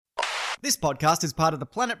This podcast is part of the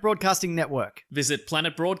Planet Broadcasting Network. Visit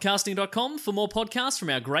planetbroadcasting.com for more podcasts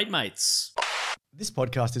from our great mates. This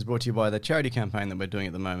podcast is brought to you by the charity campaign that we're doing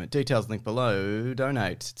at the moment. Details linked below.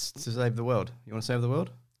 Donate. It's to save the world. You want to save the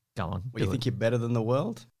world? Go on. What, you think you're better than the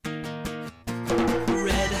world?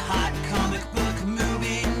 Red hot comic book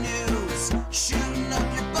movie news, shooting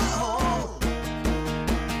up your butthole.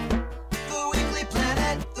 The Weekly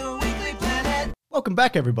Planet, the Weekly Planet. Welcome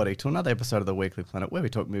back, everybody, to another episode of the Weekly Planet, where we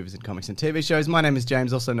talk movies and comics and TV shows. My name is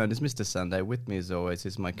James, also known as Mr. Sunday. With me, as always,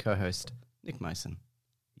 is my co-host, Nick Mason.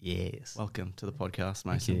 Yes. Welcome to the podcast,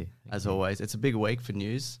 Mason. Thank you. As always, it's a big week for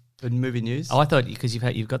news, for movie news. Oh, I thought because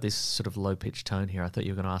you've got this sort of low pitched tone here. I thought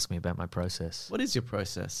you were going to ask me about my process. What is your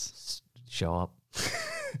process? Show up,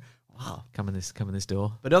 Wow. come in this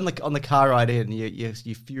door. But on the car ride in, you're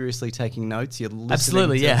furiously taking notes. You're listening.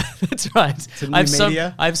 Absolutely, to, yeah, that's right. to new I have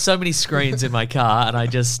media. I have so many screens in my car, and I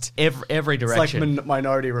just every It's direction. like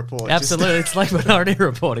Minority Report. Absolutely, it's like Minority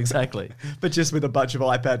Report, exactly. But just with a bunch of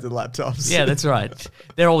iPads and laptops. Yeah, that's right.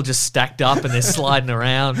 They're all just stacked up and they're sliding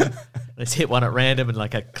around. Let's hit one at random and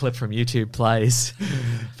like a clip from YouTube plays.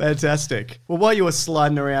 Fantastic. Well, while you were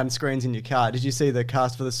sliding around screens in your car, did you see the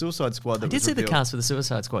cast for the Suicide Squad? That I did was see the revealed? cast for the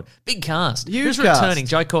Suicide Squad. Big cast. Huge Who's cast. returning?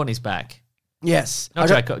 Joe Courtney's back. Yes. Not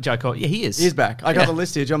Joe Courtney. Yeah, he is. He's back. I got the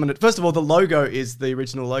list here. Do you want me to- First of all, the logo is the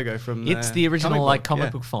original logo from It's the original comic yeah.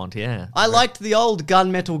 book font, yeah. I liked the old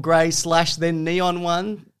gunmetal grey / then neon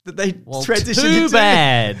one that they transitioned too into.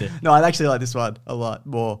 bad. No, I actually like this one a lot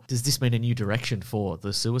more. Does this mean a new direction for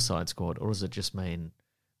the Suicide Squad, or does it just mean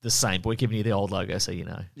the same? But we're giving you the old logo, so you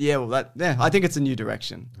know. Yeah, well, I think it's a new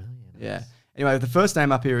direction. Yeah. Anyway, the first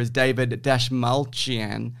name up here is David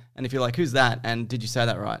Dashmalchian, and if you're like, who's that? And did you say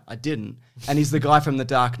that right? I didn't. And he's the guy from The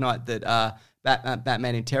Dark Knight that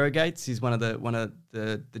Batman interrogates. He's one of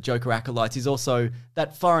the Joker acolytes. He's also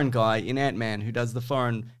that foreign guy in Ant-Man who does the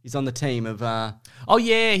foreign. He's on the team of. Oh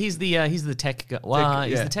yeah, he's the tech guy. Wow,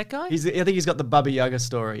 he's the tech guy. I think he's got the Baba Yaga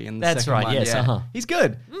story in the That's second right, one. yes, Yeah. He's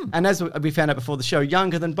good. And as we found out before the show,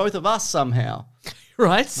 younger than both of us somehow.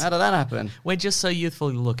 right. How did that happen? We're just so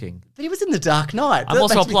youthfully looking. But he was in The Dark Knight. I'm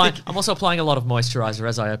also applying a lot of moisturizer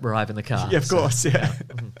as I arrive in the car. Yeah, of course, yeah.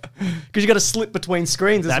 Because you got to slip between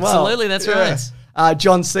screens as well. Absolutely, that's right.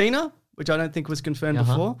 John Cena, which I don't think was confirmed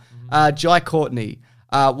before. Jai Courtney,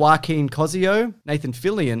 Joaquin Cosio, Nathan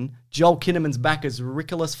Fillion, Joel Kinnaman's back as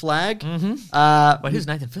Ricolas Flag. Wait, who's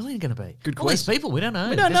Nathan Fillion going to be? Good All these question. people, we don't know.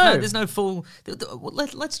 We don't know. There's no full.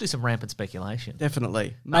 Let's do some rampant speculation.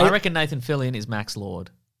 Definitely. I reckon Nathan Fillion is Max Lord.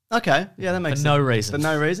 Okay, yeah, that makes For sense. no reason. For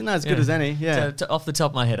no reason? No, as good as any, yeah. Off the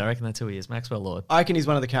top of my head, I reckon that's who he is, Maxwell Lord. I reckon he's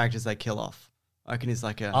one of the characters they kill off. I reckon he's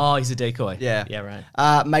like a... Oh, he's a decoy. Yeah. Yeah,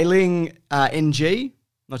 right. Mei Ling NG,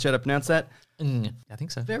 not sure how to pronounce that. I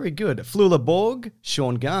think so. Very good. Flula Borg,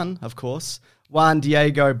 Sean Gunn, of course. Juan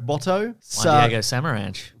Diego Botto. Juan Diego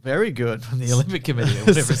Samaranch Very good. from the Olympic Committee or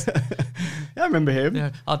whatever. I remember him.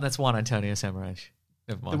 Yeah. Oh, that's Juan Antonio Samaranch.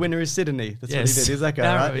 Never mind. The winner is Sydney. That's what Yes. he did. Is that guy,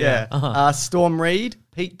 I right? remember, Yeah. yeah. Uh-huh. Storm Reed,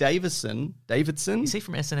 Pete Davidson. Is he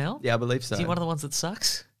from SNL? Yeah, I believe so. Is he one of the ones that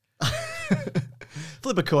sucks?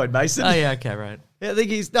 Flip a coin, Mason. Oh, yeah, okay, right. Yeah, I think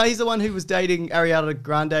he's the one who was dating Ariana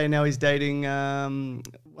Grande, and now he's dating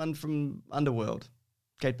one from Underworld,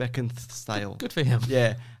 Kate Beckinsale. Good for him.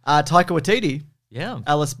 Yeah. Taika Waititi, Yeah.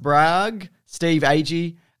 Alice Bragg, Steve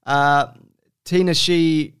Agee, Tina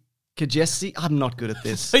Shee Kajesi. I'm not good at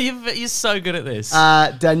this. You're so good at this.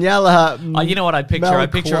 Daniela. Oh, you know what I picture? I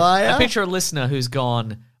picture Malquire? a listener who's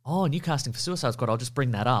gone, oh, new casting for Suicide Squad, I'll just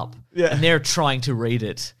bring that up. Yeah. And they're trying to read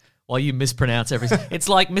it while you mispronounce everything. It's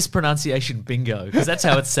like mispronunciation bingo, because that's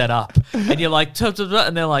how it's set up. And you're like, tuh, tuh, tuh,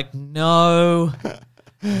 and they're like, no.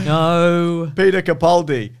 Peter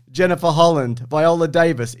Capaldi, Jennifer Holland, Viola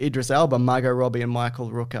Davis, Idris Elba, Margot Robbie, and Michael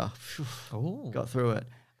Rooker. Ooh. Got through it.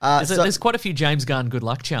 There's quite a few James Gunn good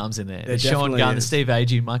luck charms in there. There's Sean definitely Gunn, the is. Steve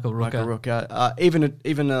Agee, Michael Rooker. Michael Rooker. Even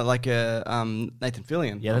Nathan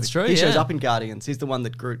Fillion. Yeah, that's true, He shows yeah. up in Guardians. He's the one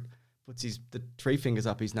that Groot puts the tree fingers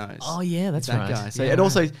up his nose. Oh, yeah, that's that right. guy. So Yeah,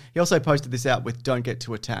 he also posted this out with "Don't get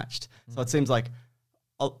too attached." So it seems like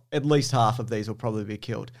at least half of these will probably be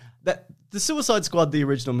killed. That the Suicide Squad, the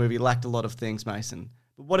original movie, lacked a lot of things, Mason.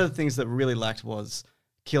 But one of the things that really lacked was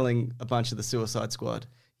killing a bunch of the Suicide Squad,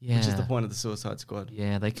 which is the point of the Suicide Squad.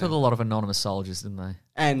 Yeah, they killed a lot of anonymous soldiers, didn't they?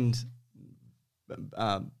 And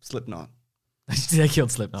Slipknot. They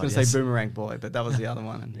killed Slipknot. I was going to say Boomerang Boy, but that was the other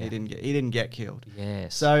one, and he didn't get killed.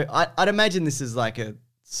 Yes. So I'd imagine this is like a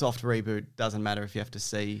soft reboot. Doesn't matter if you have to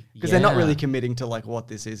see, because they're not really committing to like what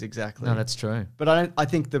this is exactly. No, that's true. But I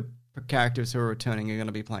think the characters who are returning are going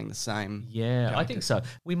to be playing the same. Yeah, I think so.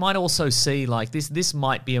 We might also see like this. This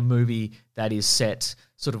might be a movie that is set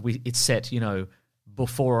it's set,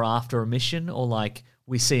 before or after a mission, or like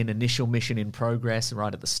we see an initial mission in progress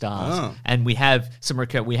right at the start, Oh. and we have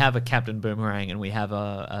we have a Captain Boomerang and we have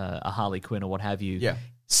a Harley Quinn or what have you, Yeah.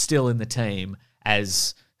 still in the team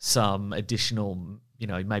as some additional,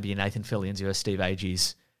 maybe Nathan Fillion's or Steve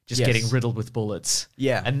Agee's just Yes. getting riddled with bullets.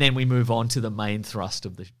 Yeah. And then we move on to the main thrust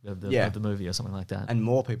of the Yeah. of the movie or something like that. And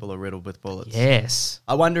more people are riddled with bullets. Yes.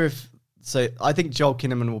 I wonder if... So I think Joel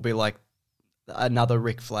Kinnaman will be like another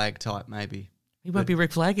Rick Flag type, maybe. He won't be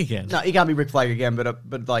Rick Flag again. No, he can't be Rick Flag again,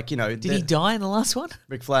 but like, Did he die in the last one?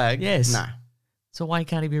 Rick Flag? Yes. No. So why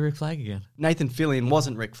can't he be Rick Flag again? Nathan Fillion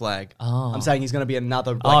wasn't Rick Flag. Oh. I'm saying he's going to be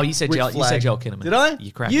another. Like, Oh, you said Rick Joel Flag. Kinnaman. Did I?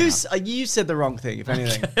 You cracked it up. You said the wrong thing. If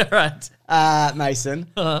anything, Right. Mason.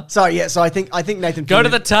 Uh-huh. Sorry. Yeah. So I think Nathan. Go to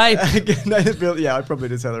Fillion- the tape. Nathan Fillion. Yeah, I probably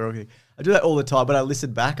did say the wrong thing. I do that all the time, but I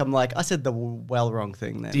listen back. I'm like, I said the wrong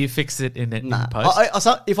thing then. Do you fix it in Nah. post?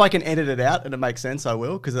 So if I can edit it out and it makes sense, I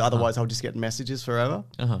will, because otherwise I'll just get messages forever.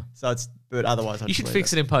 Uh-huh. So but otherwise, You should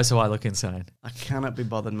fix it in post so I look insane. I cannot be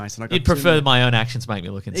bothered, Mason. You'd prefer my own actions make me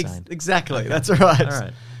look insane. Exactly. That's right. All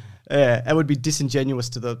right. Yeah, it would be disingenuous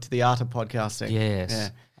to the art of podcasting. Yes. Yeah.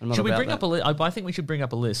 I'm not Should we about bring that. up a list? I think we should bring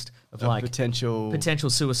up a list of like potential.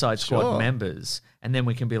 Suicide Squad Sure. members, and then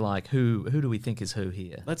we can be like, who do we think is who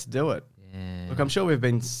here? Let's do it. Yeah. Look, I'm sure we've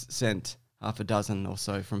been sent half a dozen or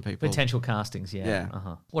so from people. Potential castings, yeah. Yeah.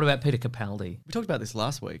 Uh-huh. What about Peter Capaldi? We talked about this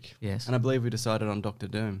last week. Yes. And I believe we decided on Doctor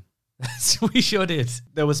Doom. We sure did.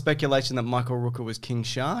 There was speculation that Michael Rooker was King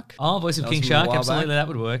Shark. Oh, voice of That King was from a Shark, while absolutely, back. that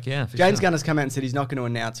would work, yeah. For James sure. Gunn has come out and said he's not going to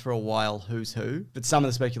announce for a while who's who, but some of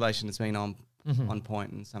the speculation has been on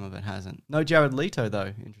point and some of it hasn't. No Jared Leto, though.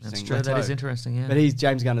 Interesting. That's true, that is interesting, yeah. But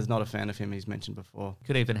James Gunn is not a fan of him, he's mentioned before.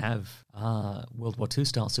 Could even have World War II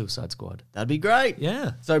style Suicide Squad. That'd be great.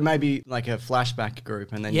 Yeah. So maybe like a flashback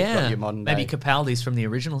group and then you've got your modern day. Maybe Capaldi's from the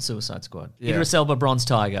original Suicide Squad. Yeah. Idris Elba, Bronze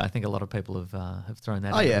Tiger. I think a lot of people have thrown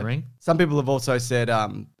that in the ring. Some people have also said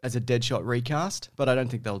as a Deadshot recast, but I don't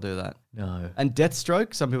think they'll do that. No. And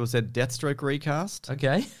Deathstroke, some people said Deathstroke recast.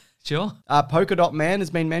 Okay, sure. Polka Dot Man has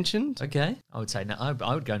been mentioned. Okay. I would say no.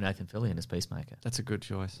 I would go Nathan Fillion as Peacemaker. That's a good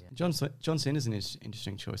choice. John Cena's an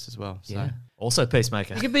interesting choice as well. So. Yeah. Also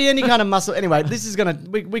Peacemaker. It could be any kind of muscle. Anyway, this is gonna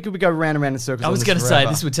we could go round and round in circles. I was going to say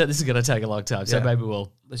this is going to take a long time, so Yeah. maybe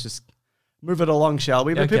we'll. Let's just move it along, shall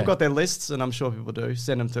we? But Okay. people got their lists, and I'm sure people do.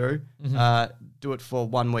 Send them through. Do it for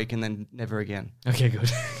 1 week and then never again. Okay,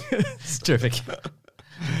 good. It's terrific.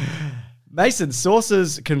 Mason,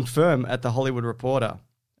 sources confirm at The Hollywood Reporter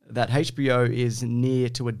that HBO is near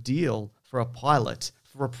to a deal for a pilot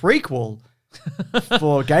for a prequel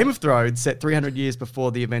for Game of Thrones set 300 years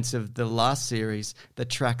before the events of the last series that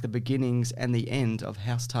track the beginnings and the end of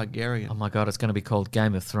House Targaryen. Oh my god, it's going to be called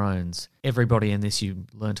Game of Thrones. Everybody in this you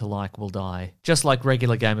learn to like will die. Just like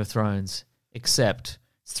regular Game of Thrones, except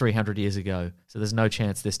it's 300 years ago, so there's no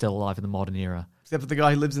chance they're still alive in the modern era. Except for the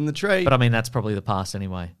guy who lives in the tree. But I mean, that's probably the past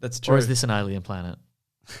anyway. That's true. Or is this an alien planet?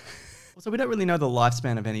 So we don't really know the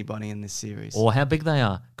lifespan of anybody in this series. Or how big they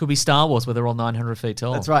are. Could be Star Wars where they're all 900 feet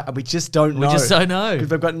tall. That's right. And we just don't know. We just don't know. Because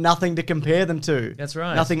they've got nothing to compare them to. That's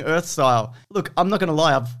right. Nothing Earth style. Look, I'm not going to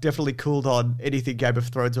lie. I've definitely cooled on anything Game of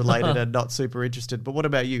Thrones related and not super interested. But what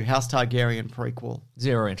about you? House Targaryen prequel.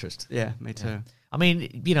 Zero interest. Yeah, me too. I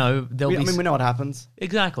mean, we know what happens.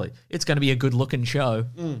 Exactly. It's going to be a good looking show.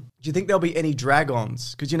 Do you think there'll be any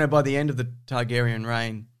dragons? Because, by the end of the Targaryen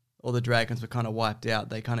reign, all the dragons were kind of wiped out.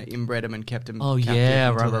 They kind of inbred them and kept them Oh, captive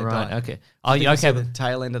yeah, until they right. died. Okay. I Oh, think yeah, we'll see okay. the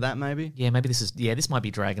tail end of that, maybe? Yeah, maybe this might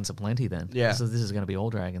be dragons aplenty then. Yeah. So this is going to be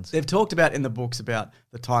all dragons. They've talked about in the books about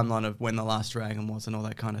the timeline of when the last dragon was and all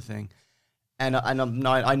that kind of thing. And I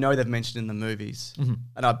know they've mentioned in the movies,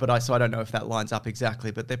 so I don't know if that lines up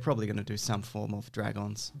exactly, but they're probably going to do some form of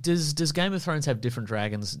dragons. Does Game of Thrones have different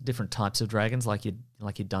dragons, different types of dragons, like your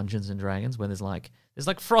Dungeons and Dragons, where there's like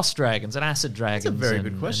frost dragons and acid dragons? That's a very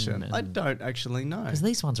good question. I don't actually know. Because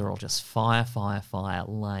these ones are all just fire,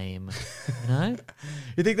 lame. You know?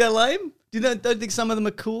 You think they're lame? Don't think some of them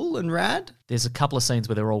are cool and rad? There's a couple of scenes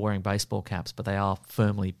where they're all wearing baseball caps, but they are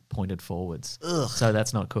firmly pointed forwards. Ugh. So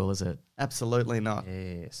that's not cool, is it? Absolutely not.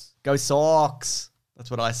 Yes. Go Sox. That's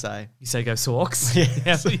what I say. You say go Sox?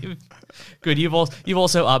 Yes. Yeah, good. You've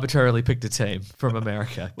also arbitrarily picked a team from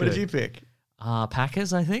America. What did you pick?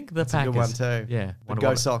 Packers, I think. That's Packers. a good one too. Yeah. But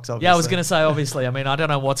go Sox, obviously. Yeah, I was going to say, obviously. I mean, I don't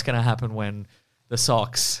know what's going to happen when the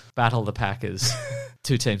Sox battle the Packers.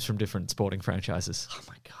 Two teams from different sporting franchises. Oh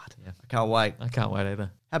my God. Yeah. I can't wait. I can't wait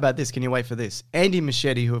either. How about this? Can you wait for this? Andy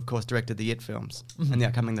Muschietti, who of course directed the It films and the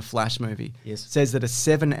upcoming The Flash movie, Yes. says that a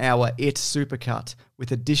 7-hour It supercut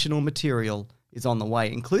with additional material is on the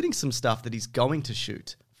way, including some stuff that he's going to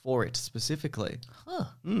shoot for it specifically. Huh.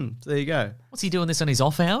 So there you go. What's he doing this on his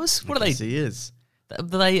off hours? What are they? Yes, he is.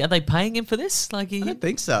 Are they paying him for this? Like, I don't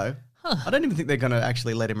think so. I don't even think they're going to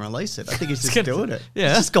actually let him release it. I think he's just gonna- doing it. yeah.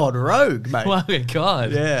 He's just gone rogue, mate. oh my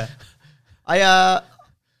God. Yeah.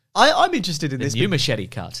 I'm interested in The this. new machete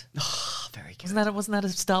cut. Very good. Wasn't that a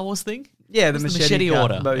Star Wars thing? Yeah, the What's machete,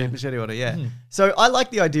 cut? order. Yeah. Machete order, yeah. So I like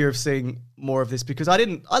the idea of seeing more of this because I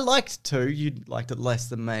liked 2. You liked it less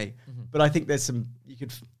than me. But I think there's some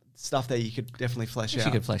stuff there you could definitely flesh out.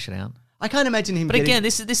 You could flesh it out. I can't imagine him But again,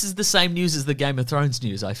 this is the same news as the Game of Thrones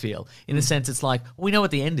news, I feel. In the sense it's like, we know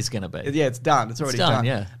what the end is going to be. Yeah, it's done. It's already done, done.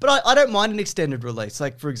 yeah. But I don't mind an extended release.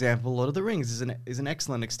 Like, for example, Lord of the Rings is an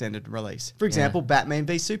excellent extended release. For example, Batman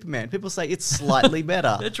v Superman. People say it's slightly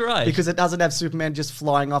better. That's right. Because it doesn't have Superman just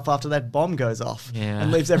flying off after that bomb goes off Yeah.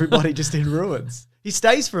 and leaves everybody just in ruins. He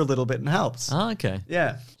stays for a little bit and helps. Oh, okay.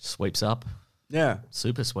 Yeah. Sweeps up. Yeah.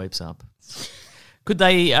 Super sweeps up. Could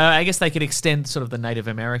they? I guess they could extend sort of the Native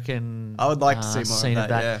American. I would like to see more of scene that,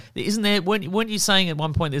 yeah. Isn't there? Weren't you saying at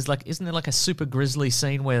one point? Isn't there like a super grisly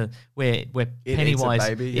scene where eats a Pennywise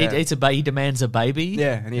baby, yeah. he demands a baby?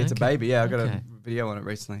 Yeah, and he eats a baby. Yeah, I got Okay. a video on it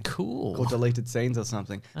recently. Cool. Called deleted scenes or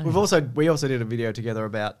something. Okay. We also did a video together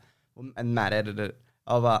about, and Matt edited it,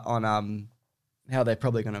 on how they're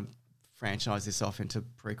probably going to franchise this off into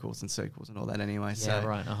prequels and sequels and all that anyway. Yeah, So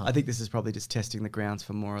right, uh-huh. I think this is probably just testing the grounds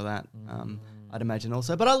for more of that. I'd imagine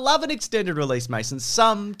also, but I love an extended release, Mason.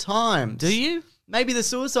 Sometimes. Do you? Maybe the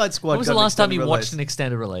Suicide Squad. When was got the an last time extended you watched release. an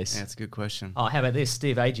extended release? Yeah, that's a good question. Oh, how about this?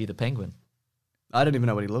 Steve Agee, the Penguin. I don't even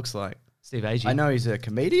know what he looks like. Steve Agee. I know he's a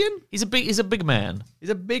comedian. He's a big man.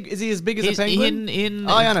 Is he as big as He's a penguin? in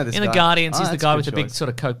I know this in guy. the Guardians. Oh, He's the that's a guy good with the big choice. sort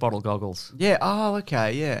of Coke bottle goggles. Yeah. Oh,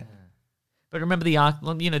 okay. Yeah. But remember the the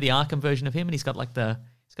Arkham version of him, and he's got like the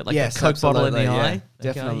Yes, Coke bottle in the absolutely, yeah. eye. That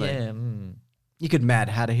guy, Definitely. yeah. You could Mad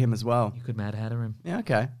Hatter him as well. You could Mad Hatter him. Yeah.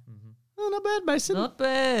 Okay. Oh, not bad, Mason. Not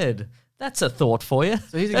bad. That's a thought for you.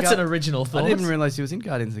 So he's in That's Guar- an original thought. I didn't realize he was in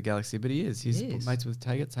Guardians of the Galaxy, but he is. He's He is. mates with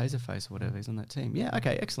Taserface or whatever. He's on that team. Yeah.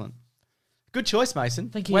 Okay. Excellent. Good choice, Mason.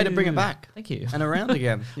 Thank Way to bring you. it back. Thank you. And around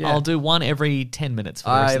again. Yeah. I'll do one every 10 minutes for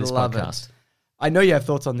the rest I of this love podcast. it. I know you have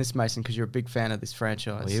thoughts on this, Mason, because you're a big fan of this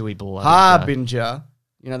franchise. Well, here we bloody go. Harbinger.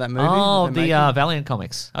 You know that movie? Oh, they're the making? Valiant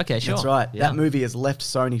comics. Okay, sure. That's right. Yeah. That movie has left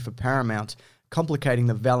Sony for Paramount, complicating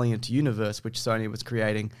the Valiant universe, which Sony was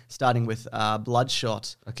creating, starting with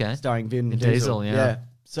Bloodshot, Okay. starring Vin Vin Diesel. Diesel, yeah.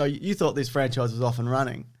 So you thought this franchise was off and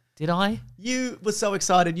running. Did I? You were so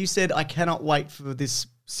excited. You said, I cannot wait for this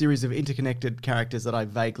series of interconnected characters that I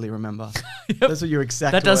vaguely remember. That's what your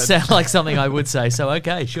exact That does words. sound like something I would say, so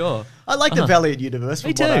okay, sure. I like the Valiant universe from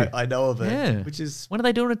Me what too. I know of it, Yeah. which is When are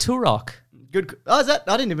they doing a Turok? good. Oh, is that?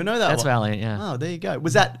 I didn't even know that That's one. Valiant, yeah. Oh, there you go.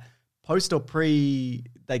 Was that post or pre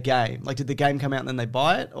the game? Like, did the game come out and then they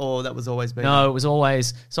buy it, or that was always been? No, it was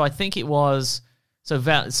always. So I think it was. So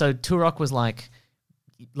Turok was like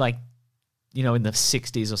in the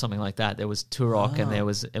 60s or something like that. There was Turok, and there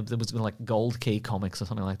was like Gold Key Comics or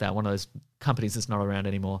something like that. One of those companies that's not around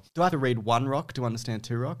anymore. Do I have to read One Rock to understand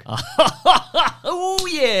Two Rock? Oh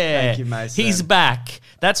yeah, Thank you, Mason. He's back.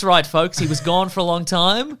 That's right, folks. He was gone for a long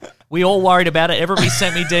time. We all worried about it. Everybody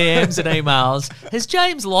sent me DMs and emails. Has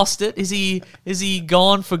James lost it? Is he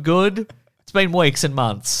gone for good? It's been weeks and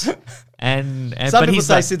months. And Some but people he's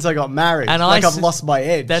say back. since I got married, And like I've s- lost my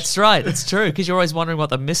edge. That's right. It's true because you're always wondering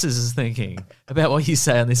what the missus is thinking about what you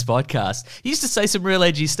say on this podcast. You used to say some real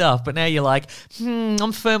edgy stuff, but now you're like,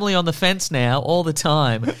 I'm firmly on the fence now all the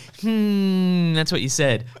time. That's what you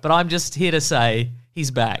said. But I'm just here to say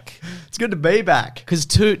he's back It's good to be back. because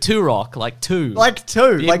Turok, like two. Like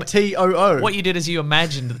two, Yeah, like TOO. What you did is you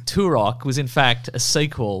imagined that Turok was in fact a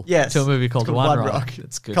sequel Yes. to a movie called It's called One One Rock. Rock.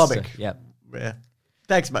 That's good Comic. stuff. Yep. Yeah.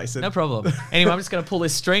 Thanks, Mason. No problem. Anyway, I'm just going to pull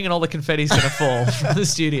this string and all the confetti's going to fall from the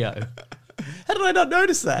studio. How did I not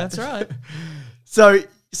notice that? That's right. So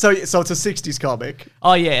it's a 60s comic.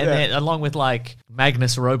 Oh yeah, and Yeah. then along with like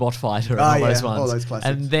Magnus Robot Fighter and Oh, all yeah, those ones. all those classics.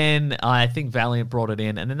 And then I think Valiant brought it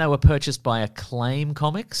in, and then they were purchased by Acclaim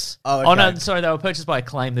Comics. Oh, Oh no, okay. sorry, they were purchased by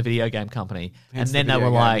Acclaim, the video game company. Hence and then the they were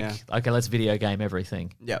video like, game, okay, let's video game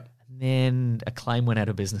everything. Yep. And then Acclaim went out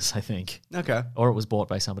of business, I think, Okay. or it was bought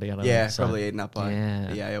by somebody. I don't know. Yeah, So- probably eaten up by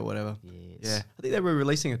Yeah. EA or whatever. Yes. Yeah. I think they were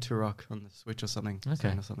releasing a Turok on the Switch or something.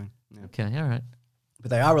 Okay. Or something. Yeah. Okay, all right. But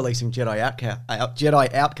they are releasing Jedi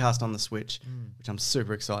Outcast on the Switch, which I'm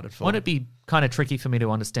super excited for. Won't it be kind of tricky for me to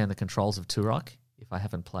understand the controls of Turok if I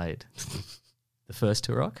haven't played? The first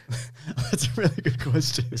Turok? That's a really good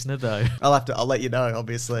question. Isn't it though? I'll let you know,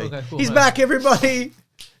 obviously. Okay, cool, He's mate. back, everybody.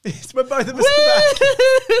 We're both of us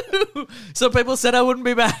are back. Some people said I wouldn't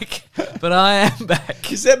be back, but I am back.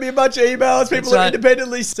 You sent me a bunch of emails. People That's are right.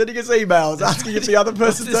 independently sending us emails asking if the other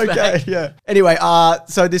person's This okay. back. Yeah. Anyway,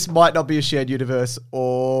 so this might not be a shared universe,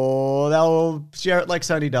 or they'll share it like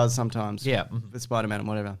Sony does sometimes. Yeah. Mhm. With Spider-Man and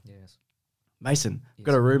whatever. Yes. Mason,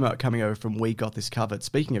 got a rumor coming over from We Got This Covered.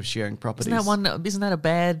 Speaking of sharing properties, Isn't that a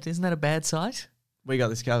bad site? We Got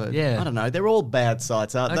This Covered. Yeah. I don't know. They're all bad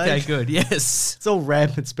sites, aren't they? Okay, good. Yes. It's all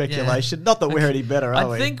rampant speculation. Not that we're any better, are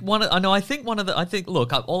we?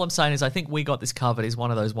 Look, all I'm saying is I think We Got This Covered is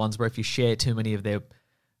one of those ones where if you share too many of their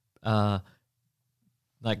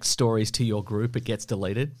like stories to your group, it gets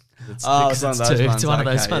deleted. It's one of those ones. It's one of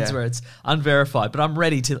those Okay, ones yeah. where it's unverified. But I'm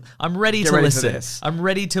ready to Get ready for listen. this. I'm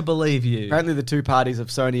ready to believe you. Apparently, the two parties of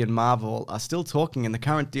Sony and Marvel are still talking, and the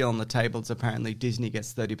current deal on the table is apparently Disney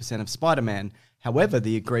gets 30% of Spider-Man. However,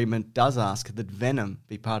 the agreement does ask that Venom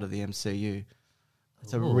be part of the MCU.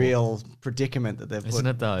 It's a real predicament that they've Isn't put.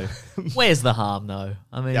 it though? Where's the harm though?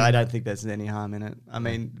 I mean, Yeah, I don't think there's any harm in it. I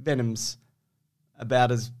mean, Venom's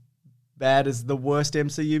about as bad as the worst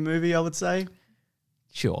MCU movie, I would say.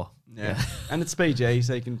 sure. Yeah, and it's PG,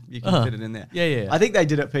 so you can fit it in there. Yeah. I think they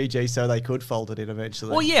did it PG so they could fold it in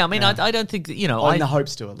eventually. Well, yeah. I mean, I don't think in the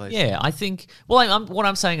hopes to at least. Yeah, I think. Well, what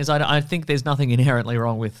I'm saying is, I think there's nothing inherently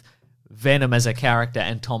wrong with Venom as a character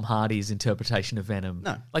and Tom Hardy's interpretation of Venom.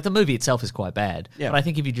 No. Like the movie itself is quite bad. Yeah. But I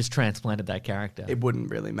think if you just transplanted that character, It wouldn't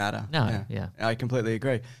really matter. No, yeah. I completely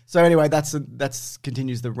agree. So anyway, that's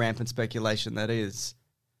continues the rampant speculation that is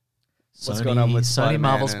what's going on with Sony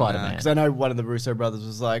Marvel Spider-Man. Because I know one of the Russo brothers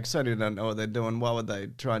was like, Sony don't know what they're doing. Why would they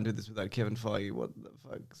try and do this without Kevin Feige? What the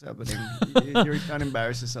fuck's happening? you don't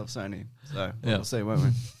embarrass yourself, Sony. So we'll see, won't we?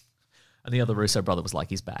 And the other Russo brother was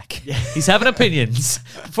like, he's back. Yeah. He's having opinions.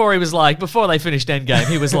 Before they finished Endgame,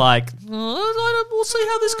 he was like, we'll see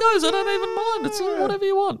how this goes. I don't even mind. It's whatever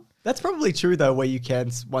you want. That's probably true though, where you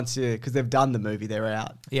can because they've done the movie, they're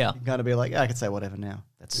out. Yeah. You can kind of be like, I can say whatever now.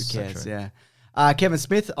 That's Who so cares? true. Yeah. Kevin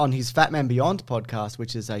Smith on his Fat Man Beyond podcast,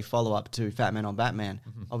 which is a follow-up to Fat Man on Batman.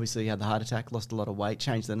 Obviously, he had the heart attack, lost a lot of weight,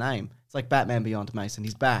 changed the name. It's like Batman Beyond, Mason.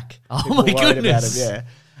 He's back. Oh People my were worried goodness. About him,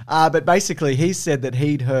 yeah. But basically, he said that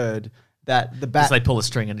he'd heard that the As they pull a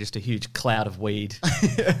string and just a huge cloud of weed.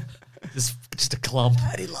 just a clump.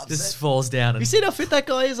 he loves just it. falls down. You And seen how fit that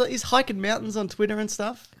guy is? Like, he's hiking mountains on Twitter and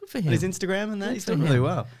stuff. Good for On him. his Instagram and that. Good He's for doing him. really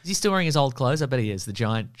well. Is he still wearing his old clothes? I bet he is. The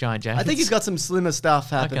giant jacket. I think he's got some slimmer stuff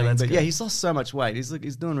happening. that's But good. yeah, he's lost so much weight. He's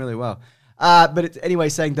doing really well. But it's anyway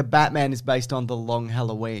saying the Batman is based on the Long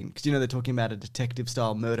Halloween. Because, they're talking about a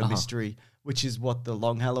detective-style murder mystery, which is what the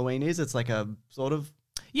Long Halloween is. It's like a sort of...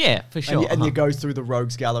 Yeah, for sure. And you go through the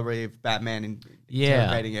rogues gallery of Batman and Yeah.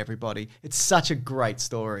 interrogating everybody. It's such a great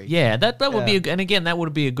story. Yeah, that would Yeah. be, and again, that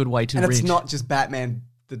would be a good way to And reach. it's not just Batman,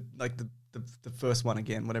 the first one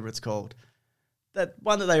again, whatever it's called. That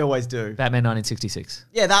one that they always do. Batman 1966.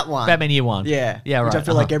 Yeah, that one. Batman Year One. Yeah. Yeah, right. Which I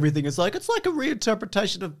feel like everything is like, it's like a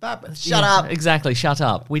reinterpretation of Batman. Shut Yeah, up. Exactly, shut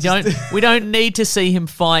up. We don't need to see him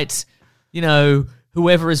fight,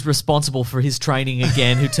 whoever is responsible for his training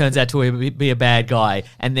again, who turns out to be a bad guy,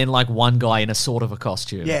 and then like one guy in a sort of a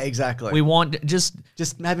costume. Yeah, exactly. We want just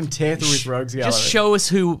have him tear through his rogues gallery. Just show us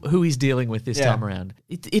who he's dealing with this Yeah. time around.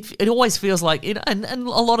 It always feels like it, and a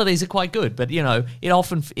lot of these are quite good, but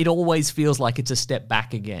it always feels like it's a step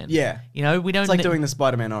back again. Yeah. we don't. It's like doing the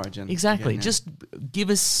Spider-Man origin. exactly. again, yeah. Just give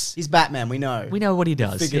us. He's Batman, we know. We know what he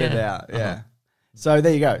does. Figured it yeah. out, yeah. So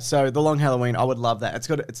there you go. So The Long Halloween, I would love that.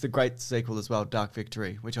 It's the great sequel as well, Dark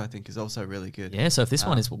Victory, which I think is also really good. Yeah. So if this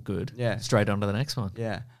one is good, yeah. straight on to the next one.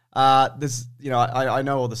 Yeah. There's, I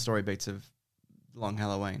know all the story beats of Long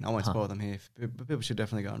Halloween. I won't spoil them here, but people should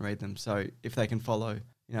definitely go and read them. So if they can follow,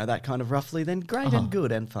 that kind of roughly, then great and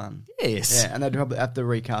good and fun. Yes. Yeah, and they'd probably have to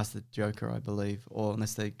recast the Joker, I believe, or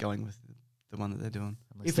unless they're going with the one that they're doing.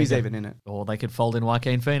 If they he's go- even in it. Or they could fold in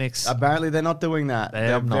Joaquin Phoenix. Apparently they're not doing that. They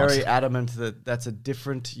They're are not. very adamant that that's a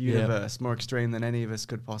different universe, more extreme than any of us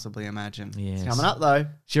could possibly imagine. Yes. It's coming up though.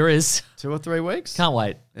 Sure is. 2 or 3 weeks. Can't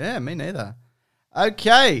wait. Yeah, me neither.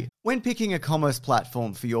 Okay. When picking a commerce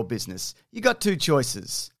platform for your business, you got 2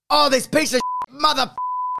 choices. Oh, this piece of mother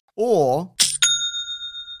or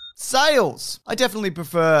sales. I definitely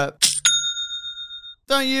prefer,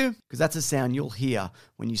 don't you? Because that's a sound you'll hear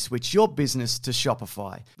when you switch your business to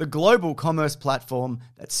Shopify, the global commerce platform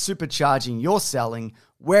that's supercharging your selling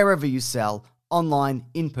wherever you sell, online,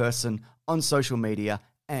 in person, on social media,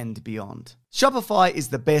 and beyond. Shopify is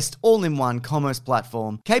the best all-in-one commerce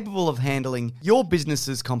platform capable of handling your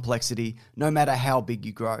business's complexity no matter how big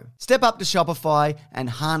you grow. Step up to Shopify and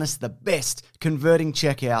harness the best converting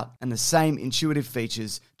checkout and the same intuitive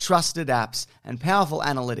features, trusted apps, and powerful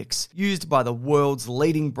analytics used by the world's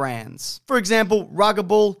leading brands. For example,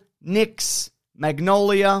 Ruggable, Nix,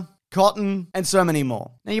 Magnolia, Cotton, and so many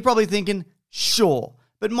more. Now you're probably thinking, sure,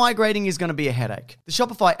 but migrating is going to be a headache. The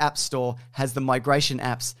Shopify App Store has the migration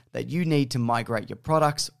apps that you need to migrate your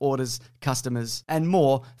products, orders, customers, and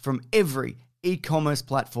more from every e-commerce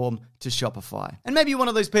platform to Shopify. And maybe you're one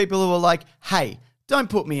of those people who are like, hey,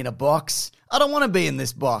 don't put me in a box. I don't want to be in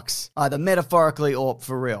this box, either metaphorically or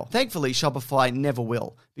for real. Thankfully, Shopify never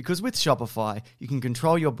will, because with Shopify, you can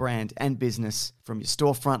control your brand and business from your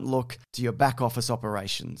storefront look to your back office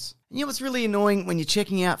operations. And you know what's really annoying? When you're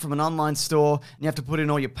checking out from an online store and you have to put in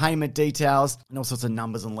all your payment details and all sorts of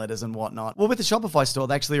numbers and letters and whatnot. Well, with the Shopify store,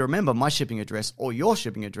 they actually remember my shipping address or your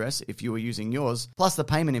shipping address if you were using yours, plus the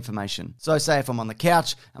payment information. So say if I'm on the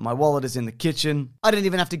couch and my wallet is in the kitchen, I don't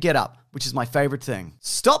even have to get up, which is my favorite thing.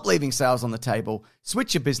 Stop leaving sales on the table,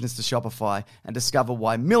 switch your business to Shopify, and discover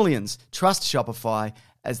why millions trust Shopify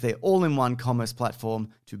as their all-in-one commerce platform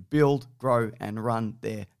to build, grow, and run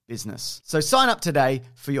their business. So sign up today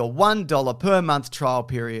for your $1 per month trial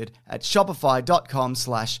period at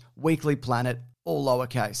shopify.com/weeklyplanet, all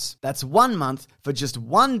lowercase. That's 1 month for just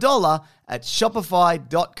 $1 at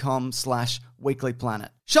shopify.com/weeklyplanet.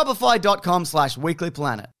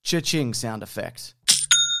 Shopify.com/weeklyplanet. Cha-ching sound effect.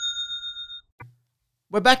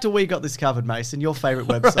 We're back to We Got This Covered, Mason, your favorite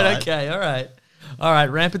website. Right, okay, all right. All right,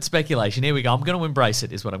 rampant speculation. Here we go. I'm going to embrace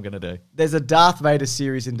it, is what I'm going to do. There's a Darth Vader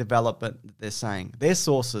series in development, they're saying. Their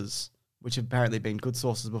sources, which have apparently been good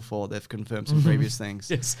sources before, they've confirmed some previous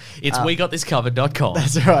things. Yes, it's wegotThisCovered.com.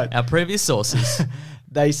 That's right. Our previous sources.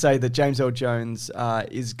 They say that James Earl Jones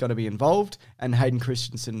is going to be involved, and Hayden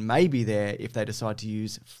Christensen may be there if they decide to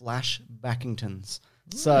use Flash Backingtons.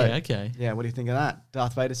 So, Yeah, okay. Yeah, what do you think of that?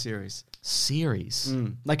 Darth Vader series. Series.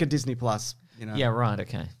 Like a Disney Plus, you know. Yeah, right,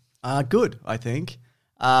 okay. Good, I think.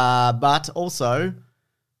 But also,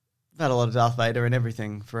 we've had a lot of Darth Vader and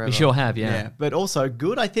everything forever. We sure have, yeah. But also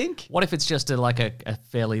good, I think. What if it's just a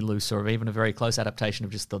fairly loose or even a very close adaptation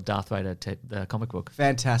of just the Darth Vader the comic book?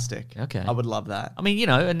 Fantastic. Okay. I would love that. I mean, you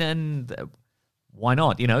know, and why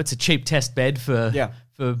not? You know, it's a cheap test bed for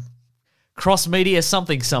cross-media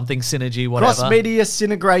something synergy, whatever. Cross-media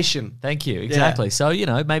syntegration. Thank you. Exactly. So, you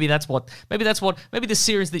know, maybe the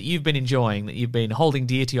series that you've been enjoying, that you've been holding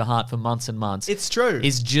dear to your heart for months and months. It's true.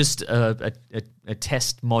 Is just a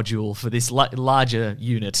test module for this larger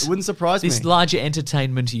unit. It wouldn't surprise me. This larger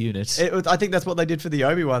entertainment unit. I think that's what they did for the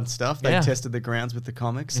Obi-Wan stuff. They Yeah. tested the grounds with the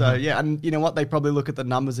comics. So, yeah, and you know what? They probably look at the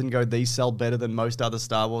numbers and go, these sell better than most other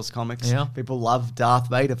Star Wars comics. Yeah. People love Darth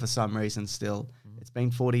Vader for some reason still. It's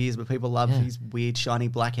been 40 years, but people love his weird, shiny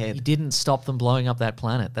black head. He didn't stop them blowing up that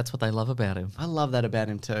planet. That's what they love about him. I love that about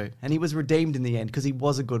him too. And he was redeemed in the end because he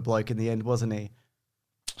was a good bloke in the end, wasn't he?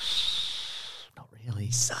 Not really.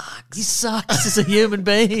 He sucks as a human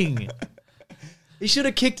being. He should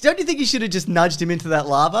have kicked... Don't you think he should have just nudged him into that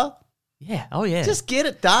lava? Yeah. Oh, yeah. Just get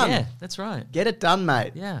it done. Yeah, that's right. Get it done,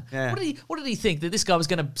 mate. Yeah. Yeah. What did he think? That this guy was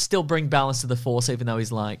going to still bring balance to the Force even though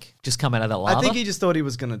he's like just come out of that lava? I think he just thought he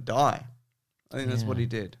was going to die. I think that's what he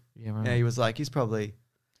did. Yeah, right. Yeah, he was like, he's probably... I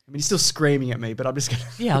mean, he's still screaming at me, but I'm just going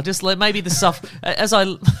to... Yeah, I'll just let maybe the stuff... as I...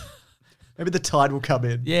 Maybe the tide will come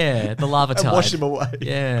in. Yeah, the lava tide. And wash him away.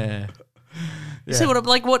 Yeah. Yeah. See what I'm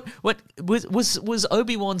like? What was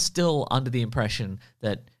Obi-Wan still under the impression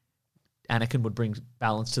that Anakin would bring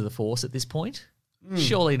balance to the Force at this point?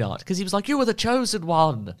 Surely not, because he was like, "You were the chosen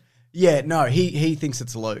one." Yeah, no, he thinks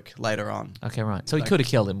it's Luke later on. Okay, right. So he could have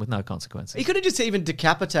killed him with no consequences. He could have just even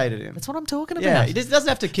decapitated him. That's what I'm talking about. Yeah, he just doesn't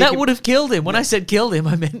have to kick that him. would have killed him. When I said killed him,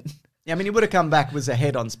 I meant. Yeah, I mean, he would have come back with a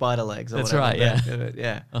head on spider legs. Or That's whatever, right. but,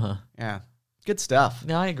 yeah. Uh-huh. Yeah. Good stuff.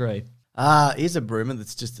 No, I agree. Here's a broomer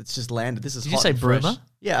that's just landed. This is Did you hot say and fresh. broomer?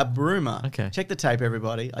 Yeah, a broomer. Okay. Check the tape,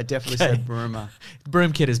 everybody. I definitely Okay. said broomer.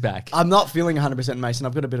 Broom Kid is back. I'm not feeling 100%, Mason.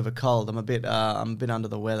 I've got a bit of a cold. I'm a bit under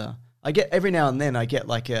the weather. I get every now and then I get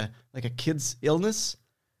like a kid's illness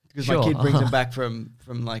because my Sure. kid brings him back from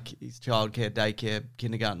like his childcare, daycare,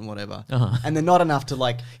 kindergarten, whatever, Uh-huh. and they're not enough to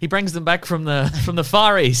like He brings them back from the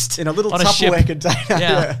Far East in a little on a ship. Tupperware container.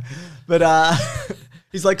 Yeah. But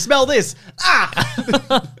he's like, smell this.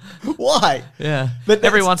 Why? Yeah. But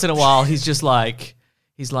every that's- once in a while, he's like,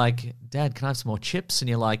 Dad, can I have some more chips? And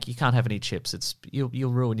you're like, you can't have any chips.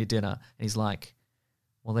 You'll ruin your dinner. And he's like,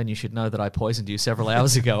 well, then you should know that I poisoned you several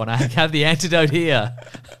hours ago and I have the antidote here.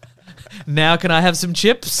 Now can I have some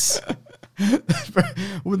chips?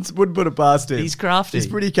 wouldn't put it past him. He's crafty. He's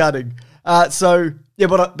pretty cunning. But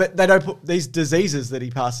they don't put these diseases that he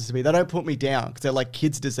passes to me. They don't put me down because they're like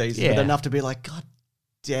kids' diseases. Yeah. But they're enough to be like, God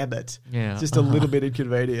damn it. Yeah. It's just a little bit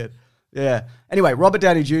inconvenient. Yeah. Anyway, Robert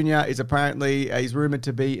Downey Jr. is apparently he's rumored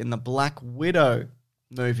to be in the Black Widow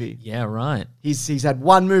movie. Yeah, right. He's had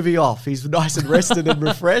one movie off. He's nice and rested and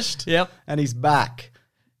refreshed. Yep. And he's back.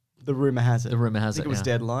 The rumor has it. The rumor has I think it, it was yeah.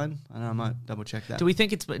 Deadline. I don't know, I might double check that. Do we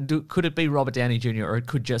think could it be Robert Downey Jr. or it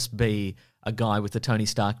could just be a guy with the Tony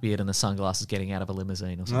Stark beard and the sunglasses getting out of a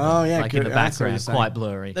limousine or something? Oh, yeah. Like in the good. That's what background, you're saying. quite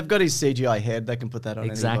blurry. They've got his CGI head. They can put that on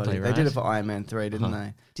Exactly, anybody. right. They did it for Iron Man 3, didn't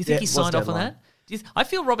they? Do you think Yeah, he it was signed off on Deadline. that? I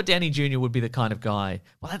feel Robert Downey Jr. would be the kind of guy.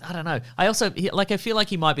 Well, I don't know. I feel like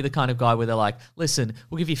he might be the kind of guy where they're like, listen,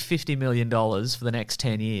 we'll give you $50 million for the next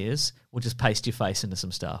 10 years. We'll just paste your face into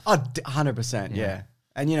some stuff. Oh, 100%, yeah.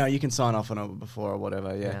 And, you can sign off on it before or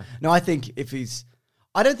whatever, yeah. No, I think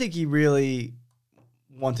I don't think he really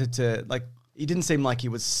wanted to, he didn't seem like he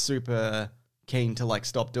was super keen to,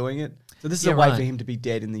 stop doing it. So this is a way right. for him to be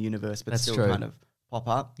dead in the universe, but That's still true. kind of pop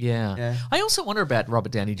up. Yeah. I also wonder about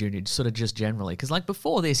Robert Downey Jr. sort of just generally, because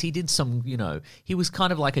before this, he did some, he was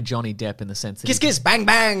kind of like a Johnny Depp in the sense that Kiss, kiss, bang,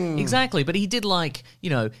 bang! Exactly, but he did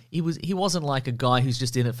he wasn't like a guy who's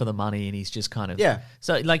just in it for the money and he's just kind of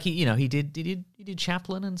So he did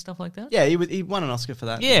Chaplin and stuff like that. Yeah, he won an Oscar for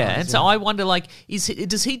that. Yeah, and so I wonder,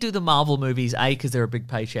 does he do the Marvel movies because they're a big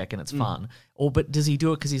paycheck and it's fun, but does he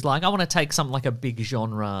do it because he's like, I want to take something like a big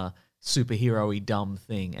genre superhero-y dumb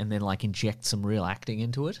thing and then inject some real acting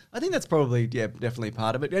into it? I think that's probably, definitely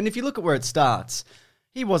part of it. And if you look at where it starts,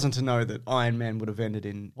 he wasn't to know that Iron Man would have ended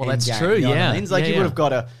in Well, that's Endgame, true, you know what yeah. I mean? It's like Yeah, he would have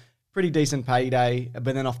got a pretty decent payday,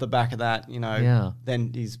 but then off the back of that,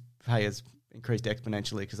 then his pay has increased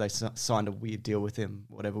exponentially because they signed a weird deal with him,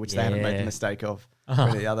 whatever, which they haven't made the mistake of for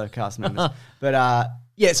any of the other cast members. But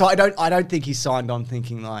so I don't think he signed on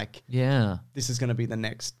thinking this is going to be the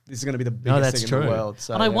biggest thing in the world.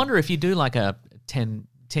 So, and I wonder if you do a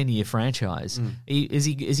 10-year franchise, is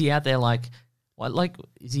he out there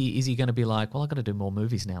is he going to be like, well, I got to do more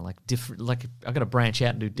movies now, different, I got to branch out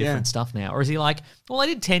and do different stuff now, or is he like, well, I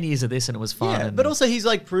did 10 years of this and it was fun? Yeah, but also he's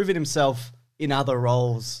proven himself in other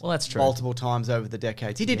roles. Well, that's true. Multiple times over the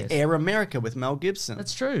decades. He did Air America with Mel Gibson.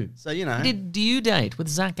 That's true. So he did Due Date with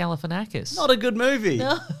Zach Galifianakis. Not a good movie.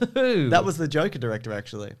 No, that was the Joker director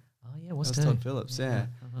actually. Oh yeah, was Todd Phillips. Yeah.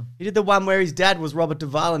 He did the one where his dad was Robert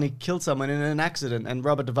Duvall and he killed someone in an accident, and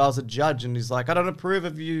Robert Duvall's a judge and he's like, I don't approve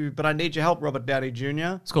of you, but I need your help, Robert Downey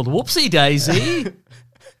Jr. It's called Whoopsie Daisy.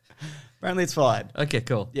 Apparently it's fine. Okay,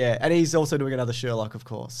 cool. Yeah, and he's also doing another Sherlock, of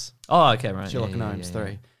course. Oh, okay, right. Sherlock yeah, Gnomes yeah,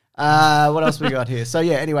 3. What else we got here? So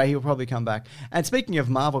yeah, anyway, he'll probably come back. And speaking of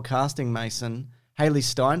Marvel casting, Mason, Haley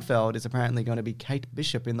Steinfeld is apparently going to be Kate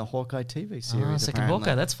Bishop in the Hawkeye TV series. Second apparently.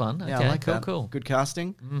 Hawkeye, that's fun. Yeah, Okay, I like that. cool. Good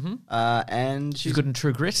casting. Mm-hmm. And She's good in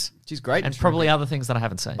True Grit. She's great. And probably other things that I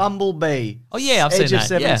haven't seen. Bumblebee. Oh, yeah, I've Edge seen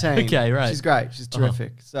of that. 17. Yeah, okay, right. She's great. She's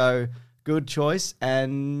terrific. So good choice.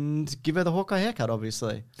 And give her the Hawkeye haircut,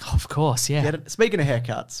 obviously. Oh, of course, yeah. Speaking of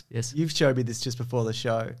haircuts, Yes. you've showed me this just before the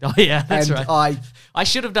show. Oh, yeah, that's and right. I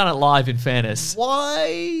should have done it live, in fairness.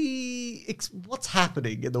 What's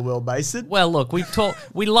happening in the world, Mason? Well, look, we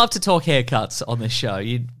love to talk haircuts on this show.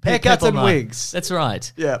 Haircuts people and know. wigs. That's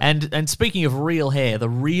right. Yeah. And speaking of real hair, the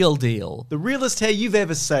real deal. The realest hair you've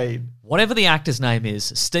ever seen. Whatever the actor's name is,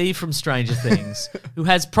 Steve from Stranger Things, who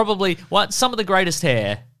has probably some of the greatest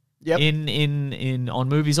hair. Yep. In on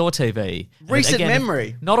movies or TV. Recent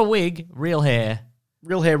memory. Not a wig, real hair.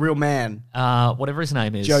 Real hair, real man. Whatever his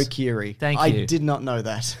name is. Joe Keery. Thank I you. did not know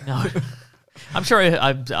that. No. I'm sure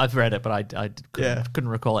I've read it, but I couldn't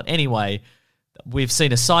recall it. Anyway, we've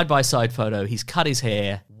seen a side-by-side photo. He's cut his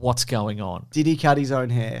hair. What's going on? Did he cut his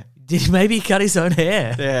own hair? Did he maybe cut his own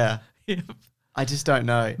hair? Yeah. I just don't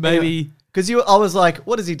know. Maybe. Because I was like,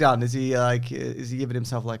 what has he done? Is he giving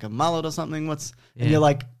himself a mullet or something? And you're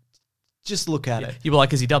like, just look at it. You were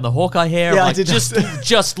like, has he done the Hawkeye hair? Yeah, I'm I like, did.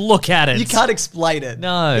 just look at it. You can't explain it.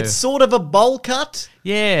 No. It's sort of a bowl cut.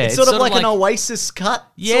 Yeah. It's sort of like an Oasis cut.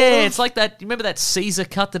 Yeah, sort of. it's like that. You remember that Caesar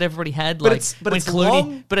cut that everybody had? But Like, it's when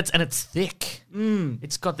long. But it's thick.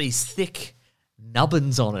 It's got these thick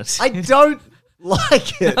nubbins on it. I don't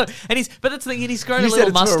like it. But that's the thing. He's grown You a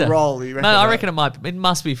said little it's for a mustache. role, you reckon, No, I right? reckon it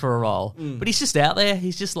must be for a role. But he's just out there.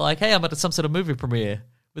 He's just like, hey, I'm at some sort of movie premiere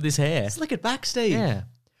with his hair. Slick it back, Steve. Yeah.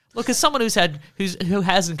 Look, as someone who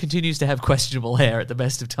has and continues to have questionable hair at the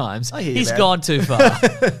best of times, I hear you, he's man. gone too far.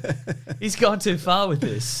 He's gone too far with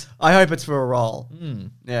this. I hope it's for a role.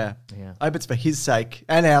 Yeah. Yeah. I hope it's for his sake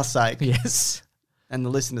and our sake. Yes. and the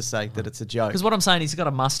listener's sake that it's a joke. Because what I'm saying, he's got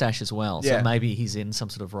a mustache as well, Yeah. so maybe he's in some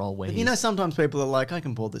sort of role where But you know, sometimes people are like, I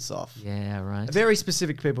can pull this off. yeah, right. Very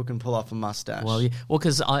specific people can pull off a mustache. Well,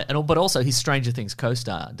 because but also his Stranger Things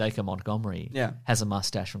co-star Dacre Montgomery has a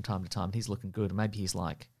mustache from time to time. He's looking good. Maybe he's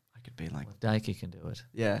like, I could be like, Dacre can do it.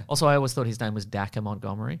 yeah. Also, I always thought his name was Dacre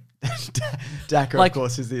Montgomery Dacre, Like- of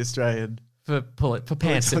course, is the Australian. for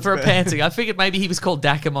pantsing. I figured maybe he was called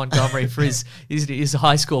Dacre Montgomery for his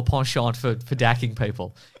high school penchant for dacking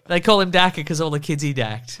people. They call him Dacre because all the kids he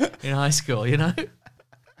dacked in high school. You know.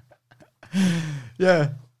 Yeah.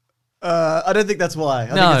 I don't think that's why. I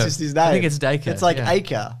No, think it's just his name. I think it's Dacre, It's like yeah.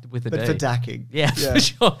 acre, With a but D. for dacking. Yeah, for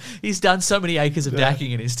sure. He's done so many acres of Yeah.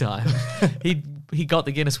 dacking in his time. He got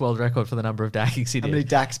the Guinness World Record for the number of dackings he did. How many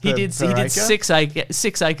dacks he per- did? per He did acre?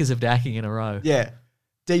 6 acres of dacking in a row. Yeah.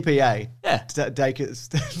 DPA. Yeah.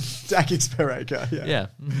 Dackings per acre. Yeah. Yeah.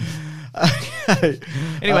 Okay.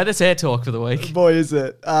 Anyway, that's air talk for the week. Boy, is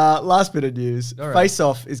it. Last bit of news. All right. Face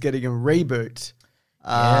Off is getting a reboot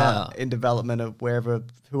Yeah. in development of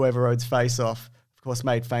whoever owns Face Off. Of course,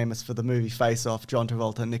 made famous for the movie Face Off, John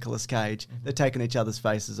Travolta and Nicolas Cage. They're taking each other's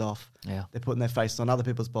faces off. Yeah. They're putting their faces on other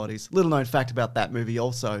people's bodies. Little known fact about that movie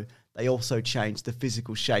also, they also changed the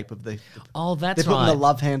physical shape of the... Oh, that's They're putting right. the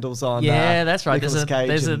love handles on Yeah, that's right. Nicolas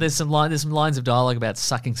Cage. There's some lines of dialogue about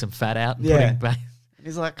sucking some fat out and Yeah. putting back.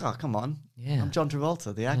 He's like, oh, come on. Yeah. I'm John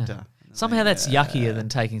Travolta, the actor. Somehow that's yuckier than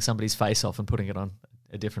taking somebody's face off and putting it on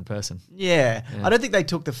a different person. Yeah. I don't think they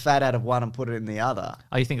took the fat out of one and put it in the other.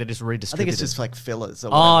 Oh, you think they just I redistributed? think it's just like fillers or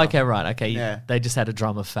Oh, whatever. okay, right. Okay. Yeah. They just had a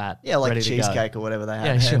drum of fat. Yeah, like ready to go. cheesecake or whatever they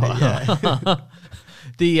Yeah, had. sure.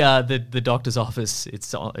 Yeah. The doctor's office,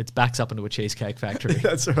 it backs up into a cheesecake factory.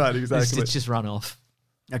 That's right, exactly. It's just run off.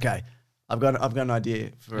 Okay. I've got an idea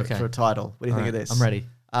for a title. What do you think of this? I'm ready.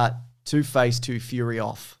 Two Face, Two Fury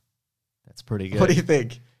Off. That's pretty good. What do you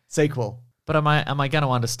think? Sequel. But am I going to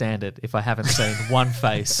understand it if I haven't seen One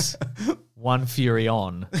Face, One Fury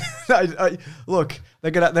On? Look,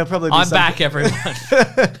 they'll probably be I'm some- back, everyone.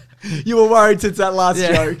 You were worried since that last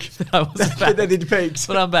Yeah. joke. I was back, Then it peaked.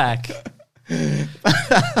 but I'm back.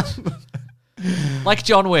 Like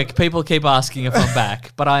John Wick, people keep asking if I'm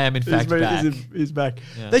back, but I am in fact back. He's back.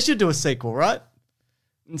 Yeah. They should do a sequel, right?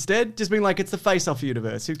 Instead, just being like, it's the Face Off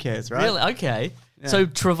universe. Who cares, right? Really? Okay. So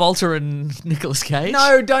Travolta and Nicolas Cage?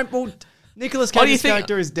 No, don't. Well, Nicolas What do you Cage's think?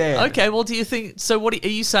 character is dead. Okay, well, do you think... So what are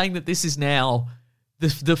you saying that this is now...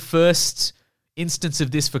 The first instance of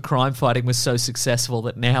this for crime fighting was so successful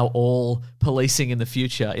that now all policing in the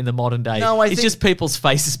future, in the modern day, No, I it's think- just people's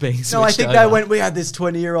faces being switched No, I think over. they went, we had this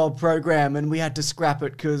 20-year-old program and we had to scrap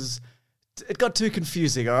it because it got too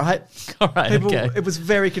confusing, all right? All right, People, okay. It was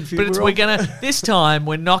very confusing. But this time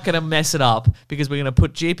we're not gonna mess it up because we're gonna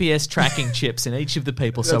put GPS tracking chips in each of the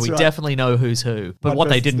people, so That's we right. definitely know who's who. But One what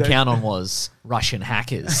they person's didn't name. count on was Russian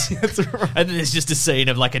hackers. That's right. And then there's just a scene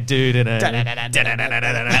of like a dude and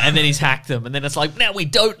and then he's hacked them, and then it's like, now we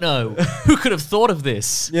don't know who could have thought of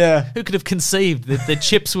this. Yeah. Who could have conceived that the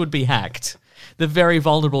chips would be hacked? The very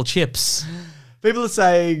vulnerable chips. People are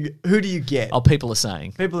saying, who do you get? Oh, people are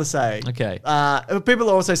saying. People are saying. Okay. People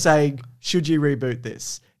are also saying, should you reboot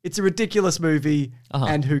this? It's a ridiculous movie,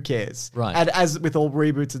 and who cares? Right. And as with all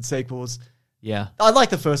reboots and sequels, Yeah. I like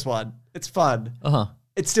the first one. It's fun. Uh-huh.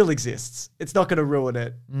 It still exists. It's not going to ruin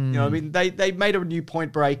it. You know what I mean? They made a new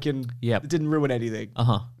Point Break and Yep. it didn't ruin anything.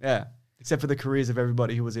 Uh-huh. Yeah. Except for the careers of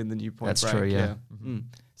everybody who was in the new Point That's Break. true, yeah. Mm.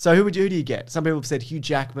 So who do you get? Some people have said Hugh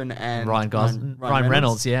Jackman and Ryan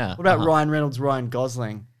Reynolds, yeah. What about Uh-huh. Ryan Reynolds, Ryan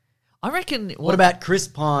Gosling? I reckon... What about Chris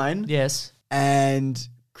Pine Yes. and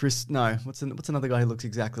Chris... No, what's another guy who looks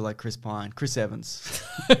exactly like Chris Pine? Chris Evans.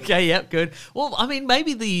 Okay, yep, good. Well, I mean,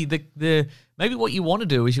 maybe the maybe what you want to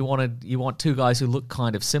do is you want two guys who look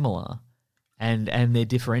kind of similar, and they're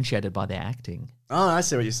differentiated by their acting. Oh, I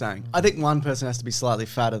see what you're saying. I think one person has to be slightly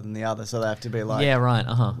fatter than the other, so they have to be like... Yeah, right.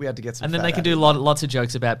 We had to get some and then fat they can do actors. lots of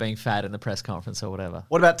jokes about being fat in the press conference or whatever.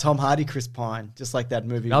 What about Tom Hardy, Chris Pine? Just like that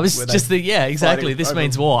movie. I was where just they exactly. fighting This over-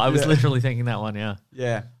 means war. I was Yeah. literally thinking that one. Yeah.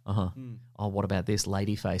 Yeah. Oh, what about this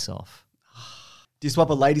lady face off? Do you swap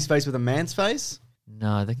a lady's face with a man's face?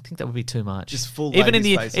 No, I think that would be too much. Just full even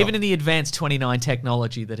ladies' face even off. in the advanced 29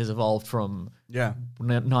 technology that has evolved from Yeah.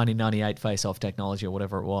 1998 face off technology or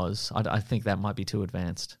whatever it was. I think that might be too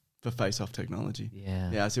advanced. For face-off technology. Yeah.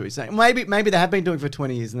 Yeah, I see what you're saying. Maybe they have been doing it for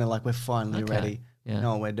 20 years and they're like, we're finally Okay. ready. Yeah. We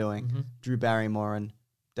know what we're doing. Drew Barrymore and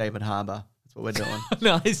David Harbour. That's what we're doing.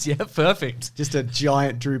 Nice. Yeah. Perfect. Just a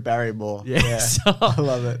giant Drew Barrymore. Yes. Yeah. I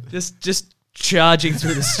love it. Just charging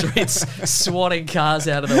through the streets, swatting cars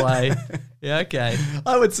out of the way. Yeah, okay.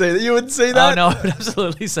 I would see that. You wouldn't see Oh that? no, I would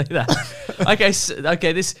absolutely say that. Okay,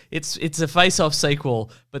 it's a face-off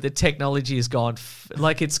sequel, but the technology has gone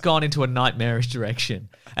it's gone into a nightmarish direction.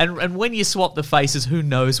 And when you swap the faces, who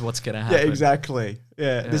knows what's going to happen? Yeah, exactly.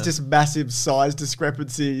 Yeah, there's just massive size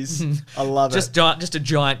discrepancies. I love it. Just a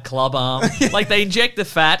giant club arm. Like they inject the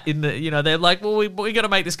fat in the, they're like, well, we got to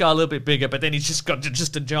make this guy a little bit bigger, but then he's just got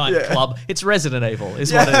just a giant club. It's Resident Evil,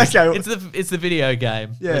 is what it is. Okay. It's the video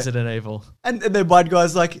game, Resident Evil. And then one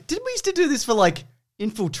guy's like, didn't we used to do this for like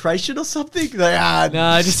infiltration or something? Like,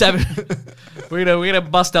 No, just have it. We're gonna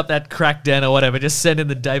bust up that crack den or whatever. Just send in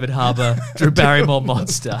the David Harbour, Drew Barrymore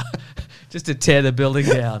monster, just to tear the building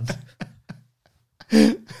down.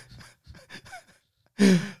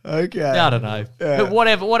 Okay. I don't know. Yeah. But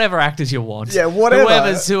whatever actors you want. Yeah, whatever.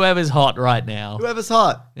 Whoever's hot right now. Whoever's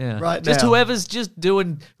hot. Yeah. Right just now. whoever's just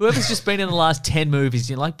been in the last 10 movies.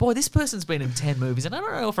 You're like, boy, this person's been in 10 movies, and I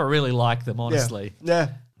don't know if I really like them, honestly. Yeah.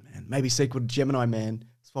 Man, maybe sequel to Gemini Man.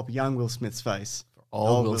 Swap young Will Smith's face.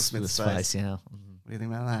 Old Will Smith's face, yeah. What do you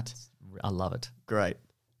think about that? I love it. Great.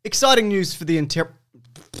 Exciting news for the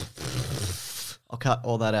I'll cut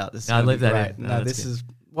all that out. This is No, gonna leave be that great. in. No, No, that's this good. is...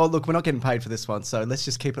 Well, look, we're not getting paid for this one, so let's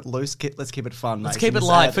just keep it loose. Let's keep it fun, Let's Mason. keep it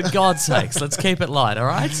light, for God's sakes. Let's keep it light, all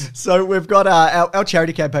right? So we've got our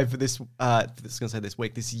charity campaign for this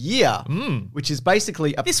week, this year, which is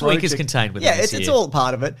basically a This project. week is contained within this it's year. all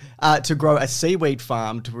part of it, to grow a seaweed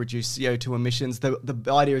farm to reduce CO2 emissions. The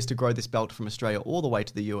idea is to grow this belt from Australia all the way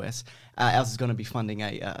to the US. Ours is going to be funding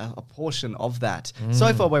a portion of that.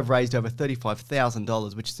 So far, we've raised over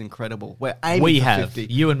 $35,000, which is incredible. We're aiming We for have,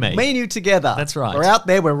 50. you and me. Me and you together. That's right. We're out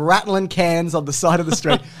there, we're rattling cans on the side of the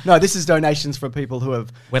street. No, this is donations from people who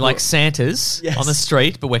have... We're like Santas Yes. on the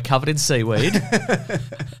street, but we're covered in seaweed.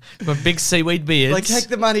 We've got big seaweed beards. Like, take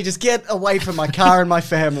the money, just get away from my car and my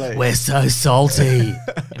family. We're so salty.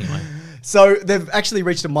 Anyway. So they've actually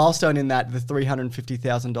reached a milestone in that, the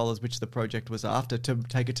 $350,000, which the project was after, to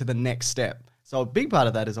take it to the next step. So a big part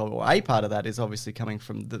of that is, or a part of that is obviously coming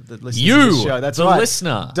from the listeners You, of the show. That's the right.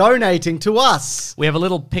 listener. Donating to us. We have a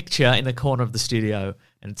little picture in the corner of the studio,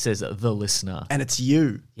 and it says "The Listener." And it's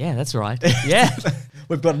you. Yeah, that's right. Yeah,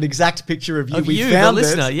 We've got an exact picture of you. of We you, found the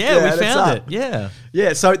listener. it. Yeah, we and it's found up. it. Yeah.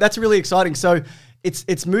 Yeah, so that's really exciting. So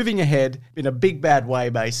it's moving ahead in a big bad way,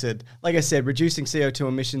 Mason. Like I said, reducing CO2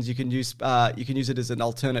 emissions, you can use it as an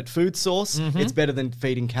alternate food source. It's better than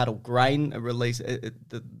feeding cattle grain, release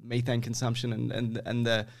the methane consumption and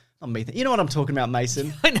the not methane. You know what I'm talking about,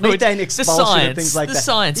 Mason? I know, Methane it's the expulsion and science, things like the that.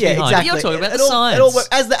 science yeah, behind it. exactly. You're talking about the It all science. works.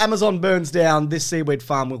 As the Amazon burns down, this seaweed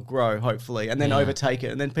farm will grow, hopefully, and then overtake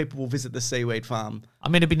it, and then people will visit the seaweed farm. I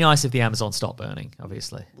mean, it'd be nice if the Amazon stopped burning,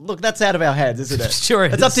 obviously. Look, that's out of our hands, isn't it? Sure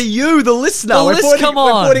it It's is. up to you, the listener. The We're come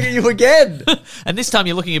we're on. pointing at you again. And this time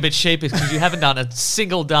you're looking a bit sheepish because you haven't done a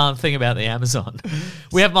single darn thing about the Amazon.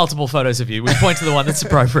 We have multiple photos of you. We point to the one that's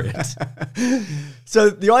appropriate. So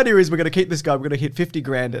the idea is we're going to keep this guy. We're going to hit 50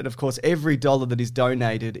 grand, and of course, every dollar that is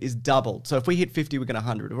donated is doubled. So if we hit 50, we're going to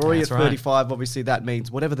 100. We're already That's at right. 35. Obviously, that means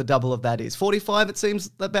whatever the double of that is. 45, it seems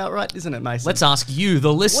about right, isn't it, Mason? Let's ask you, the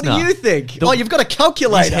What listener. do you think? The- Oh, you've got a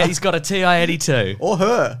calculator. He's got a TI-82. Or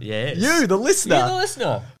her. Yes. You, the listener. You're the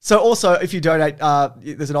listener. So also, if you donate,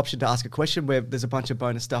 there's an option to ask a question where there's a bunch of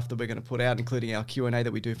bonus stuff that we're going to put out, including our Q&A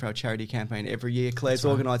that we do for our charity campaign every year. Claire's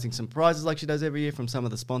organising some prizes like she does every year from some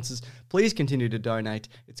of the sponsors. Please continue to donate.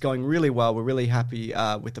 It's going really well. We're really happy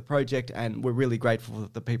with the project, and we're really grateful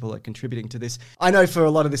that the people are contributing to this. I know for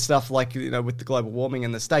a lot of this stuff, like, you know, with the global warming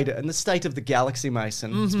and the state of the galaxy,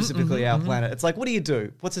 Mason, specifically our planet, it's like, what do you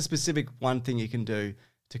do? What's a specific one thing you can do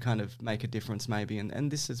to kind of make a difference, maybe? And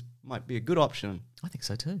this might be a good option. I think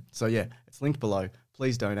so too. So yeah, it's linked below.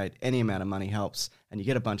 Please donate. Any amount of money helps, and you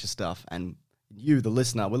get a bunch of stuff. And you, the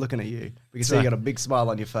listener, we're looking at you. We can see you got a big smile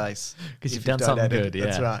on your face Because if you've done something donated. good, yeah.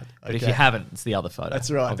 That's right. But if Okay. you haven't, it's the other photo. That's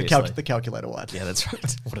right. Obviously. The calculator one. Yeah, that's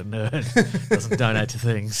right. What a nerd. Doesn't donate to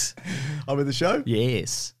things. I'm in the show.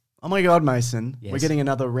 Yes. Oh my God, Mason, Yes. we're getting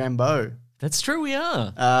another Rambo. That's true, we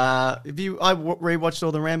are. I rewatched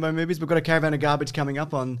all the Rambo movies. We've got a Caravan of Garbage coming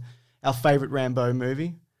up on our favorite Rambo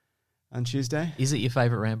movie on Tuesday. Is it your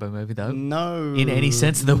favourite Rambo movie, though? No. In any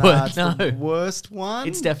sense of the Nah, word, it's the no. worst one.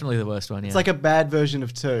 It's definitely the worst one, yeah. It's like a bad version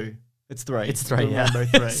of 2. It's 3. It's 3, The yeah. Rambo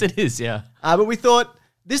 3. Yes, it is, yeah. But we thought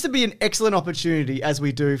this would be an excellent opportunity, as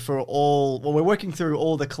we do for we're working through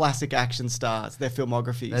all the classic action stars, their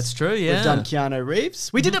filmographies. That's true, yeah. We've done Keanu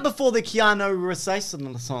Reeves. We did it before the Keanu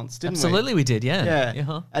Renaissance, didn't Absolutely we did, yeah. we? Yeah.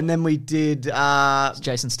 Uh-huh. And then we did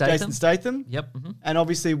Jason Statham. Jason Statham. Yep. mhm. And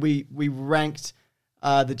obviously we ranked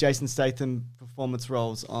the Jason Statham performance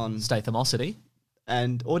roles on Stathamosity.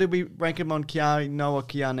 or did we rank him on Keanu or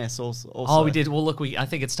Keanes also? Oh, we did. Well, look, I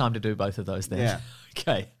think it's time to do both of those then. Yeah.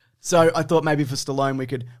 Okay. So I thought maybe for Stallone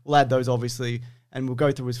we'll add those obviously, and we'll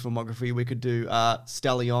go through his filmography. We could do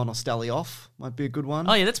Stallion or Stallioff, might be a good one.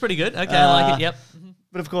 Oh yeah, that's pretty good. Okay, I like it. Yep.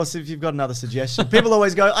 But of course, if you've got another suggestion, people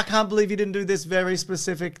always go, I can't believe you didn't do this very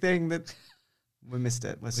specific thing that... We missed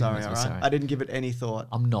it. We're sorry, all right? sorry. I didn't give it any thought.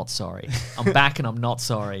 I'm not sorry. I'm back and I'm not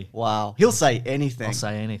sorry. Wow. He'll say anything. I'll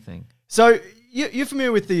say anything. So you're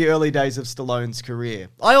familiar with the early days of Stallone's career.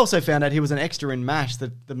 I also found out he was an extra in MASH,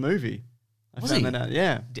 the movie. I Was found he? that out.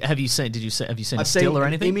 Yeah. Have you seen a I've still seen or an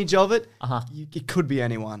anything? image of it. Uh-huh. It could be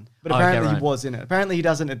anyone. But Okay, apparently right. he was in it. Apparently he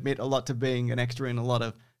doesn't admit a lot to being an extra in a lot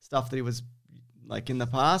of stuff that he was like in the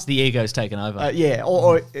past. The ego's taken over. Yeah.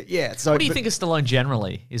 Or yeah. So What do you think of Stallone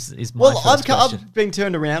generally? Is my Well, first question. I've been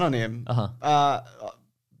turned around on him. Uh-huh.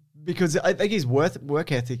 Because I think his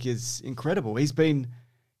work ethic is incredible. He's been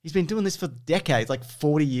doing this for decades, like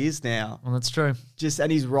 40 years now. Well, that's true.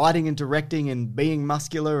 And he's writing and directing and being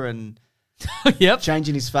muscular and Yep.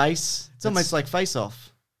 changing his face. It's almost like Face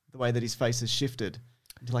Off, the way that his face has shifted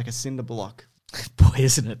into like a cinder block. Boy,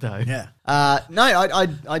 isn't it though? Yeah. No,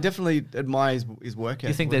 I definitely admire his work ethic. Do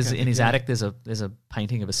you think there's in his attic there's a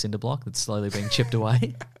painting of a cinder block that's slowly being chipped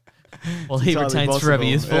away? Well, he entirely retains forever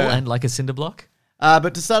possible, youthful yeah. and like a cinder block.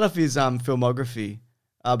 But to start off his filmography,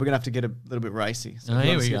 we're going to have to get a little bit racy. So Oh,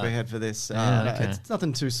 here we skip go. ahead for this. Yeah, okay. It's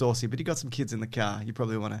nothing too saucy, but you got some kids in the car. You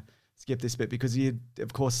probably want to skip this bit because he had,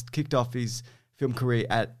 of course, kicked off his film career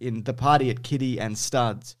in The Party at Kitty and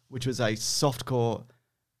Studs, which was a softcore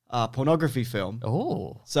pornography film.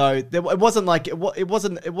 Oh. So it wasn't like it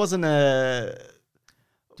wasn't a.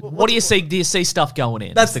 What do you see? Do you see stuff going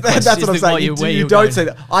in? That's Is the question. that's Is what I'm the- saying. where You you're don't going. see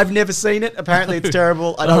that. I've never seen it. Apparently, it's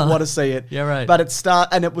terrible. I don't want to see it. Yeah, right. But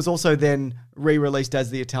and it was also then re-released as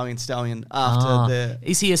the Italian Stallion after the.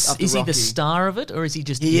 Is he after is he Rocky. the star of it or is he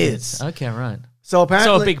just He in it? is. Okay, right. So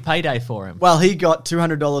apparently, So a big payday for him. Well, he got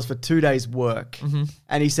 $200 for 2 days' work, Mm-hmm.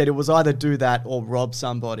 and he said it was either do that or rob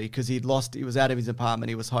somebody because he was out of his apartment.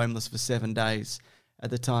 He was homeless for 7 days at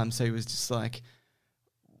the time, so he was just like,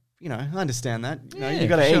 I understand that. Yeah, You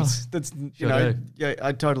got to sure. eat. That's Sure do. yeah,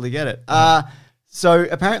 I totally get it. So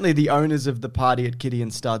apparently, the owners of The Party at Kitty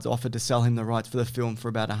and Studs offered to sell him the rights for the film for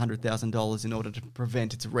about $100,000 in order to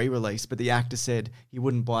prevent its re-release, but the actor said he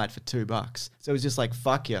wouldn't buy it for $2. So it was just like,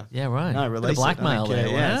 fuck you. Yeah, right. No, Bit of release it. blackmail I don't care. there.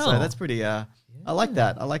 Yeah, so Wow. that's pretty. I like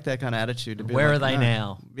that. I like that kind of attitude. To be Where like, are they no.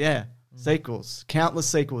 now? Yeah, sequels, countless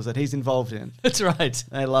sequels that he's involved in. That's right.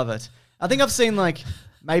 I love it. I think I've seen like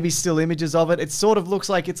maybe still images of it. It sort of looks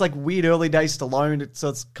like it's like weird early days Stallone. So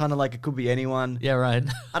it's kind of like it could be anyone. Yeah, right.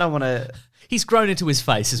 I don't want to. He's grown into his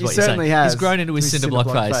face, is He what you're saying. certainly has. He's grown into his cinder block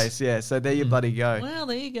face. Yeah. So there you bloody go. Well,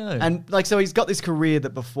 there you go. And like so, he's got this career that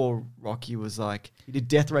before Rocky was like he did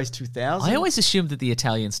Death Race 2000. I always assumed that the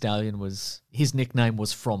Italian Stallion was his nickname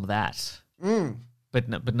was from that. But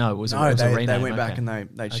no, it was, it was a rename. they went back okay. and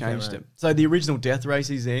they changed right. it. So the original Death Race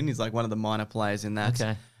he's in, he's like one of the minor players in that.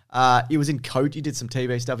 Okay. He was in He did some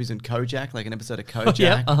TV stuff. He was in Kojak, like an episode of Kojak.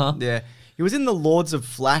 yeah, uh-huh. Yeah. He was in the Lords of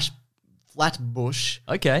Flatbush.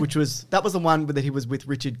 Okay. Which was that was the one that he was with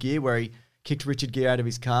Richard Gere, where he kicked Richard Gere out of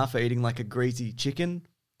his car for eating like a greasy chicken.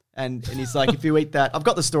 And he's like, if you eat that, I've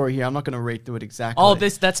got the story here. I'm not going to read through it exactly. Oh,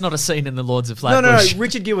 that's not a scene in the Lords of No. Flatbush.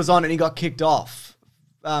 Richard Gere was on and he got kicked off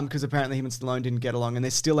because apparently him and Stallone didn't get along, and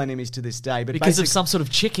they're still enemies to this day. But Because of some sort of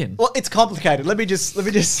chicken. well, it's complicated. Let me just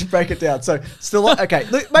break it down. So Stallone. Okay,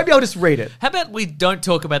 look, maybe I'll just read it. How about we don't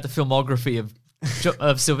talk about the filmography of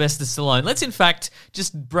Sylvester Stallone? Let's in fact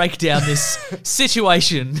just break down this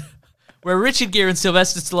situation where Richard Gere and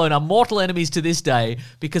Sylvester Stallone are mortal enemies to this day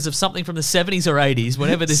because of something from the 70s or 80s,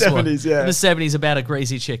 whenever this was. 70s, yeah. In the 70s about a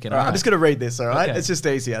greasy chicken. All right, All I'm just going to read this, all right? Okay. It's just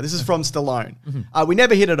easier. This is from Stallone. We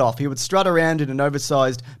never hit it off. He would strut around in an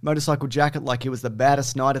oversized motorcycle jacket like he was the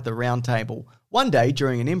baddest knight at the round table. One day,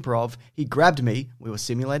 during an improv, he grabbed me. We were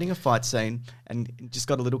simulating a fight scene and just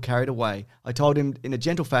got a little carried away. I told him in a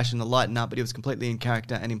gentle fashion to lighten up, but he was completely in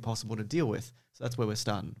character and impossible to deal with. So that's where we're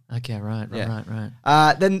starting. Okay, right.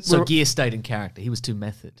 Then So Gere stayed in character. He was too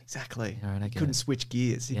method. Exactly. All right, I he get couldn't it. switch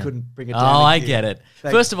gears. He Yeah. couldn't bring it Oh, down. a I gear. get it.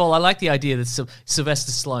 Thanks. First of all, I like the idea that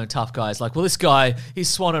Sylvester Stallone, tough guy, is like, well, this guy, he's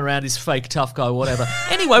swanning around, he's fake tough guy, whatever.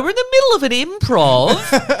 Anyway, we're in the middle of an improv,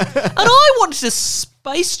 and I wanted to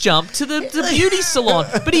space jump to the beauty salon,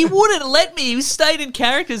 but he wouldn't let me. He stayed in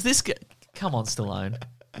characters. This guy, come on, Stallone.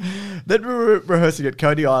 Then we were rehearsing at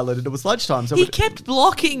Coney Island, and it was lunchtime. So He kept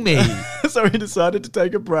blocking me. so he decided to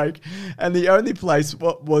take a break, and the only place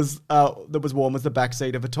that was warm was the back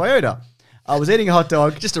seat of a Toyota. I was eating a hot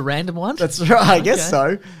dog. Just a random one? That's right, I guess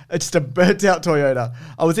Okay. so. It's just a burnt out Toyota.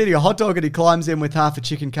 I was eating a hot dog and he climbs in with half a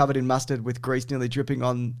chicken covered in mustard with grease nearly dripping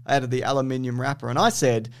out of the aluminium wrapper. And I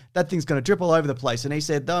said, that thing's going to drip all over the place. And he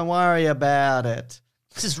said, don't worry about it.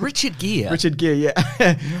 This is Richard Gere. Richard Gere,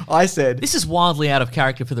 yeah. I said, This is wildly out of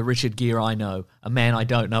character for the Richard Gere I know, a man I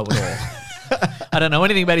don't know at all. I don't know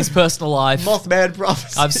anything about his personal life. Mothman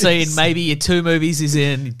Prophecies. I've seen maybe 2 movies he's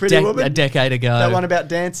in Pretty Woman? a decade ago. That one about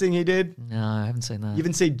dancing he did. No, I haven't seen that. You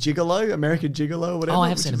haven't seen Gigolo, American Gigolo, or whatever? Oh, I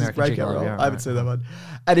have which seen is his American breakout Gigolo, role. yeah, I haven't right, seen that one.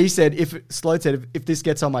 And he said, Stallone said, if this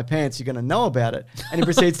gets on my pants, you're going to know about it. And he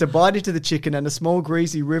proceeds to bite into the chicken and a small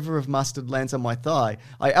greasy river of mustard lands on my thigh.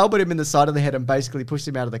 I elbowed him in the side of the head and basically pushed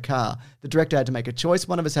him out of the car. The director had to make a choice.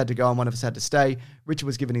 One of us had to go and one of us had to stay. Richard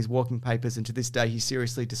was given his walking papers and to this day he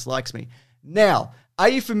seriously dislikes me. Now, are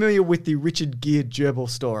you familiar with the Richard Gere gerbil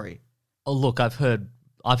story? Oh, look, I've heard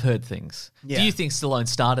things. Yeah. Do you think Stallone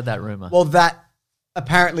started that rumor? Well, that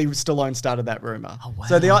apparently Stallone started that rumor. Oh, wow,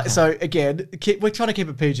 So so again, we're trying to keep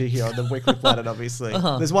it PG here on the Weekly Planet. Obviously,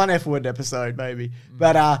 there's one F word episode maybe,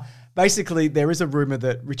 but basically there is a rumor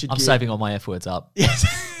that Richard. I'm Gere, saving all my F words up. Yes,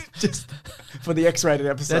 just for the X-rated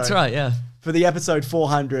episode. That's right, yeah. For the episode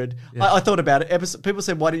 400, I thought about it. People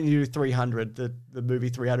said, "Why didn't you do 300? The movie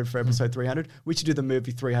 300 for episode 300? We should do the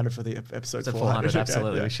movie 300 for the episode 400." Okay,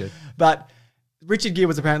 absolutely, yeah. we should. But Richard Gere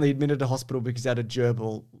was apparently admitted to hospital because he had a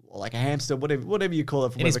gerbil, or like a hamster, whatever you call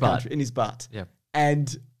it, from In his whatever butt. country, in his butt. Yeah.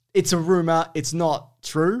 And it's a rumor. It's not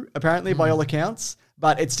true, apparently, by all accounts.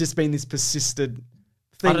 But it's just been this persisted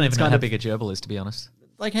thing. I don't It's even know kind how of big a gerbil is, to be honest.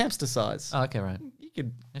 like hamster size. Oh, okay, right. You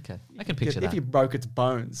could. Okay, I can picture that. If you broke its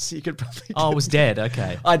bones, you could probably. Oh, it was dead.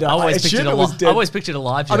 Okay. I don't- I assume it was dead. I always pictured a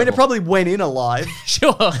live gerbil. I mean, it probably went in alive.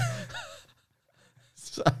 Sure.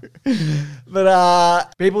 So,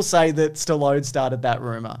 but people say that Stallone started that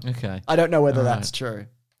rumor. Okay. I don't know whether All right. that's true.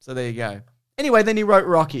 So there you go. Anyway, then he wrote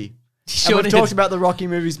Rocky. Sure And we've did. talked about the Rocky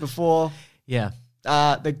movies before. Yeah.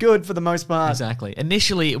 They're good for the most part. Exactly.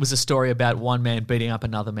 Initially, it was a story about one man beating up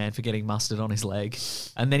another man for getting mustard on his leg.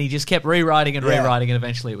 And then he just kept rewriting and Yeah. rewriting, and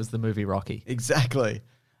eventually it was the movie Rocky. Exactly.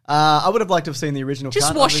 I would have liked to have seen the original Just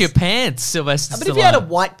cut. wash your obviously. pants, Sylvester But if you had a Stallone.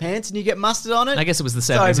 white pants and you get mustard on it, I guess it was the it's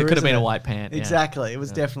 70s. It over, could have been isn't a it? white pant. Yeah. Exactly. It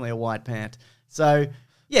was definitely a white pant. So,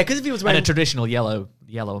 yeah, because if he was And wearing... a traditional yellow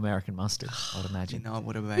American mustard, I'd imagine. it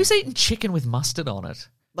would have been... Who's eating chicken with mustard on it?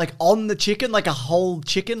 Like on the chicken, like a whole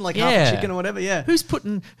chicken, like half Yeah. a chicken or whatever, yeah. Who's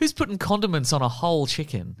putting condiments on a whole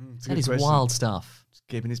chicken? it's a That good is question. wild stuff.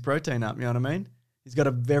 Keeping his protein up, you know what I mean? He's got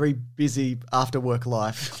a very busy after-work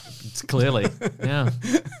life. It's clearly, yeah.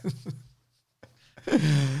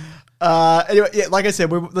 Anyway, yeah, like I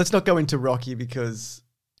said, let's not go into Rocky because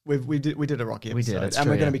we did a Rocky episode, We did, it's and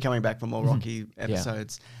true, we're going yeah. to be coming back for more Rocky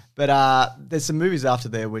episodes. But there's some movies after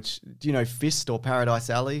there. Which do you know, Fist or Paradise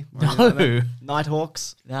Alley? Or anything like No. that?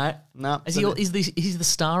 Nighthawks. No, No. is So he's the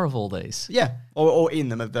star of all these? yeah, or in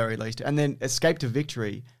them at very least. And then Escape to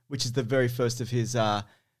Victory, which is the very first of his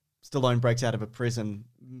Stallone breaks out of a prison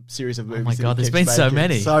series of movies. my that God, he there's keeps been so making.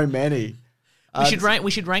 many. So many.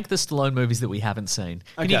 We should rank the Stallone movies that we haven't seen.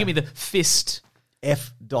 Can you Okay. give me the Fist?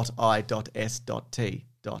 F.I.S.T.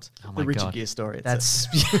 Oh the my Richard God. Gere story. That's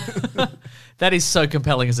that is so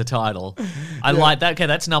compelling as a title. I like that. Okay,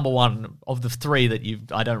 that's number one of the 3 that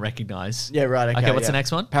I don't recognize. yeah, right. Okay, what's the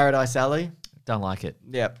next one? Paradise Alley. Don't like it.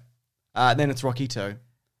 Yep. Then it's Rocky 2.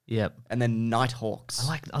 Yep. And then Nighthawks.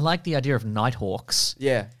 I like the idea of Nighthawks.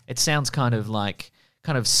 Yeah. It sounds kind of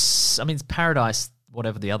I mean, it's Paradise,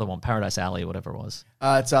 whatever the other one, Paradise Alley, whatever it was.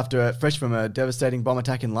 It's after fresh from a devastating bomb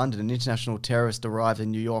attack in London, an international terrorist arrived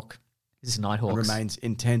in New York This is and Nighthawks. remains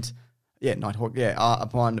intent. Yeah, Nighthawk. Yeah,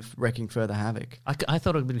 upon wreaking further havoc. I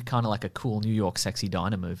thought it would be kind of like a cool New York sexy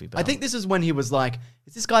diner movie. But I think this is when he was like,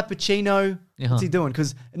 "Is this guy Pacino? What's he doing?"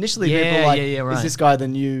 Because initially Yeah, people were like, yeah, "Is right. this guy the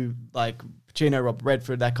new like Pacino, Rob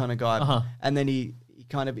Redford, that kind of guy?" Uh-huh. And then he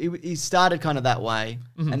started kind of that way,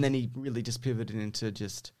 Mm-hmm. and then he really just pivoted into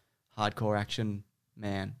just hardcore action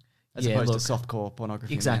man, as Yeah, opposed look, to softcore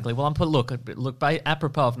pornography. exactly. Well, look.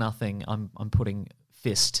 Apropos of nothing, I'm putting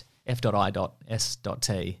Fist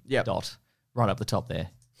F.I.S.T. Yep. right up the top there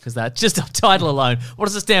because that's just a title alone. What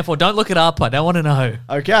does it stand for? Don't look it up. I don't want to know. Man.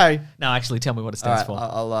 Okay, No, actually, tell me what it all stands right.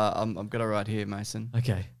 for. I'm gonna write here, Mason.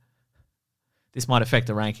 Okay. This might affect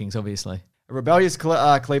the rankings, obviously. A rebellious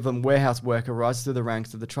Cleveland warehouse worker rises through the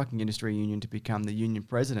ranks of the trucking industry union to become the union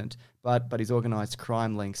president, but his organised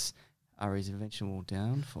crime links are his eventual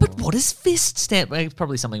downfall. But what does Fist stand for? It's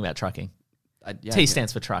probably something about trucking. T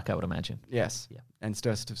stands for truck, I would imagine. Yes. Yeah. And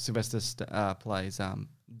Sylvester plays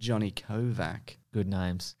Johnny Kovac, Good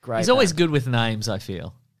names. Great He's always name. good with names, I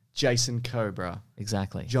feel. Jason Cobra,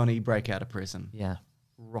 Exactly. Johnny Break Out of Prison, Yeah.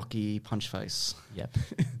 Rocky punch face. Yep.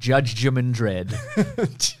 Judgment Dread.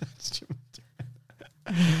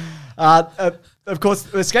 Of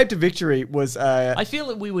course, Escape to Victory was... I feel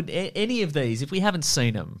that we would, any of these, if we haven't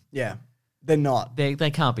seen them, yeah, they're not. they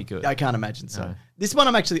can't be good. I can't imagine so. No. This one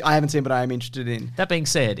I haven't seen, but I am interested in. That being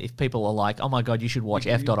said, if people are like, oh my God, you should watch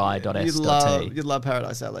You'd f.i.s.t. love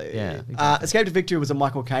Paradise LA. Yeah, exactly. Escape to Victory was a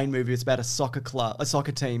Michael Caine movie. It's about a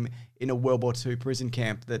soccer team in a World War II prison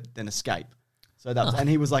camp that then escape. So that was, and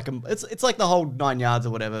he was like it's like the whole 9 yards or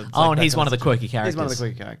whatever. It's Oh, like and that he's kind one of the situation. quirky characters. He's one of the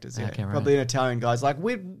quirky characters. Yeah, Okay, right. probably an Italian guy's like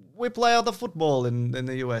we play other football in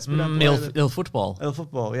the US. We don't play Il football. El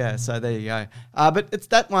football, yeah. So there you go. But it's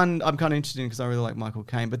that one I'm kind of interested in because I really like Michael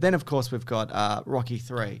Caine. But then of course we've got Rocky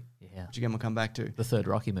 3, Yeah. which again we'll come back to. The third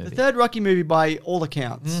Rocky movie. The third Rocky movie by all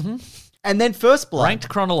accounts, and then First Blood. Ranked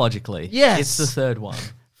chronologically. Yes. It's the third one.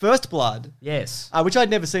 First Blood, Yes. which I'd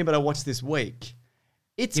never seen, but I watched this week.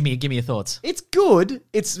 It's Give me your thoughts. It's good.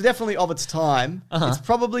 It's definitely of its time. Uh-huh. It's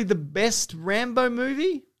probably the best Rambo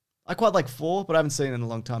movie. I quite like 4, but I haven't seen it in a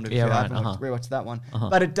long time. To be Yeah, fair. I right, haven't rewatched that one.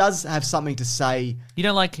 But it does have something to say. You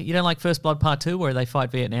don't like First Blood Part 2 where they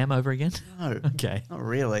fight Vietnam over again? No, Okay. not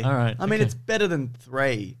really. All right, I mean, okay. it's better than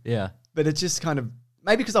 3, Yeah. but it's just kind of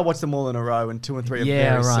maybe because I watched them all in a row, and 2 and 3 are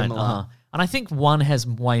Yeah, very right. similar. And I think 1 has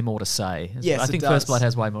way more to say. Yes, I it think does. First Blood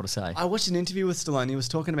has way more to say. I watched an interview with Stallone. He was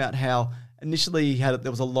talking about how initially there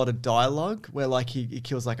was a lot of dialogue where like he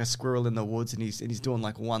kills like a squirrel in the woods and he's doing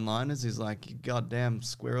like one-liners. He's like, "You goddamn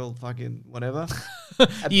squirrel, fucking whatever."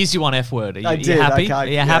 You used your one F word. Are you, I are you did. happy? Okay, Are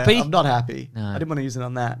you yeah, happy? I'm not happy. No. I didn't want to use it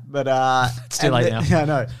on that, but It's too and late then- now. Yeah, I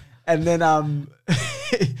know. And then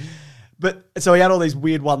but so he had all these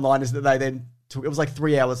weird one-liners that they then took. It was like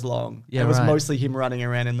 3 hours long. Yeah, it was right. mostly him running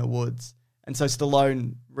around in the woods. And so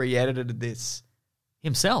Stallone re-edited this.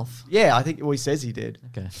 Himself. Yeah, I think he says he did.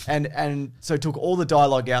 Okay. And so took all the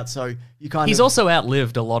dialogue out. So you kind He's of also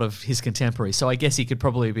outlived a lot of his contemporaries, so I guess he could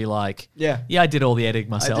probably be like, Yeah. I did all the editing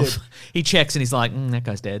myself." did. He checks and he's like, that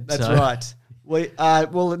guy's dead. That's so. right.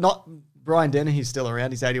 Well, not Brian Dennehy's still around.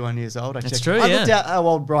 He's 81 years old. That's checked. true, I yeah. looked at how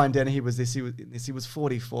old Brian Dennehy was. He was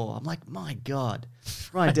 44. I'm like, my God,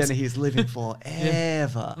 Brian Dennehy is living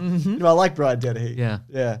forever. No, I like Brian Dennehy. Yeah.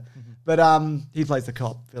 yeah. But he plays the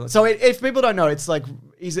cop. So if people don't know, it's like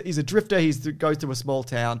he's a drifter. Goes to a small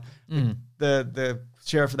town. The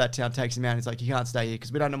sheriff of that town takes him out. And he's like, "You can't stay here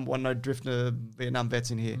because we don't want no drifter Vietnam vets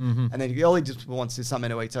in here." And then all he just wants is something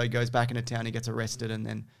to eat. So he goes back into town. He gets arrested, and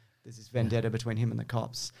then there's this vendetta between him and the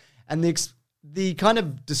cops. And the kind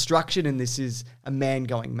of destruction in this is a man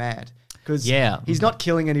going mad because he's not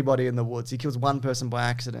killing anybody in the woods. He kills one person by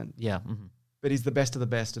accident. Yeah. But he's the best of the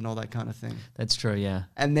best and all that kind of thing. That's true, yeah.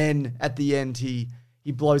 And then at the end, he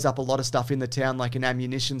blows up a lot of stuff in the town, like an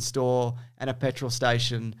ammunition store and a petrol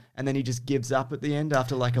station. And then he just gives up at the end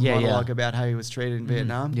after like a monologue about how he was treated in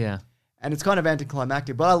Vietnam. Yeah. And it's kind of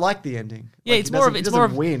anticlimactic, but I like the ending. Yeah, Like, it's he more of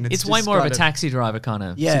doesn't win. it's way just more of a kind taxi driver kind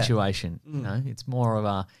of Yeah. situation. You know, it's more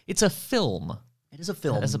of it's a film It is a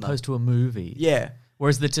film, as opposed to a movie. Yeah.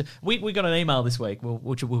 Whereas we got an email this week,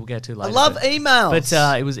 which we'll get to later. I love but- emails.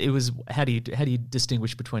 But it was how do you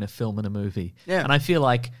distinguish between a film and a movie? Yeah. And I feel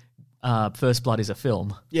like First Blood is a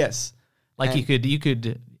film. yes. Like And- you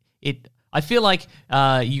could it. I feel like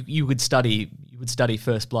you would study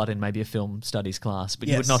First Blood in maybe a film studies class, but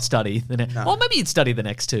you would Yes. not study the next. No. Or maybe you'd study the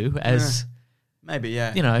next two as Maybe,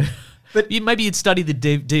 yeah. you know. But- maybe you'd study the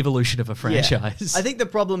devolution of a franchise. I think the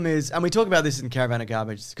problem is, and we talk about this in Caravan of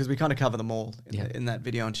Garbage because we kind of cover them all Yeah. in that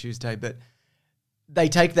video on Tuesday, but they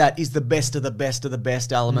take that is the best of the best of the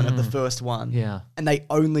best element of the first one. Yeah. And they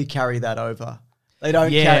only carry that over. They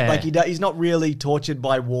don't Yeah. carry, he's not really tortured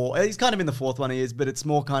by war. He's kind of in the fourth one he is, but it's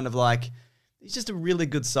more kind of like, he's just a really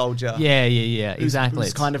good soldier. yeah, who's- exactly.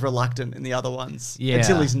 Who's kind of reluctant in the other ones. Yeah.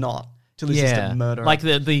 Until he's not. Until he's just a murderer. Like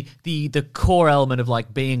the core element of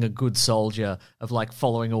like being a good soldier, of like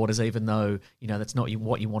following orders, even though that's not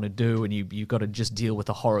what you want to do, and you've got to just deal with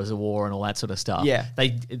the horrors of war and all that sort of stuff. Yeah.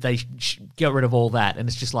 they get rid of all that, and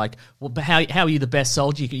it's just like, well, but how are you the best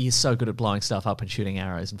soldier? You're so good at blowing stuff up and shooting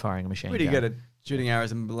arrows and firing a machine Pretty gun. good at shooting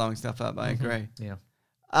arrows and blowing stuff up, I agree. Yeah.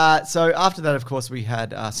 So after that, of course, we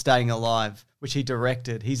had Staying Alive, which he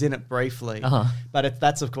directed. He's in it briefly, but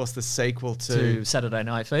that's, of course, the sequel To Saturday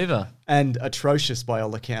Night Fever. and atrocious by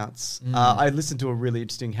all accounts. I listened to a really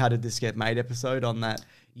interesting How Did This Get Made episode on that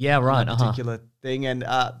Yeah, right. that particular thing, and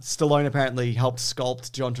Stallone apparently helped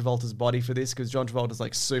sculpt John Travolta's body for this because John Travolta's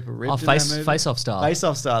like super ripped in that movie. Face-off style.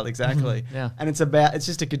 Face-off style, exactly. Yeah. And it's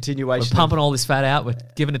just a continuation. We're pumping all this fat out. We're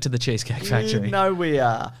giving it to the Cheesecake Factory. You know we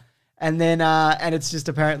are. And then, and it's just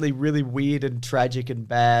apparently really weird and tragic and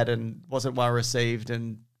bad and wasn't well received.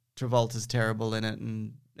 And Travolta's terrible in it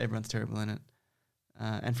and everyone's terrible in it.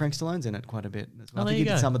 And Frank Stallone's in it quite a bit as well. Oh, I there think he you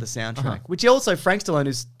did go. some of the soundtrack, which also Frank Stallone,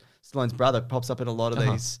 who's Stallone's brother, pops up in a lot of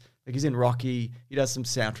these. Like he's in Rocky. He does some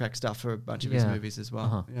soundtrack stuff for a bunch of his movies as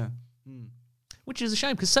well. Yeah. Which is a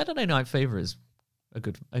shame because Saturday Night Fever is a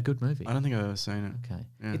good movie. I don't think I've ever seen it. Okay.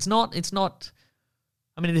 Yeah. It's not.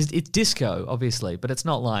 I mean, it's disco, obviously, but it's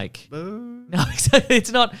not like. Boo. No,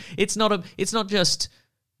 it's not. It's not just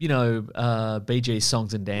Bee Gees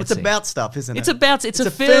songs and dancing. It's about stuff, isn't it? It's a film. It's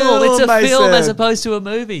a film, film as Mason. opposed to a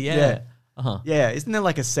movie. Yeah. Yeah, isn't there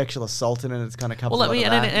like a sexual assault in it? It's kind of covered. Well, a lot of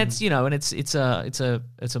and that.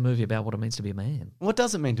 it's a movie about what it means to be a man. What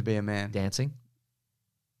does it mean to be a man? Dancing.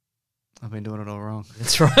 I've been doing it all wrong.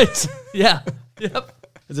 That's right. Yeah. Yep.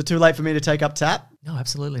 Is it too late for me to take up tap? No,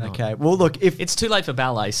 absolutely not. Okay. Well, look, if It's too late for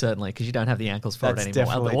ballet, certainly, because you don't have the ankles for That's it anymore,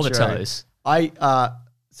 definitely or the true. toes. I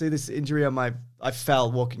see this injury on I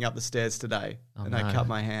fell walking up the stairs today, and I no. cut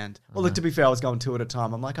my hand. Well, look, to be fair, I was going 2 at a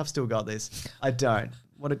time. I'm like, I've still got this. I don't.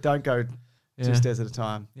 Don't go 2 stairs at a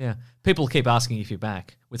time. Yeah. People keep asking if you're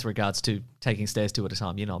back with regards to taking stairs 2 at a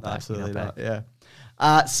time. You're not back. Absolutely You're not. back.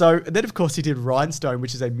 Yeah. So then, of course, he did Rhinestone,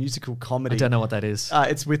 which is a musical comedy. I don't know what that is.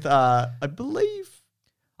 It's with, I believe,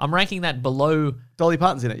 I'm ranking that below. Dolly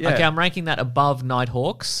Parton's in it. Yeah. Okay, I'm ranking that above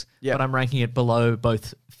Nighthawks, Yeah. but I'm ranking it below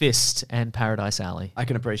both Fist and Paradise Alley. I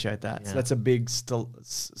can appreciate that. So Yeah. that's a big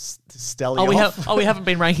stelly Oh, off. we haven't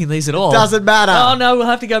been ranking these at all. Doesn't matter. Oh no, we'll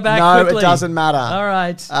have to go back. No, quickly. it doesn't matter. All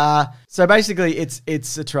right. So basically,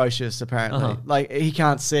 it's atrocious. Apparently, Uh-huh. like he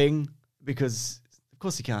can't sing because, of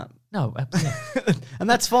course, he can't, No, absolutely. and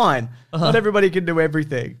that's fine. Uh-huh. Not everybody can do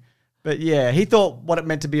everything. But yeah, he thought what it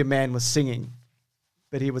meant to be a man was singing,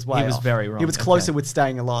 but he was way He was off. very wrong. He was closer Okay. with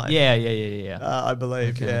staying alive. Yeah. I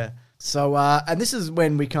believe. Okay. Yeah. So, and this is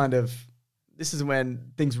when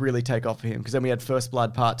things really take off for him, because then we had First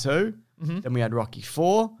Blood Part 2, then we had Rocky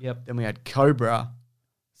 4, Yep. then we had Cobra.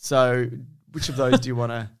 So, which of those do you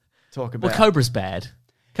want to talk about? Well, Cobra's bad.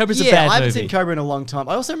 Cobra's a Yeah, bad I haven't movie. seen Cobra in a long time.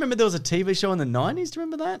 I also remember there was a TV show in the 90s. Do you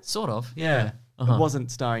remember that? Sort of. Yeah. It wasn't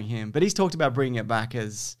starring him, but he's talked about bringing it back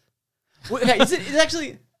as... Well, okay, it's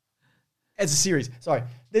actually... As a series. Sorry.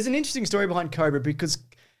 There's an interesting story behind Cobra, because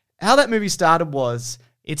how that movie started was...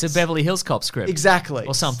 It's a Beverly Hills Cop script. Exactly.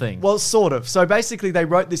 Or something. Well, sort of. So basically, they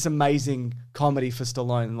wrote this amazing comedy for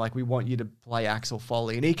Stallone, and like, we want you to play Axel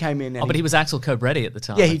Foley. And he came in and... Oh, but he was Axel Cobretti at the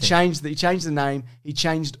time. Yeah, I he think. changed the name. He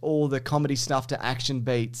changed all the comedy stuff to action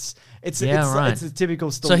beats. It's right. it's a typical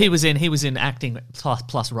Stallone. So he was in acting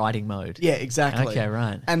plus writing mode. Yeah, exactly. Okay,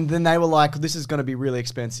 right. And then they were like, this is going to be really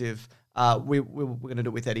expensive. We're going to do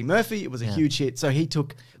it with Eddie Murphy. It was a huge hit. So he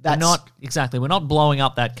took that. We're not blowing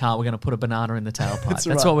up that car. We're going to put a banana in the tailpipe. That's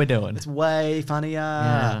right. what we're doing. It's way funnier.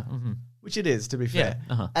 Yeah. Which it is, to be fair.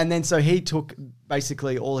 Yeah, uh-huh. And then so he took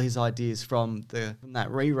basically all his ideas from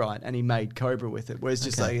that rewrite, and he made Cobra with it. Where it's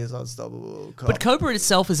just like, he's unstoppable. Cop. But Cobra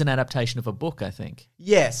itself is an adaptation of a book, I think.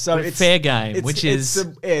 Yes, so With it's Fair Game, it's- which it's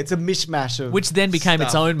is- it's a mishmash of Which then became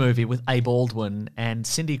its stuff. own movie with Abe Baldwin and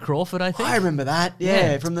Cindy Crawford, I think. I remember that.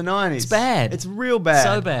 Yeah, Yeah. from the 90s. It's bad. It's real bad.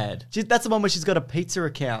 So bad. That's the one where she's got a pizza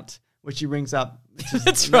account, which she rings up.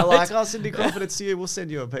 That's They're right. like, oh, Cindy Crawford, it's you. We'll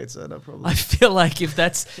send you a pizza. No problem. I feel like if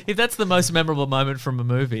that's the most memorable moment from a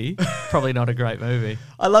movie, probably not a great movie.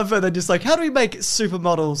 I love her. They're just like, how do we make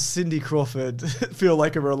supermodel Cindy Crawford feel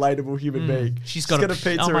like a relatable human being? She's got a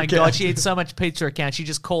pizza Oh my account. god, she eats so much pizza account. She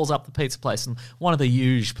just calls up the pizza place and one of the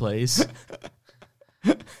huge, please.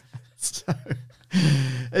 So,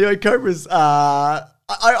 anyway, Cobra's...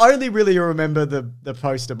 I only really remember the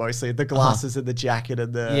poster mostly, the glasses and the jacket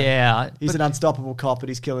and the... Yeah, He's an unstoppable cop, but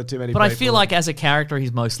he's killing too many But people. I feel like as a character,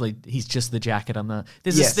 he's just the jacket on the.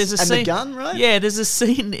 There's Yes, a and the scene, gun, right? Yeah, there's a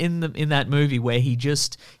scene in that movie where he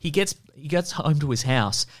gets home to his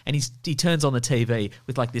house and he turns on the TV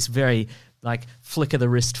with like this very like flick of the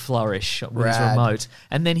wrist flourish with his Rad. remote,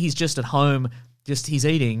 and then he's just at home, he's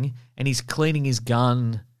eating and he's cleaning his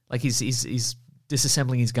gun, like he's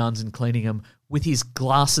disassembling his guns and cleaning them with his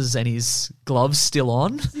glasses and his gloves still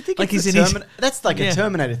on. You think like it's he's the in his. That's like Yeah. a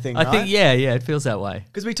Terminator thing, I right? think yeah, it feels that way.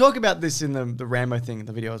 Because we talk about this in the Rambo thing in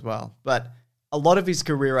the video as well. But a lot of his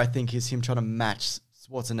career, I think, is him trying to match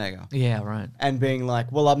Schwarzenegger. Yeah, right. And being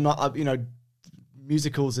like, well, I'm not,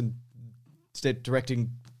 musicals and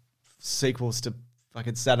directing sequels to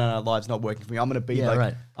fucking Saturday Night Live's not working for me. I'm going to be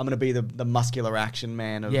right. I'm going to be the muscular action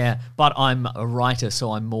man of... Yeah, but I'm a writer,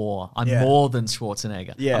 so I'm more than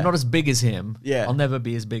Schwarzenegger. Yeah. I'm not as big as him. Yeah. I'll never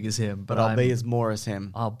be as big as him. But I'll be as more as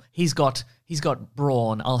him. He's got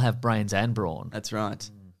brawn. I'll have brains and brawn. That's right.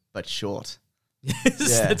 But short. Yes,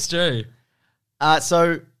 Yeah. that's true.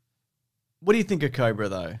 So, what do you think of Cobra,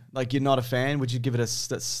 though? Like, you're not a fan? Would you give it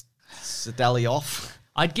a dally off?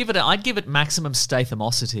 I'd give it maximum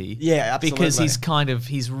Stathamosity. Yeah, because absolutely.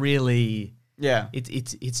 he's really Yeah.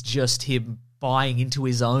 It's just him buying into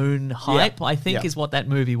his own hype. I think is what that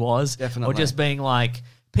movie was. Definitely. Or just being like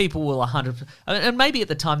people will 100%, and maybe at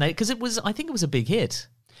the time because I think it was a big hit.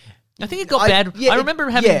 I think it got bad. yeah, I remember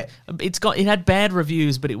having yeah. it had bad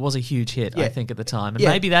reviews, but it was a huge hit. I think at the time, and Yeah.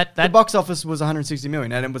 maybe that the box office was 160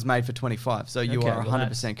 million and it was made for 25. So you Okay, are well,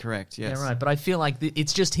 100% correct. Yes. Yeah, right. But I feel like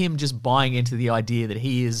it's just him just buying into the idea that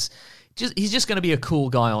he's just going to be a cool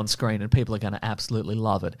guy on screen and people are going to absolutely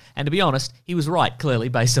love it. And to be honest, he was right, clearly,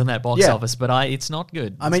 based on that box Yeah. office. But it's not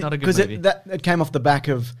good. I mean, it's not a good because movie. it came off the back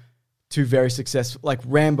of two very successful, like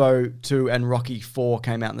Rambo 2 and Rocky 4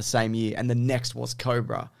 came out in the same year, and the next was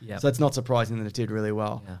Cobra. Yep. So it's not surprising that it did really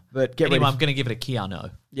well. Yeah. But get Anyway, ready. I'm going to give it a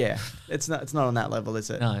Keanu. Yeah, it's not on that level, is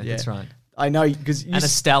it? No, yeah. that's right. I know because you And a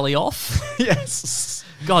Stalioff. yes.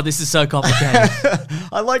 God, this is so complicated.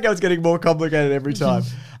 I like how it's getting more complicated every time.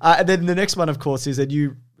 And then the next one, of course, is that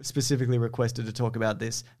you specifically requested to talk about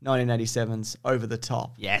this 1987's Over the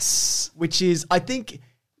Top, Yes. which is, I think,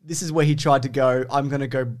 this is where he tried to go, I'm going to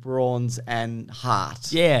go bronze and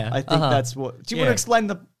heart. Yeah, I think that's what. Do you want to explain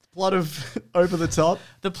the plot of Over the Top?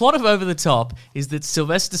 The plot of Over the Top is that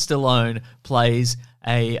Sylvester Stallone plays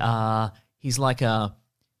he's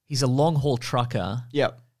a long haul trucker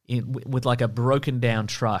Yep. with like a broken down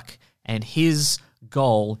truck, and his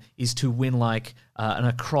goal is to win like an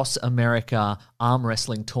across America arm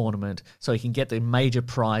wrestling tournament so he can get the major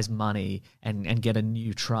prize money and get a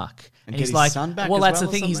new truck. And he's get his like, son back well, as that's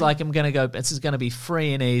well the or thing. He's something? this is going to be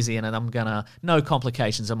free and easy, and I'm going to, no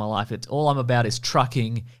complications in my life. It's all I'm about is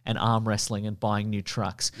trucking and arm wrestling and buying new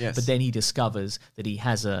trucks. Yes. But then he discovers that he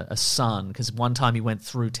has a son, because one time he went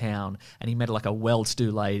through town and he met like a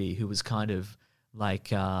well-to-do lady who was kind of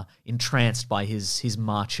like entranced by his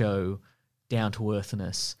macho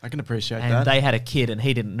down-to-earthness. I can appreciate And that. they had a kid and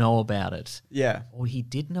he didn't know about it. Yeah. Or he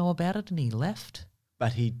did know about it and he left.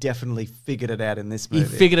 But he definitely figured it out in this movie.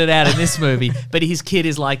 He figured it out in this movie. But his kid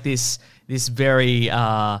is like this very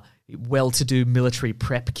well-to-do military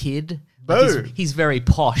prep kid. Like Boo. he's very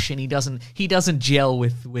posh and he doesn't gel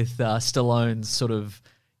with Stallone's sort of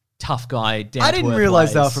tough guy down. I didn't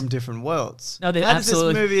realize they were from different worlds. No, they're How does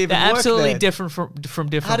absolutely, this movie even they're work absolutely then? different from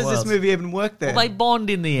different How does worlds. this movie even work then? Well, they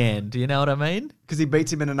bond in the end. You know what I mean? Because he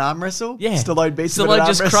beats him in an arm wrestle? Yeah. Stallone beats him in an arm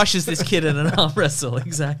just wrestle? crushes this kid in an arm wrestle.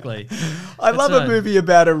 Exactly. I love right. a movie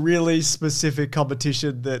about a really specific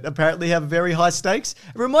competition that apparently have very high stakes.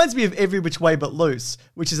 It reminds me of Every Which Way But Loose,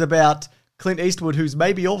 which is about Clint Eastwood, who's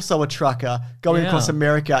maybe also a trucker, going Yeah. across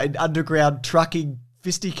America in underground trucking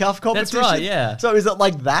fisticuff competition. right, yeah. So is it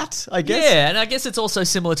like that, I guess? Yeah, and I guess it's also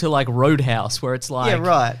similar to like Roadhouse, where it's like, Yeah,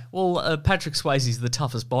 right. Well, Patrick Swayze's the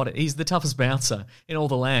toughest body. He's the toughest bouncer in all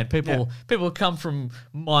the land. People come from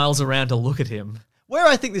miles around to look at him. Where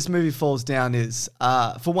I think this movie falls down is,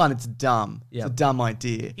 for one, it's dumb. Yeah. It's a dumb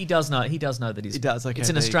idea. He does know. He does know that he's. He does, okay, It's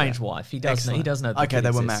an there you estranged go. wife. He does know. He Excellent. does know. That Okay, the kid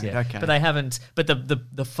they were exists, married, yeah. okay. But they haven't. But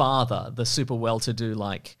the father, the super well-to-do,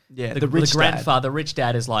 like The rich the dad. grandfather, rich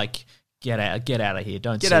dad is like, get out of here.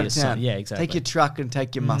 Don't Get see out your of son. town. Yeah, exactly. Take your truck and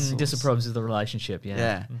take your muscles. Disapproves of the relationship. Yeah.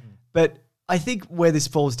 Yeah. But I think where this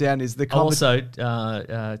falls down is the Also,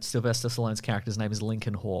 Sylvester Stallone's character's name is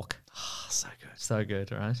Lincoln Hawk. so good. So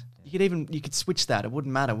good, right? You could switch that. It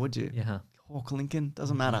wouldn't matter, would you? Yeah. Hawk Lincoln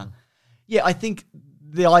doesn't matter. Yeah, I think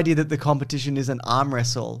the idea that the competition is an arm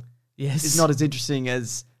wrestle Yes. is not as interesting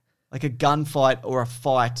as like a gunfight or a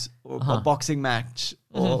fight or a boxing match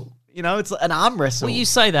or it's an arm wrestle. Well, you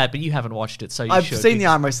say that, but you haven't watched it, so you I've should. seen the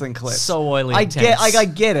arm wrestling clips. So oily I and get, tense. I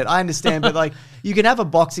get it. I understand, but like you can have a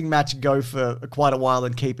boxing match go for quite a while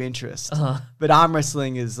and keep interest. But arm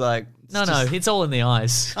wrestling is like No, it's all in the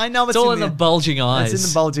eyes. I know it's all in the bulging eyes. It's in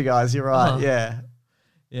the bulging eyes. You're right. Yeah.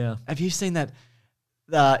 Yeah. Have you seen that?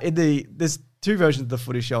 There's two versions of the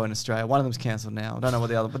Footy Show in Australia. One of them's cancelled now. I don't know what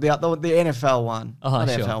the other, but the NFL one, not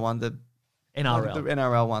the sure. NFL one, the NRL.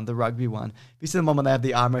 NRL one, the rugby one. Have you seen the one when they have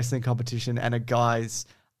the arm wrestling competition and a guy's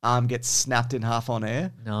arm gets snapped in half on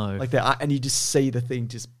air? No. Like and you just see the thing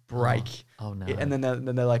just break. Oh, no. And then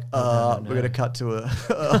they're like, no. we're gonna cut to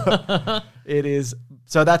a. It is.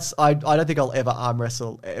 So that's I don't think I'll ever arm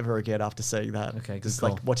wrestle ever again after seeing that. Okay, good just call.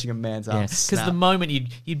 like watching a man's arm Because snap. the moment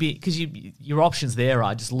you'd be, because your options there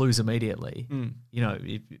are just lose immediately,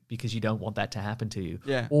 because you don't want that to happen to you.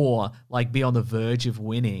 Yeah. Or like be on the verge of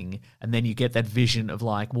winning, and then you get that vision of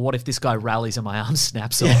like, well, what if this guy rallies and my arm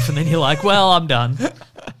snaps off, and then you're like, well, I'm done.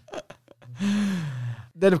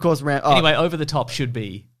 Then of course Anyway, Over the Top should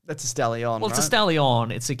be. that's a Stallion. Well, it's a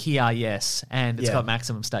Stallion, it's a Kia, yes, and it's got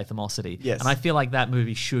maximum Stathamosity. Yes. And I feel like that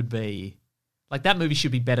movie should be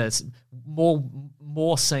better, more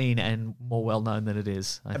more seen and more well known than it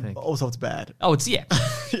is, I think. Also, it's bad. Oh, it's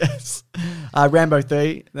Yes. Rambo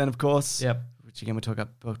 3, then, of course. Yep. Which, again, we'll talk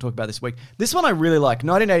about this week. This one I really like.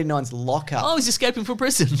 1989's Lockup. Oh, he's escaping from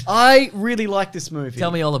prison. I really like this movie. Tell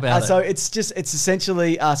me all about it. So it's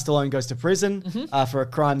essentially Stallone goes to prison for a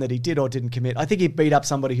crime that he did or didn't commit. I think he beat up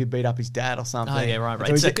somebody who beat up his dad or something. Oh, yeah,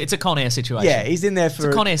 right. So It's a Con Air situation. yeah, he's in there for...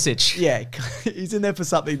 It's a Con Air sitch. Yeah, he's in there for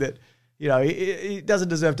something that, he doesn't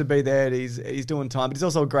deserve to be there. And he's doing time, but he's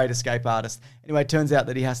also a great escape artist. Anyway, it turns out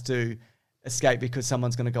that he has to escape because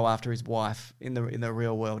someone's going to go after his wife in the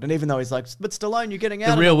real world. And even though he's like, but Stallone, you're getting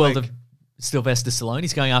out The real world week. of Sylvester Stallone.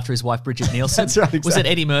 He's going after his wife, Bridget Nielsen. That's right, Was it exactly.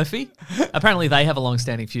 Eddie Murphy? Apparently, they have a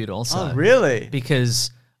long-standing feud also. Oh, really? Because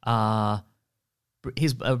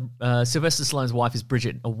his Sylvester Stallone's wife was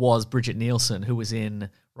Bridget Nielsen, who was in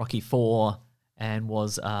Rocky IV and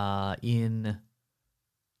was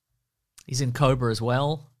he's in Cobra as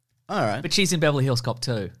well. All right. But she's in Beverly Hills Cop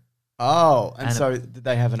 2. Oh, and And so did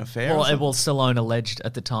they have an affair? or Well, something? Stallone alleged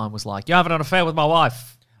at the time was like, "You're having an affair with my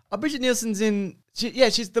wife." Bridget Nielsen's in...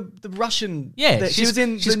 she's the Russian... Yeah, she was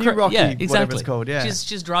in the new cra- Rocky, yeah, whatever exactly. it's called, yeah.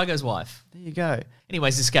 She's Drago's wife. There you go.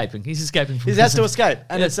 Anyways, escaping. He's escaping from He has to prison. escape,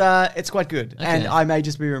 and Yeah. it's quite good. Okay. And I may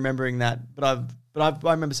just be remembering that, but I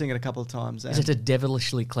remember seeing it a couple of times. And Is it a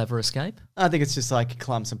devilishly clever escape? I think it's just like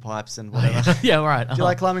climb some pipes and whatever. Yeah, right. Do you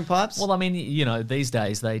like climbing pipes? Well, I mean, these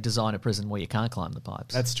days they design a prison where you can't climb the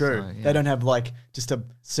pipes. That's true. So, yeah. They don't have like just a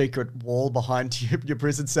secret wall behind your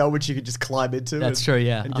prison cell which you can just climb into. That's true,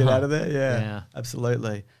 yeah. And get out of there. Yeah, Yeah.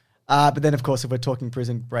 absolutely. But then, of course, if we're talking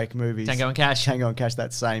prison break movies, Tango and Cash. Tango and Cash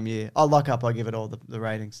that same year. I'll lock up. I'll give it all the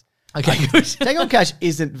ratings. Okay, good. Tango and Cash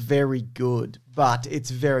isn't very good, but it's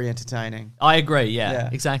very entertaining. I agree. Yeah, Yeah.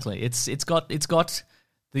 exactly. It's got the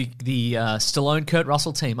Stallone Kurt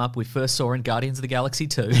Russell team up we first saw in Guardians of the Galaxy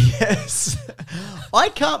 2. Yes. I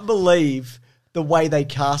can't believe the way they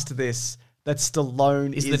cast this, that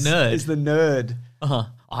Stallone Is the nerd. Is the nerd.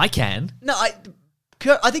 I can. No,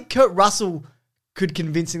 I think Kurt Russell could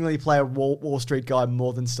convincingly play a Wall Street guy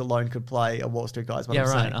more than Stallone could play a Wall Street guy, is what Yeah,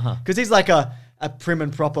 I'm right, saying. Because he's like a prim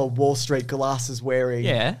and proper Wall Street glasses wearing,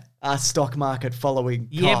 Yeah. stock market following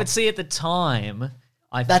Yeah, cop. but see, at the time,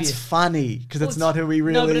 That's feel- funny because it's Well, not who he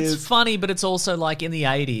really No, but is. it's funny, but it's also like in the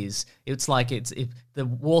 80s, it's like the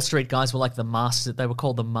Wall Street guys were like the masters, they were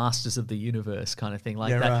called the masters of the universe kind of thing like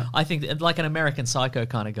Yeah, that. right. I think like an American Psycho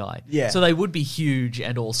kind of guy. Yeah. So they would be huge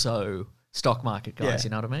and also stock market guys, Yeah. you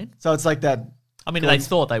know what I mean? So it's like that. I mean, Gordon- they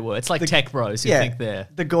thought they were. It's like tech bros who think they're...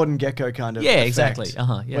 the Gordon Gekko kind of. Yeah, effect, exactly.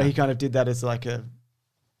 Yeah. Where he kind of did that as like a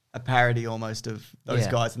parody almost of those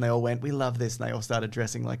Yeah. guys, and they all went, "We love this," and they all started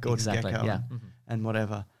dressing like Gordon Exactly, Gekko yeah. and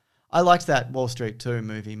whatever. I liked that Wall Street 2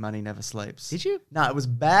 movie, Money Never Sleeps. Did you? No, it was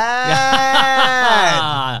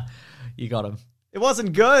bad. You got him. It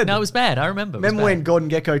wasn't good. No, it was bad. I remember. It was Remember bad. when Gordon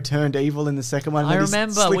Gekko turned evil in the second one? And I then he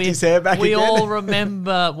remember. slicked his hair back we again? all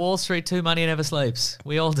remember Wall Street 2, Money Never Sleeps.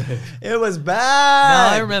 We all do. It was No,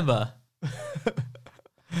 bad. I remember.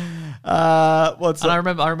 What's And I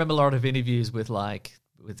remember a lot of interviews with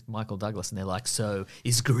Michael Douglas, and they're like, "So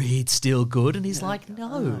is Greed still good?" And he's like,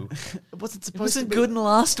 "No, it wasn't it supposed wasn't to be good in the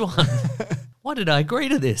last one. Why did I agree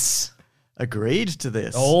to this?" Agreed to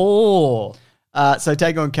this. Oh, So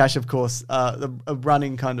Tango and Cash, of course, a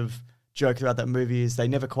running kind of joke throughout that movie is they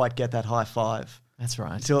never quite get that high five. that's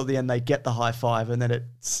right. Until at the end they get the high five, and then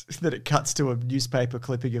it cuts to a newspaper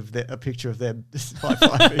clipping of a picture of them high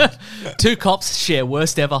fiving. Two cops share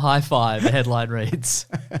worst ever high five. The headline reads.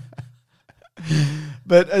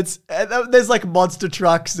 But there's like monster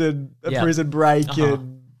trucks and a Yeah. prison break,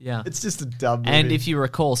 and Yeah. it's just a dumb movie. And if you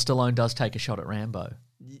recall, Stallone does take a shot at Rambo.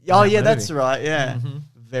 oh that yeah, that's movie. right, yeah,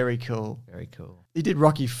 very cool. Very cool. He did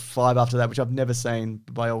Rocky 5 after that, which I've never seen.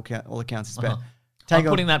 But by all accounts, it's bad. I'm Tango,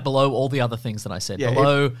 putting that below all the other things that I said. Yeah,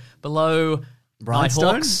 below Rhinestone?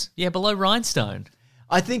 Nighthawks. Yeah, below Rhinestone.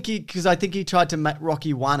 I think he tried to make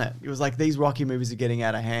Rocky won it. It was like these Rocky movies are getting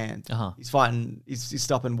out of hand. He's fighting, he's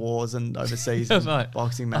stopping wars and overseas Right.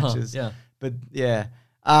 boxing matches. Yeah. But yeah,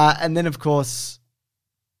 and then of course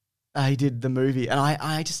he did the movie, and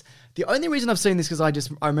I just the only reason I've seen this because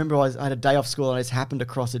I remember I had a day off school and I just happened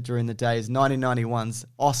across it during the day is 1991's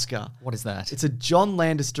Oscar. What is that? It's a John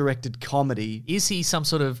Landis directed comedy. Is he some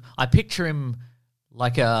sort of? I picture him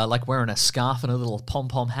like wearing a scarf and a little pom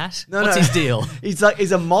pom hat. What's his deal? He's a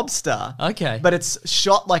mobster. Okay. But it's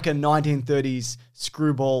shot like a 1930s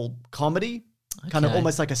screwball comedy. Kind of Okay.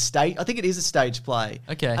 almost like a stage. I think it is a stage play.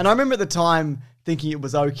 Okay. And I remember at the time thinking it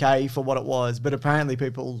was okay for what it was, but apparently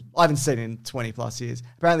people, I haven't seen it in 20 plus years.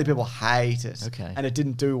 Apparently people hate it. Okay. And it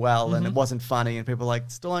didn't do well and it wasn't funny and people are like,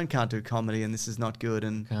 Stallone can't do comedy and this is not good.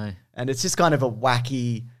 And Okay. and it's just kind of a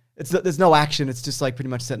wacky, there's no action. It's just like pretty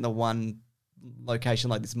much set in the one location,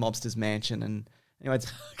 like this mobster's mansion. And anyway,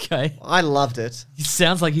 Okay. I loved it, It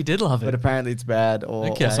sounds like you did love but it. apparently it's bad. Or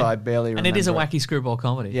Okay. also I barely remember. And it is a it. wacky screwball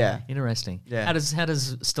comedy. Yeah. Interesting. Yeah. How does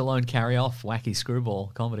Stallone carry off wacky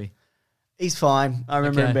screwball comedy? He's fine. I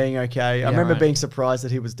remember Okay. him being okay. Yeah, I remember right. being surprised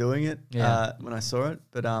that he was doing it Yeah. when I saw it,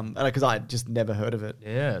 but because I just never heard of it.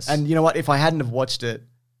 Yes. And you know what? If I hadn't have watched it,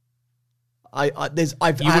 you wouldn't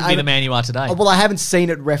be the man you are today. Well, I haven't seen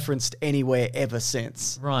it referenced anywhere ever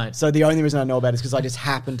since. Right. So the only reason I know about it is because I just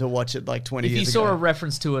happened to watch it like 20 If you years saw a ago.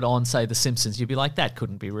 reference to it on, say, The Simpsons, you'd be like, that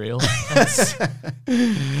couldn't be real. That's-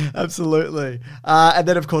 Absolutely. And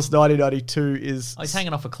then, of course, 1992 is... oh, he's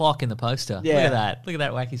hanging off a clock in the poster. Yeah. Look at that. Look at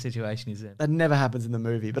that wacky situation he's in. That never happens in the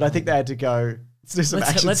movie, but I think they had to go... Let's do some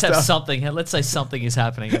action Let's stuff. have something. Let's say something is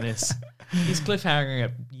happening in this. He's cliffhangering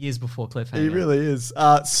it years before cliffhanger. He really is.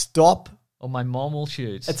 Stop. Or my mom will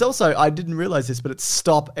shoot. It's also, I didn't realize this, but it's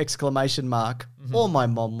stop, exclamation mark, or my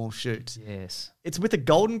mom will shoot. Yes. It's with a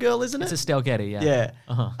golden girl, isn't It's it? Estelle Getty, yeah. Yeah.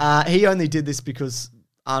 Uh-huh. He only did this because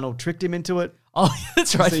Arnold tricked him into it. Oh,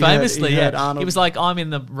 that's right. So he heard- Famously, he heard yeah. Arnold- He was like, I'm in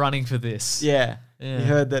the running for this. Yeah. Yeah. He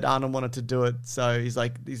heard that Arnold wanted to do it, so he's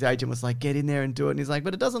like, his agent was like, get in there and do it. And he's like,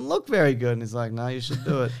 but it doesn't look very good. And he's like, no, you should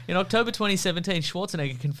do it. In October 2017,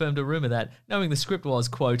 Schwarzenegger confirmed a rumor that, knowing the script was,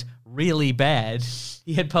 quote, really bad,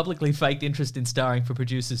 he had publicly faked interest in starring for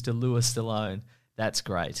producers to lure Stallone. That's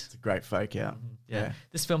great. It's a great fake out. Yeah.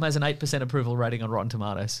 This film has an 8% approval rating on Rotten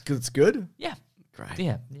Tomatoes. Because it's good? Yeah. Great.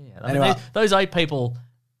 Yeah. Yeah. I Anyway. mean, those 8 people,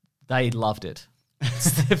 they loved it.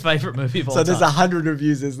 It's their favorite movie of all So time. there's 100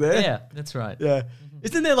 reviews, is there? Yeah, that's right. Yeah.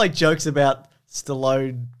 Isn't there like jokes about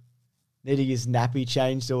Stallone needing his nappy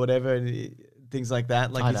changed or whatever and things like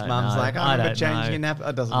that? Like I his don't mum's know. like, I I remember don't changing know. your nappy.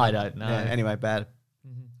 It doesn't I matter. don't know. Yeah, anyway, bad.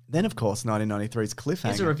 Then, of course, 1993's Cliffhanger.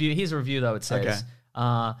 Here's a review, though. It says,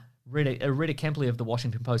 Okay. Rita Kempley of the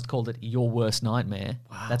Washington Post called it your worst nightmare.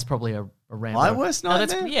 Wow. That's probably a Rambo. My worst No,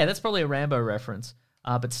 that's, nightmare? yeah, that's probably a Rambo reference.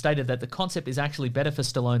 But stated that the concept is actually better for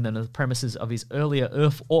Stallone than the premises of his earlier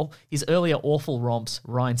awful romps,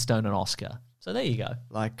 Rhinestone and Oscar. So there you go.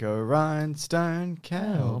 Like a rhinestone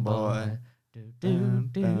cowboy.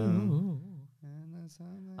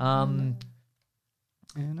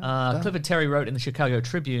 Clifford Terry wrote in the Chicago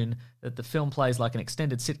Tribune that the film plays like an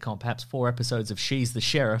extended sitcom, perhaps 4 episodes of She's the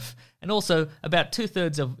Sheriff, and also about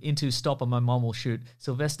 2/3 into Stop or My Mom Will Shoot,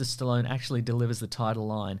 Sylvester Stallone actually delivers the title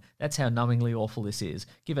line. That's how numbingly awful this is.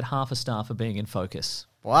 Give it half a star for being in focus.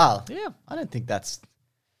 Wow. Yeah. I don't think that's...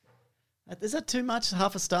 Is that too much?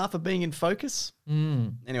 Half a star for being in focus?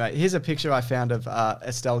 Anyway, here's a picture I found of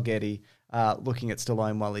Estelle Getty looking at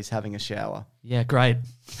Stallone while he's having a shower. Yeah, great.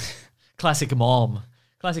 Classic mom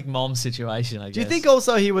situation, I guess. Do you think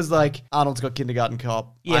also he was like, Arnold's got Kindergarten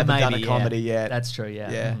Cop? Yeah, I haven't maybe, done a comedy yet. That's true, yeah.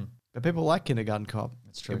 Yeah. Mhm. But people like Kindergarten Cop.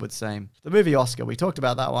 That's true. It would seem. The movie Oscar, we talked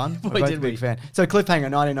about that one. We're Boy, both did a big we. fan. So Cliffhanger,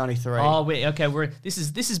 1993. Oh, wait, okay, this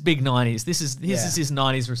is big 90s. This is his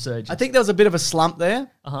 90s resurgence. I think there was a bit of a slump there.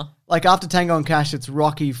 Uh-huh. Like after Tango and Cash, it's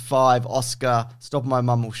Rocky 5, Oscar, Stop My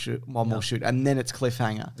Mum Will Shoot, Will Shoot, and then it's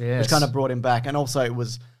Cliffhanger, Yes. which kind of brought him back. And also it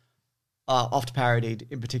was oft parodied,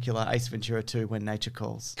 in particular, Ace Ventura 2, When Nature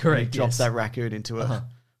Calls. Correct, When he drops yes. that raccoon into it. What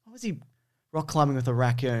was he rock climbing with a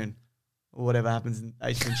raccoon? Or whatever happens in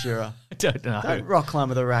Ace Ventura. I don't know. Don't rock climb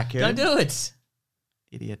with a raccoon. Don't do it.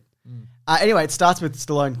 Idiot. Anyway, it starts with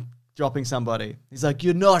Stallone dropping somebody. He's like,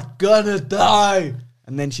 you're not gonna die.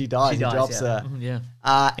 And then she dies. She He dies, drops yeah. her. Mhm, yeah.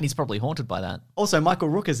 Uh, And he's probably haunted by that. also, Michael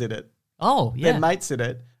Rooker's in it. Oh, yeah. Their mate's in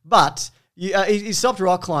it. But he stopped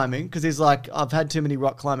rock climbing because he's like, I've had too many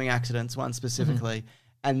rock climbing accidents, one specifically.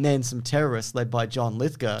 And then some terrorists led by John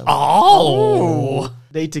Lithgow. Oh!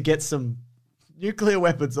 Need to get some nuclear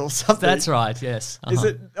weapons or something. That's right, yes. Is Uh-huh.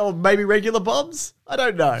 it, or maybe regular bombs? I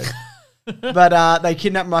don't know. But they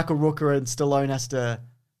kidnap Michael Rooker and Stallone has to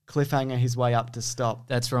cliffhanger his way up to stop.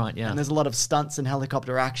 That's right, yeah. And there's a lot of stunts and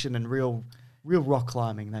helicopter action and real rock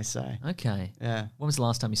climbing, they say. Okay. Yeah, When was the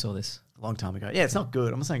last time you saw this? a long time ago. Yeah, it's not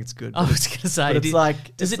good. I'm not saying it's good. I was going to say, but it's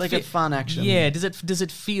like does it's it like fe- a fun action. Yeah, does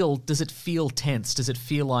it feel tense? Does it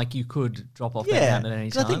feel like you could drop off that Yeah. mountain at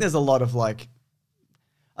any 'Cause time? I think there's a lot of like,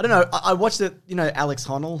 I don't know. I watched it. You know, Alex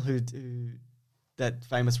Honnold, who that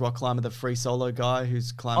famous rock climber, the free solo guy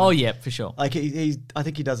who's climbing. Oh yeah, for sure. Like I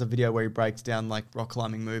think he does a video where he breaks down like rock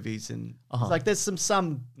climbing movies and it's like there's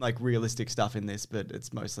some like realistic stuff in this, but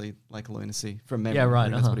it's mostly like lunacy from memory. Yeah, right, I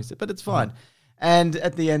think that's what he said, but it's fine. And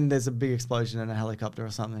at the end, there's a big explosion in a helicopter or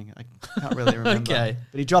something. I can't really remember. Okay.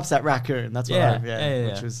 But he drops that raccoon. That's what Yeah,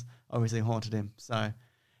 which was obviously haunted him. So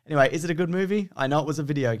anyway, is it a good movie? I know it was a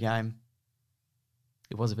video game.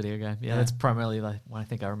 It was a video game. Yeah, Yeah. that's primarily like what I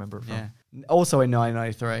think I remember it from. Yeah. Also in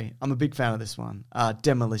 1993. I'm a big fan of this one.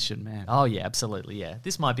 Demolition Man. Oh, yeah, absolutely, yeah.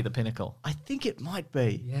 This might be the pinnacle. I think it might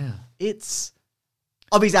be. Yeah. It's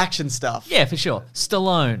of his action stuff. Yeah, for sure.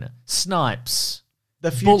 Stallone, Snipes.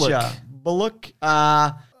 The future. Bullock.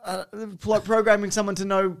 Programming someone to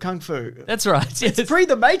know Kung Fu. That's right. Yes. It's pre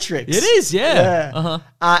The Matrix. It is, yeah. Uh-huh.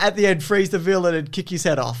 At the end, freeze the villain and kick his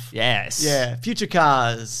head off. Yes. Yeah. Future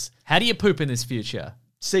cars. How do you poop in this future?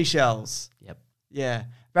 Seashells. Yep. Yeah.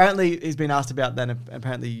 Apparently, he's been asked about that. And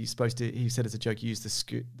apparently, you're supposed to. He said it's a joke. You use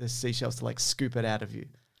the seashells to like scoop it out of you.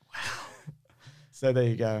 Wow. So there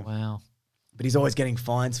you go. Wow. But he's always getting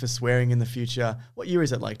fines for swearing in the future. What year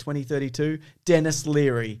is it? Like 2032? Dennis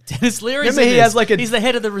Leary. Dennis Leary. Remember, he has like he's the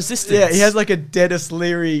head of the resistance. Yeah, he has like a Dennis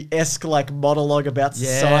Leary-esque like monologue about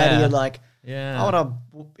society and like. Yeah. I want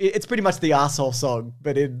to. It's pretty much the arsehole song,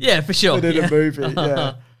 but in for sure. But in a movie.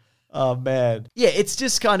 Yeah. Oh man. Yeah, it's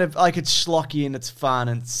just kind of like it's schlocky and it's fun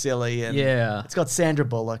and silly and it's got Sandra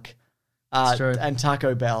Bullock. True. And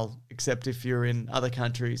Taco Bell, except if you're in other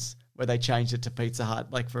countries where they changed it to Pizza Hut,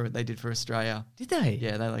 like they did for Australia. Did they?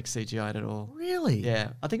 Yeah, they like CGI'd it all. Really?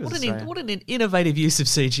 Yeah, I think it was Australia. What an innovative use of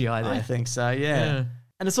CGI there. I think so. Yeah.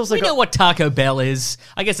 And it's also we know what Taco Bell is.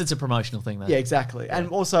 I guess it's a promotional thing though. Yeah, exactly. And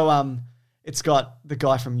also, it's got the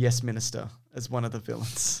guy from Yes Minister as one of the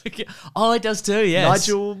villains. Oh, it does too. Yes.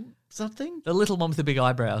 Nigel something. The little one with the big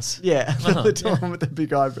eyebrows. Yeah, the little one with the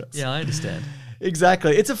big eyebrows. Yeah, I understand.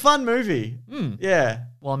 Exactly. It's a fun movie. Yeah.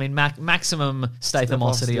 Well, I mean, maximum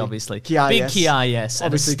Stathamosity, obviously. Kia, big yes. Kia, yes.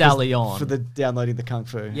 Obviously, and a Stallion. for the downloading the Kung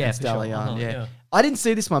Fu. Yeah, for sure. Stallion. Yeah. I didn't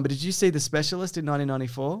see this one, but did you see The Specialist in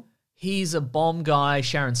 1994? He's a bomb guy.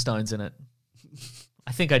 Sharon Stone's in it.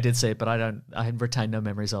 I think I did see it, but I retain no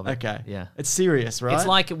memories of it. Okay. Yeah. It's serious, right? It's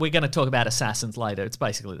like we're going to talk about Assassins later. It's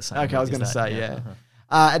basically the same. Okay, I was going to say, yeah.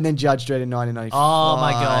 And then Judge Dredd in 1994. Oh,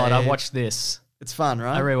 my God. I watched this. It's fun,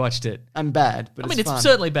 right? I rewatched it. And bad, but it's fun.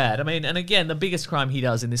 certainly bad. I mean, and again, the biggest crime he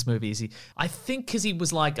does in this movie is I think because he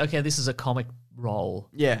was like, okay, this is a comic role.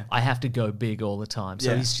 Yeah. I have to go big all the time.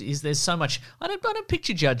 So there's so much. I don't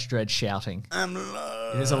picture Judge Dredd shouting. I'm the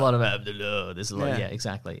Lord. There's a lot of there's a lot. Yeah. Yeah,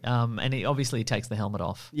 exactly. And he obviously takes the helmet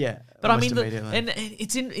off. Yeah. But I almost mean,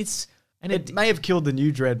 immediately. And it may have killed the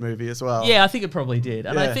new Dredd movie as well. Yeah, I think it probably did.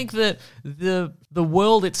 And I Yeah. think that the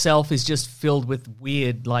world itself is just filled with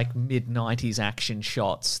weird, like, mid-90s action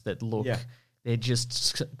shots that look... Yeah. They're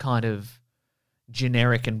just kind of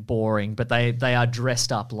generic and boring, but they are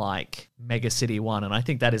dressed up like Mega City 1, and I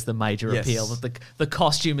think that is the major Yes. appeal. That the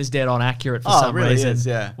costume is dead on accurate for Oh, some it really reason. is,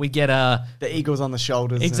 yeah. We get The eagles on the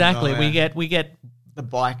shoulders. Exactly. And, We get the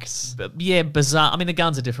bikes. bizarre. I mean, the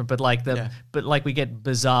guns are different, but like Yeah. we get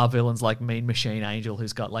bizarre villains like Mean Machine Angel,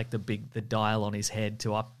 who's got like the dial on his head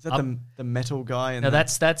to up. Is that the metal guy? No,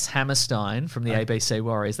 that's Hammerstein from the ABC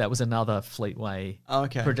Warriors. That was another Fleetway. Oh,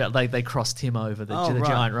 okay. They crossed him over to the right.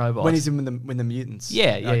 giant robot. When he's in with the mutants.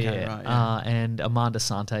 yeah. Okay, right, yeah. And Amanda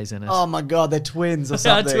Sante's in it. Oh my God, they're twins or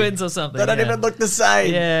something. Twins or something. They don't yeah. even look the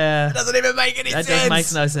same. Yeah. It doesn't even make any That sense. just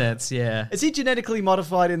makes no sense. Yeah. Is he genetically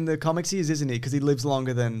modified in the comics? He is, isn't he? Because he lives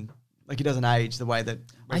longer than... Like, he doesn't age the way that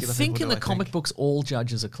I regular think people in do, the comic books, all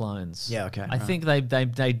judges are clones. Yeah, okay, I right. think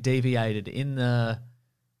they deviated in the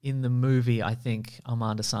movie. I think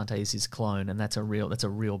Amanda Sante is his clone, and that's a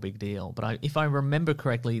real big deal. But if I remember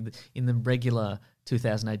correctly, in the regular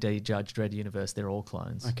 2000 AD Judge Dredd universe, they're all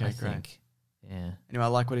clones. Okay, I great. think. Yeah. Anyway, I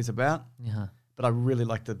like what he's about, Yeah. but I really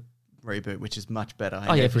like the reboot, which is much better.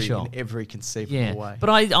 Oh, yeah, for sure. In every conceivable Yeah. way. But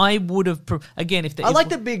I would have again if I like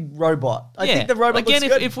the big robot. I yeah. think the robot again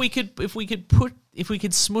looks good. if we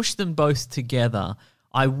could smush them both together,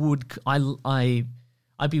 I'd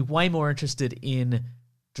be way more interested in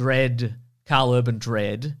Carl Urban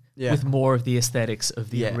Dredd Yeah. with more of the aesthetics of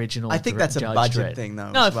the original. I think that's a Judge budget Dredd. thing,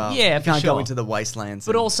 though. No, as well. yeah, you for can't sure. go into the wastelands.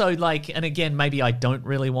 But also, and again, maybe I don't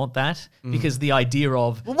really want that because the idea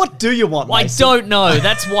of well, what do you want? I Mason? don't know.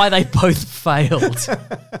 That's why they both failed.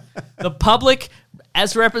 The public,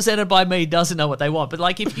 as represented by me, doesn't know what they want.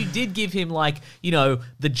 But if you did give him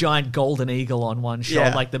the giant golden eagle on one shot,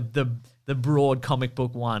 Yeah. like the broad comic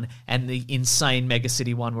book one, and the insane Mega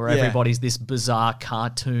City one where Yeah. everybody's this bizarre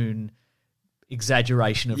cartoon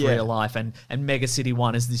exaggeration of Yeah. real life, and Mega City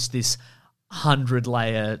one is this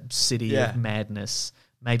 100-layer city Yeah. of madness.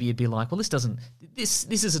 Maybe you'd be like, well, this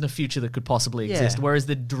isn't a future that could possibly exist. Yeah. Whereas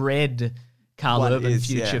the Dredd Carl One Urban is,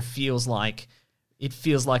 future yeah. feels like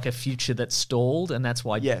a future that's stalled, and that's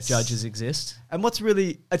why Yes. judges exist. And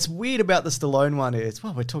it's weird about the Stallone one is,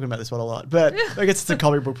 well, we're talking about this one a lot, but I guess it's a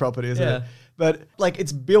comic book property, isn't Yeah. it? But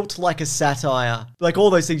it's built like a satire, like all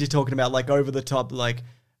those things you're talking about, like over the top, like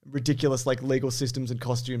ridiculous like legal systems and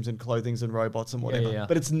costumes and clothings and robots and whatever. yeah.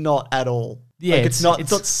 But it's not at all. Yeah, like, it's not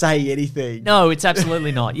say anything. No, it's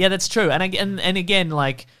absolutely not. Yeah, that's true. And again,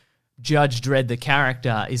 like Judge Dredd, the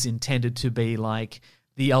character, is intended to be like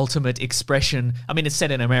the ultimate expression. I mean, it's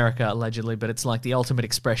set in America allegedly, but it's like the ultimate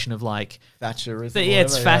expression of like Thatcherism.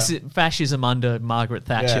 it's whatever, fascism under Margaret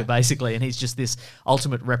Thatcher, Yeah. basically, and he's just this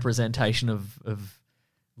ultimate representation of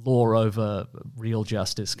law over real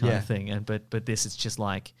justice kind of thing. And but this is just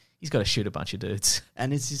like he's got to shoot a bunch of dudes.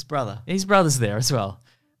 And it's his brother. His brother's there as well.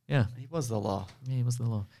 Yeah, He was the law. yeah, he was the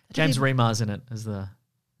law. James Remar's in it as the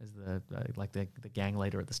like the gang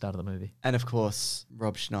leader at the start of the movie. And of course,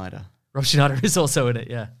 Rob Schneider. Rob Schneider is also in it.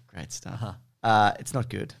 Yeah, Great stuff. Uh-huh. It's not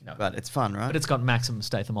good, No. but it's fun, right? but it's got maximum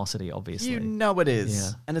Stathamosity, obviously. You know it is.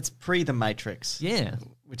 Yeah. And it's pre The Matrix. Yeah.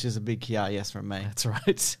 Which is a big yes from me. That's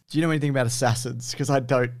right. Do you know anything about assassins? Because I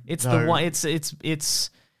don't It's know. the one. It's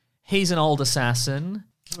he's an old assassin.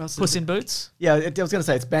 Who else is Puss it? in Boots. Yeah, I was going to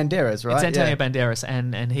say it's Banderas, right? It's Antonio Yeah. Banderas,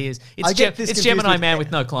 and he is. I get this It's confused Gemini with- Man with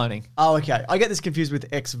no cloning. Oh, okay. I get this confused with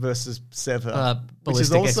X versus Sever. which is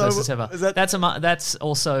Ballistic X also... versus Sever. Is that, That's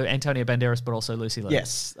also Antonio Banderas, but also Lucy Liu.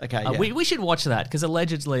 yes. Okay, yeah. We should watch that because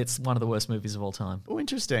allegedly it's one of the worst movies of all time. Oh,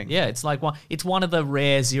 interesting. Yeah, it's like one of the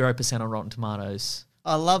rare 0% on Rotten Tomatoes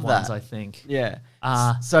I love ones, that. I think. Yeah.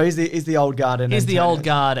 Uh, So he's the old guard. And He's the Antonio- old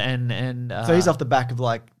guard and So he's off the back of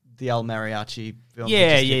like the El Mariachi film. that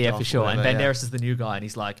Yeah, just kicked yeah, off for or sure. And whatever, yeah. Banderas is the new guy, and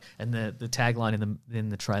he's like, and the tagline in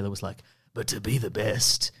the trailer was like, "But to be the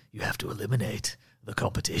best, you have to eliminate the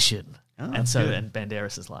competition." Oh, and so, good. and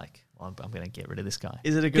Banderas is like, well, "I'm going to get rid of this guy."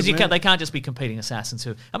 Is it a good Because movie? they can't just be competing assassins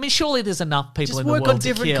who. I mean, surely there's enough people Just in the work world on to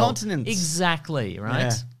different kill. continents. Exactly right.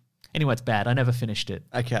 Yeah. Anyway, it's bad. I never finished it.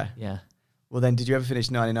 Okay. Yeah. Well, then, did you ever finish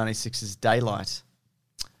 1996's Daylight?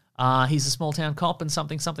 He's a small town cop and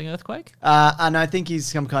something earthquake. And I think he's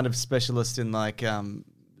some kind of specialist in like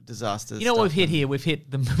disasters. You know what we've hit here? We've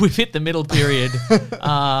hit the middle period,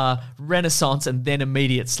 Renaissance, and then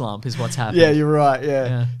immediate slump is what's happened. Yeah, you're right. Yeah.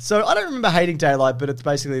 Yeah. So I don't remember hating Daylight, but it's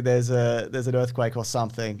basically there's an earthquake or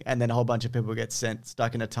something, and then a whole bunch of people get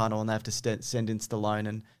stuck in a tunnel, and they have to send in Stallone,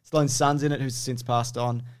 and Stallone's son's in it, who's since passed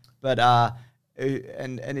on, but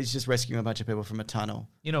and he's just rescuing a bunch of people from a tunnel.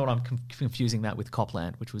 You know what? I'm confusing that with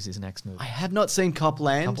Copland, which was his next movie. I have not seen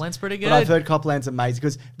Copland. Copland's pretty But I've good. heard Copland's amazing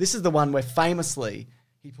because this is the one where famously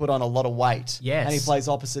he put on a lot of weight. Yes. And he plays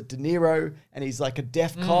opposite De Niro, and he's like a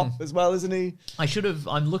deaf cop as well, isn't he? I should have.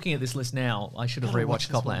 I'm looking at this list now. I should have Gotta watch rewatched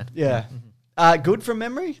this one. Copland. Yeah. Good from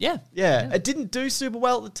memory? Yeah. Yeah. It didn't do super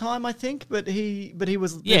well at the time, I think, but he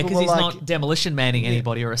was... Yeah, people because were he's like- not demolition manning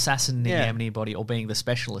anybody or assassinating Yeah. anybody or being the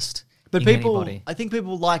specialist. But in people, anybody. I think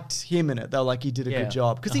people liked him in it. They were like, he did a Yeah. good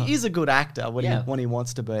job. Because Uh-huh. he is a good actor Yeah. when he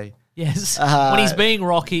wants to be. Yes, Uh, when he's being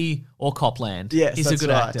Rocky or Copland, Yes, he's a that's good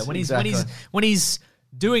right, actor. When exactly. he's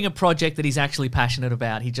doing a project that he's actually passionate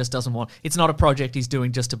about, he just doesn't want. It's not a project he's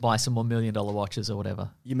doing just to buy some more $1 million watches or whatever.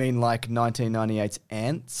 You mean like 1998's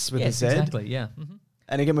Ants with Yes, a Z? exactly. Yeah. Mhm.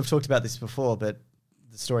 And again, we've talked about this before, but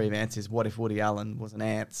the story of Ants is what if Woody Allen was an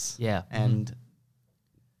Ants? Yeah. And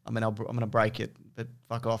I mean, I'm going to break it, but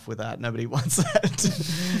fuck off with that. Nobody wants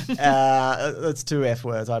that. That's two F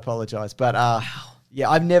words. I apologize. But yeah,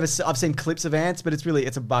 I've seen clips of Ants, but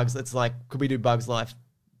it's a Bugs. It's like, could we do Bugs Life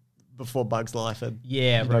before Bugs Life? And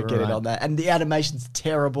Yeah, you don't right, get it right. on that. And the animation's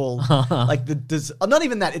terrible. Like not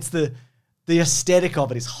even that. It's the aesthetic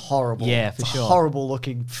of it is horrible. Yeah, for it's a sure. horrible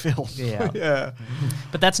looking film. Yeah. Yeah.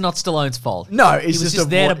 But that's not Stallone's fault. No, he was just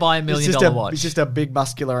there to buy $1 million watch. He's just a big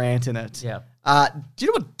muscular ant in it. Yeah. Do you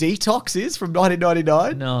know what Detox is from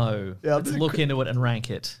 1999? No. Yeah, Let's this is look into it and rank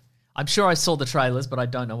it. I'm sure I saw the trailers, but I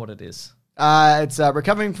don't know what it is. It's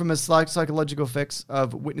recovering from the psychological effects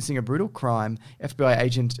of witnessing a brutal crime. FBI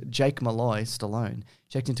agent Jake Malloy, Stallone,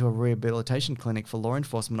 checked into a rehabilitation clinic for law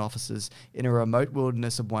enforcement officers in a remote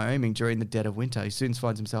wilderness of Wyoming during the dead of winter. He soon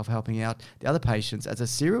finds himself helping out the other patients as a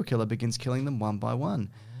serial killer begins killing them one by one.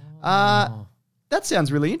 That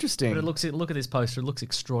sounds really interesting. But look at this poster. It looks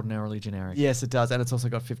extraordinarily generic. Yes, it does, and it's also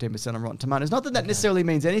got 15% on Rotten Tomatoes. Not that necessarily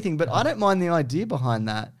means anything, but I don't mind the idea behind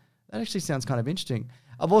that. That actually sounds kind of interesting.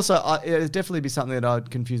 I've also, it'd definitely be something that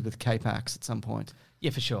I'd confuse with K-Pax at some point.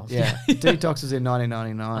 Yeah, for sure. Yeah, Detox was in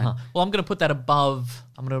 1999. Well, I'm going to put that above.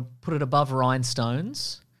 I'm going to put it above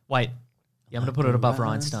Rhinestones. Wait. Yeah, I'm going to put it above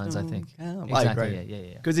Rhinestones, I think. I Exactly. agree.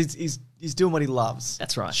 Yeah. Because he's doing what he loves.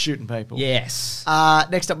 That's right. Shooting people. Yes.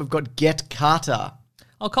 Next up, we've got Get Carter.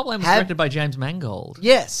 Oh, Copland was directed by James Mangold.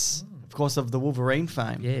 Yes. Of course, of the Wolverine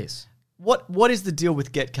fame. Yes. What is the deal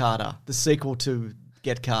with Get Carter, the sequel to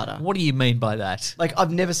Get Carter? What do you mean by that? Like,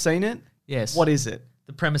 I've never seen it. Yes. What is it?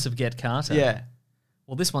 The premise of Get Carter. Yeah.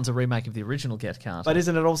 Well, this one's a remake of the original Get Carter. But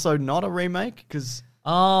isn't it also not a remake? Because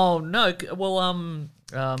Oh no! Well,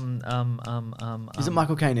 Isn't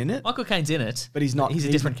Michael Caine in it? Michael Caine's in it, But he's not. He's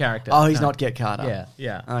a different character. Oh, he's No. not Get Carter. Yeah,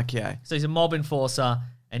 yeah. Okay. So he's a mob enforcer,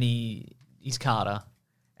 and he's Carter,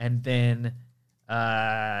 and then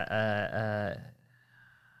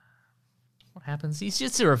what happens? He's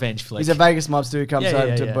just a revenge flick. He's a Vegas mobster who comes Yeah, home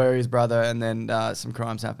yeah, to yeah. bury his brother, and then some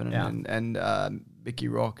crimes happen, Yeah. and Mickey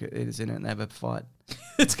Rock is in it, and they have a fight.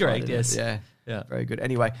 That's correct. Fight in it. Yes. Yeah. Yeah. Very good.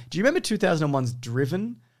 Anyway, do you remember 2001's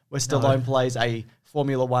Driven, where Stallone plays a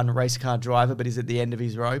Formula One race car driver, but he's at the end of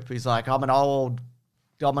his rope? He's like, I'm an old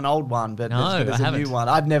one, but No, there's I a new haven't. one.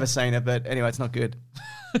 I've never seen it, but anyway, it's not good.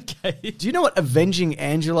 Okay. Do you know what Avenging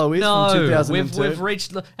Angelo is from No, 2002? we've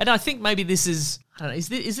reached, and I think maybe this is. I don't know.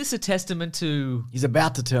 Is this a testament to? He's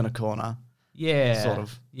about to turn a corner. Yeah. Sort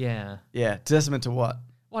of. Yeah. Yeah. Testament to what?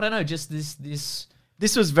 Well, I don't know. Just this.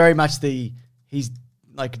 This was very much the he's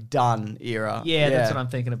like done era. Yeah, that's what I'm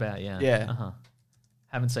thinking about. Yeah. Yeah. Uh-huh.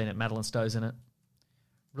 Haven't seen it. Madeline Stowe's in it.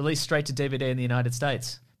 Released straight to DVD in the United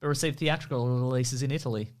States, but received theatrical releases in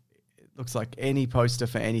Italy. Looks like any poster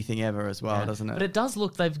for anything ever as well, Yeah. doesn't it? But it does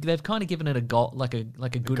look they've kind of given it a like a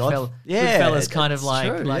God- Yeah, Goodfellas kind of it's like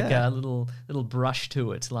true, yeah. a little brush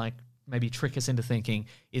to it, like maybe trick us into thinking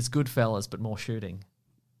it's Goodfellas but more shooting.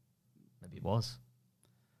 Maybe it was.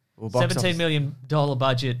 Well, box $17 office- million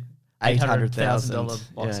budget, $800,000 box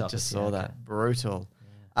Yeah, office. just saw Yeah, that. okay. Brutal.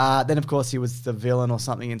 Then, of course, he was the villain or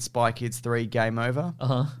something in Spy Kids 3, Game Over.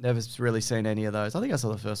 Uh-huh. Never really seen any of those. I think I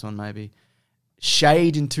saw the first one, maybe.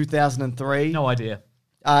 Shade in 2003. No idea.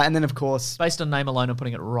 And then, of course, Based on name alone, I'm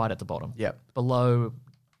putting it right at the bottom. yep. Below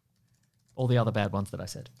all the other bad ones that I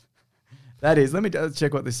said. That is. Let me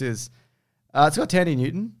check what this is. It's got Tandy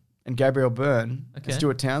Newton and Gabriel Byrne Okay. and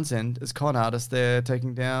Stuart Townsend as con artists. They're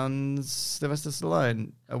taking down Sylvester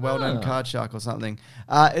Stallone, a well-known Ah. card shark or something.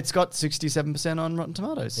 It's got 67% on Rotten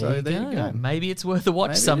Tomatoes. So there you go. Maybe it's worth a watch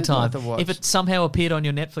Maybe it is sometime. worth a watch. If it somehow appeared on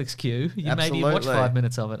your Netflix queue, you maybe watch Absolutely. 5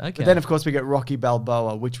 minutes of it. Okay. But then, of course, we get Rocky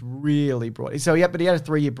Balboa, which really brought. So yeah, but he had a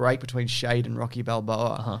 3-year break between Shade and Rocky Balboa.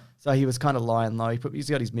 Uh-huh. So he was kind of lying low. He's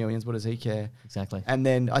got his millions. What does he care? Exactly. And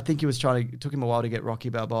then I think he was it took him a while to get Rocky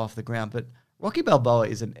Balboa off the ground. But Rocky Balboa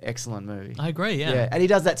is an excellent movie. I agree, yeah. And he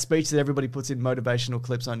does that speech that everybody puts in motivational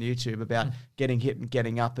clips on YouTube about getting hit and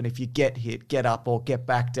getting up. And if you get hit, get up or get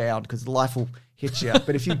back down because life will hit you.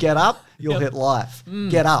 But if you get up, you'll Yep. hit life.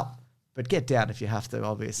 Get up, but get down if you have to,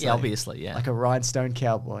 obviously. Yeah, obviously, yeah. Like a rhinestone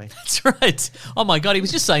cowboy. That's right. Oh my God, he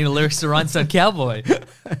was just saying the lyrics to Rhinestone Cowboy.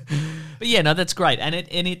 But yeah, no, that's great. And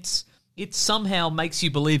it somehow makes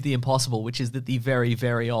you believe the impossible, which is that the very,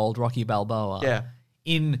 very old Rocky Balboa, Yeah.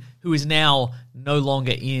 who is now no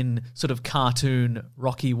longer in sort of cartoon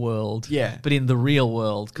Rocky world, Yeah. but in the real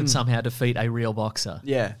world, could somehow defeat a real boxer.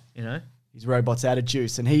 Yeah. You know? His robot's out of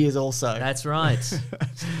juice, and he is also. That's right.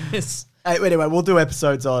 Yes. Anyway, we'll do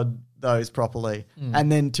episodes on those properly. Mm.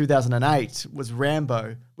 And then 2008 was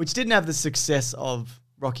Rambo, which didn't have the success of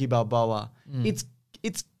Rocky Balboa. Mm.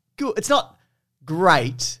 It's good. It's not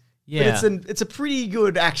great. Yeah. But it's a pretty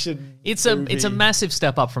good action. It's a movie. massive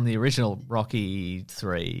step up from the original Rocky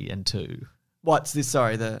 3 and 2. What's this?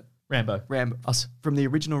 Sorry, the Rambo. Rambo Us. from the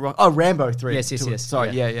original Rock. Oh, Rambo 3. Yes, yes, to it. yes.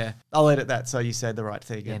 Sorry, Yeah. yeah. I'll edit that so you said the right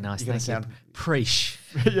thing. Yeah, nice. You're gonna Thank sound you. Preach.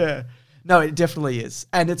 yeah. No, it definitely is.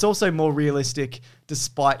 And it's also more realistic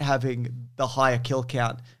despite having the higher kill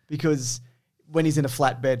count because when he's in a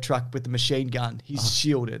flatbed truck with the machine gun, he's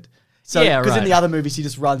shielded. So, Yeah, because in right. the other movies, he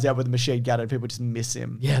just runs out with a machine gun and people just miss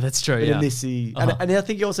him. Yeah, that's true. But Yeah. in this, and I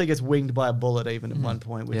think he also gets winged by a bullet even at one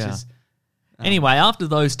point, which Yeah. is... Anyway, after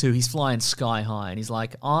those two, he's flying sky high, and he's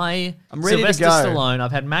like, I'm ready to Sylvester go. Stallone.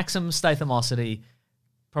 I've had maximum Stathamosity,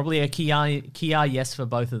 probably a Kia yes for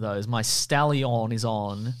both of those. My stallion is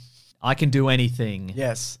on. I can do anything.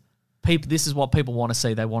 Yes. This is what people want to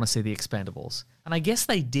see. They want to see the Expendables, and I guess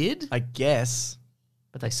they did, I guess.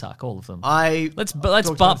 but they suck, all of them. talked Let's about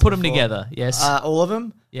put this them before. together. Yes. All of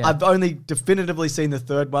them? Yeah. I've only definitively seen the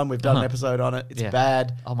third one. We've done an Uh-huh. episode on it. It's Yeah.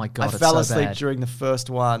 bad. Oh my God, I it's fell so asleep bad. during the first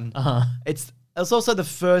one. Uh-huh. It's also the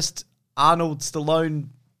first Arnold Stallone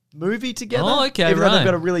movie together. Oh, okay, Even though right. they've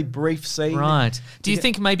got a really brief scene. Right. Do you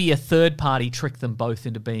think maybe a third party tricked them both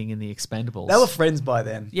into being in the Expendables? They were friends by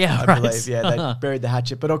then. Yeah, I right. believe. Yeah, they buried the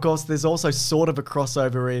hatchet. But of course, there's also sort of a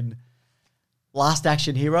crossover in Last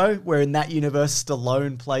Action Hero, where in that universe,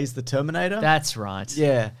 Stallone plays the Terminator. That's right.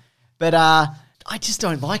 Yeah. But I just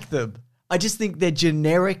don't like them. I just think they're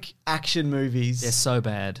generic action movies, They're so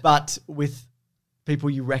bad. but with people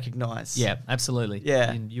you recognize. Yeah, absolutely.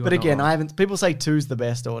 Yeah. You But are not again, wrong. I haven't. People say 2's the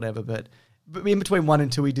best or whatever, but in between 1 and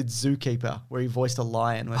 2, he did Zookeeper, where he voiced a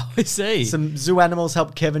lion. Where I see. some zoo animals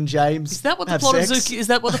helped Kevin James. Is that what the have plot sex. of Is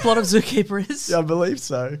that what the plot of Zookeeper is? Yeah, I believe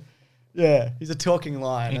so. Yeah, he's a talking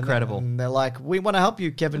lion. Incredible. And they're like, we want to help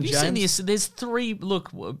you, Kevin Have you James. seen this? There's 3. Look,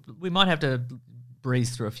 we might have to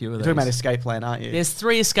breeze through a few of You're these. talking about Escape Plan, aren't you? There's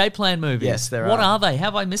 3 Escape Plan movies. Yes, there What are. are they?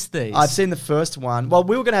 Have I missed these? I've seen the first one. Well,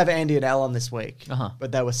 we were going to have Andy and Al on this week, Uh-huh.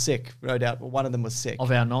 but they were sick, no doubt. Well, one of them was sick.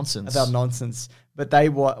 Of our nonsense. Of our nonsense. But they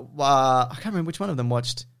were, I can't remember which one of them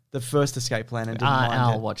watched the first Escape Plan and didn't mind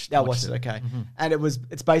Al it. watched Al watched it, it. okay. And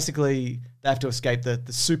it's basically, they have to escape the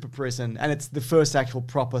super prison, and it's the first actual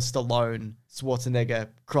proper Stallone, Schwarzenegger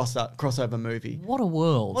crossover movie. What a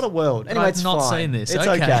world. What a world. Anyway, I've it's not fine. seen this. It's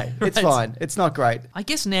Okay. okay. It's Right. fine. It's not great. I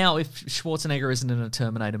guess now if Schwarzenegger isn't in a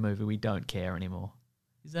Terminator movie, we don't care anymore.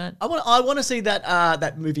 Is that? I want to see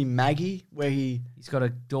that movie Maggie, where he's He's got a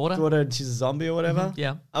daughter? and she's a zombie or whatever.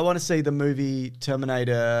 Yeah. I want to see the movie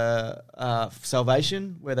Terminator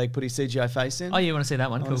Salvation, where they put his CGI face in. Oh, you want to see that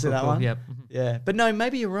one? I Cool, want to see cool, that cool. one. Yep. Yeah, but no,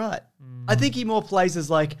 maybe you're right. I think he more plays as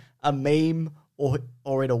like a meme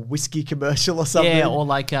or in a whiskey commercial or something. Yeah, or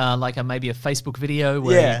like maybe a Facebook video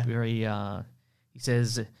where Yeah. he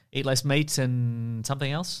says eat less meat and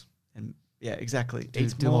something else. And yeah, exactly. Do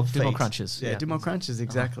Eats more feet. crunches. Yeah, Yeah. do more crunches.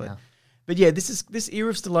 Exactly. yeah. But yeah, this era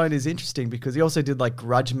of Stallone is interesting because he also did like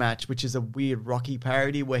Grudge Match, which is a weird Rocky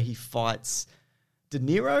parody where he fights De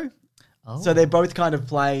Niro. Oh. So they're both kind of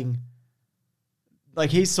playing,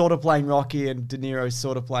 like he's sort of playing Rocky and De Niro's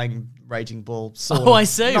sort of playing Raging Bull. Sort Oh, of. I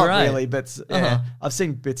see, Not right. really, but yeah, Uh-huh. I've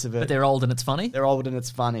seen bits of it. But they're old and it's funny. They're old and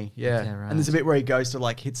it's funny, yeah. Okay, right. And there's a bit where he goes to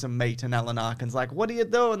like hit some meat, and Alan Arkin's like, "What are you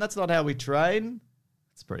doing? That's not how we train."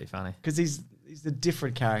 It's pretty funny. Because he's a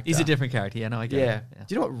different character. He's a different character. Yeah, no, I get Yeah. it. Yeah.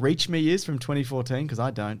 Do you know what Reach Me is from 2014? Because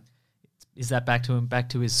I don't. Is that back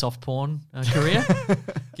to his soft porn career?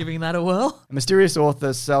 Giving that a whirl? A mysterious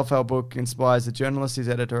author's self-help book inspires a journalist, his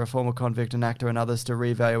editor, a former convict, an actor, and others to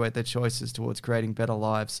reevaluate their choices towards creating better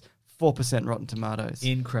lives. 4% Rotten Tomatoes.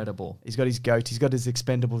 Incredible. He's got his goat. He's got his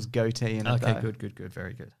Expendables goatee in it. Okay, though, good,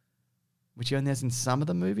 very good. Which he only has in some of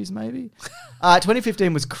the movies, maybe.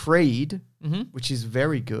 2015 was Creed, which is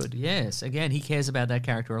very good. Yes, again, he cares about that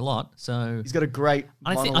character a lot. So He's got a great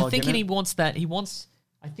I monologue think in he it. wants that.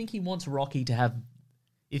 I think he wants Rocky to have.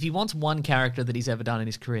 If he wants one character that he's ever done in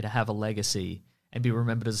his career to have a legacy and be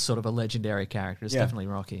remembered as sort of a legendary character, it's Yeah. definitely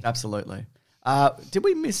Rocky. Absolutely. Did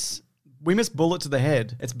we miss? We missed Bullet to the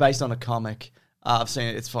Head. It's based on a comic. I've seen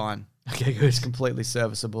it. It's fine. Okay, good. It's completely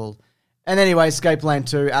serviceable. And anyway, Escape Plan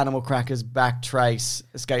 2, Animal Crackers, Back Trace,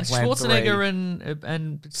 Escape Plan 3. Schwarzenegger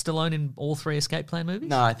and Stallone in all 3 Escape Plan movies?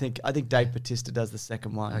 No, I think Dave Bautista does the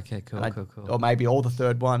second one. Okay, cool, And cool. Or maybe all the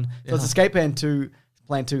third one. So it's Escape Plan 2,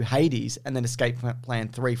 Hades, and then Escape Plan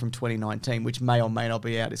 3 from 2019, which may or may not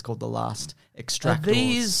be out. It's called The Last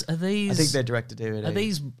Extractors. Are these? I think they're direct to DVD.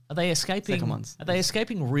 Are they escaping? Second ones. Are they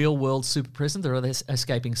escaping real world super prisons or are they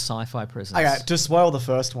escaping sci-fi prisons? Okay, to spoil the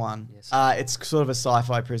first one, Yes. it's sort of a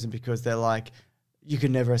sci-fi prison because they're like, you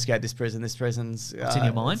can never escape this prison. This prison's It's in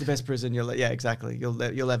your mind? It's the best prison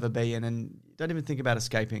you'll ever be in, and don't even think about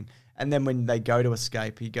escaping. And then when they go to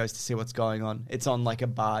escape, he goes to see what's going on. It's on like a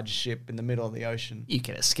barge ship in the middle of the ocean. You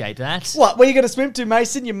can escape that. What? Where are you going to swim to,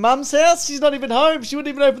 Mason? Your mum's house? She's not even home. She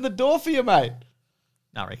wouldn't even open the door for you, mate.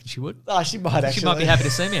 I reckon she would. Oh, she might actually. She might be happy to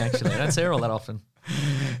see me. Actually, I don't see her all that often.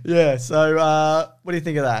 Yeah. So, what do you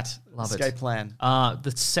think of that? Love it. Escape Plan.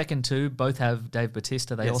 The second 2 both have Dave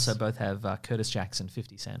Bautista. They Yes. also both have Curtis Jackson,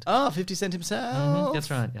 50 Cent. Oh, 50 Cent himself. That's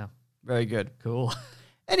right. Yeah. Very good. Cool.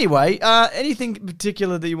 Anyway, anything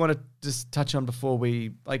particular that you want to just touch on before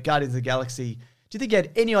we, like Guardians of the Galaxy? Do you think you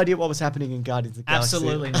had any idea what was happening in Guardians of the Galaxy?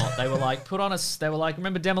 Absolutely not. They were like, they were like,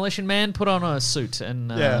 remember Demolition Man? Put on a suit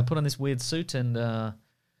and Yeah. put on this weird suit and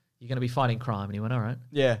you're going to be fighting crime. And he went, all right.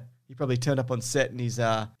 Yeah. He probably turned up on set in his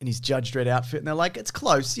Judge Dredd outfit, and they're like, "It's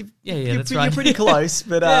close. That's You're right. pretty close,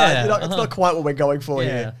 but Yeah, it's not quite what we're going for Yeah.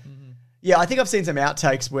 here." Yeah, I think I've seen some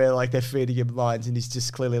outtakes where like they're feeding him lines, and he's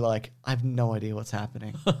just clearly like, "I have no idea what's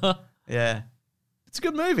happening." Yeah, it's a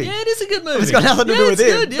good movie. Yeah, it is a good movie. It's got nothing to do with it's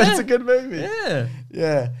him, good, but yeah. it's a good movie. Yeah.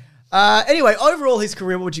 Yeah. Anyway, overall, his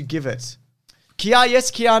career, what would you give it? Kia, yes.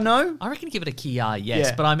 Kia, no. I reckon give it a Kia, yes.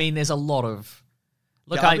 Yeah. But I mean, there's a lot of...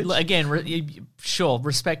 Look, Garbage? sure,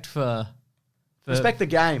 respect for... Respect the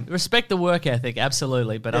game. Respect the work ethic,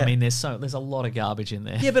 absolutely. But Yeah. I mean, there's a lot of garbage in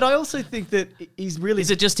there. Yeah, but I also think that he's really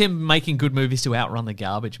Is it just him making good movies to outrun the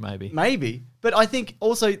garbage, maybe? maybe. But I think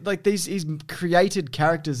also like he's created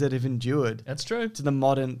characters that have endured That's true. to the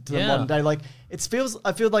modern Yeah. modern day. Like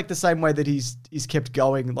I feel like the same way that he's kept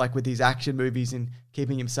going like with his action movies and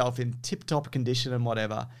keeping himself in tip top condition and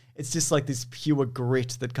whatever. It's just like this pure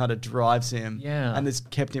grit that kind of drives him. Yeah. And has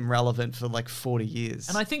kept him relevant for like 40 years.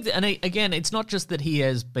 And I think that, again, it's not just that he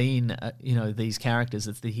has been, these characters.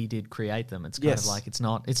 It's that he did create them. It's kind Yes. of like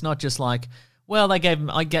it's not just like, Well, they gave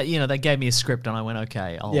me a script, and I went,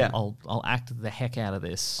 okay, I'll act the heck out of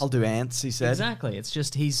this. I'll do ants, he said. Exactly. It's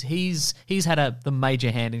just he's had the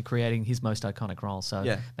major hand in creating his most iconic role.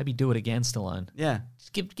 So maybe do it again, Stallone. Yeah.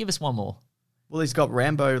 Just give us one more. Well, he's got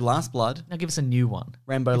Rambo Last Blood. Now give us a new one.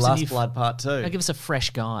 Rambo Last Blood Part 2. Now give us a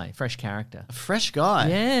fresh guy, fresh character. A fresh guy?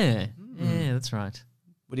 Yeah. Yeah, that's right.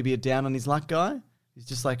 Would he be a down on his luck guy? He's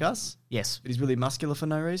just like us? Yes. But he's really muscular for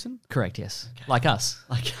no reason? Correct, yes. Okay. Like us.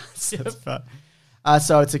 Like us. That's right.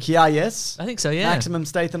 So it's a Kia, yes? I think so, yeah. Maximum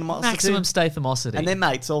Stathamosity. Maximum Stathamosity. And they're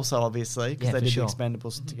mates also, obviously, because they did the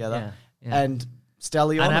Expendables together. Yeah. And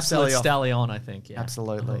Stallone. An absolute Stallone, I think, yeah.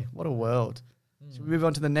 Absolutely. What a world. Should we move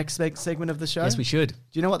on to the next segment of the show? Yes, we should. Do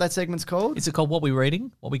you know what that segment's called? Is it called What We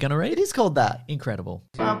Reading? What We Gonna Read? It is called that. Incredible.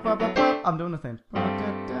 I'm doing the thing. What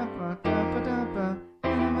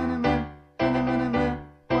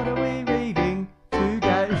are we reading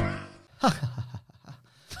today?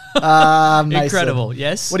 Incredible,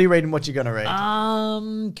 yes. What are you reading? What you gonna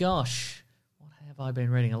read? Gosh, what have I been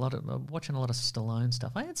reading? Watching a lot of Stallone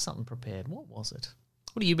stuff. I had something prepared. What was it?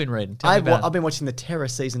 What have you been reading? I've been watching The Terror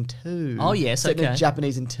Season 2. Oh, yes, Set in okay. a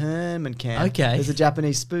Japanese internment camp. Okay. There's a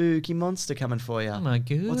Japanese spooky monster coming for you. Oh, my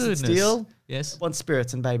goodness. What's it steal? Yes. Wants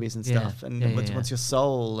spirits and babies and stuff. And wants your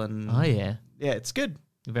soul. And oh, yeah. Yeah, it's good.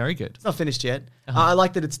 Very good. It's not finished yet. I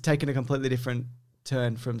like that it's taken a completely different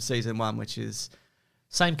turn from Season 1, which is...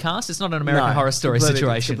 Same cast? It's not an American Horror Story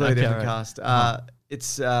situation. Completely different cast.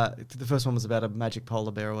 It's the first one was about a magic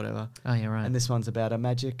polar bear or whatever. Oh, yeah, right. And this one's about a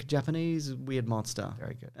magic Japanese weird monster.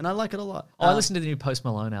 Very good. And I like it a lot. I listened to the new Post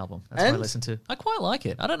Malone album. That's what I listened to. I quite like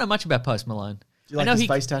it. I don't know much about Post Malone. Do you like his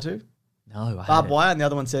face tattoo? No, I Barbed hate it. wire, and the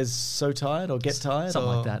other one says "so tired" or "get tired," Something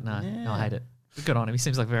or... like that. No, I hate it. But good on him. He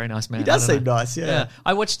seems like a very nice man. He does I don't seem know. nice, yeah.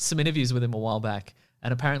 I watched some interviews with him a while back,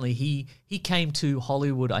 and apparently he came to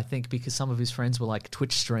Hollywood, I think, because some of his friends were like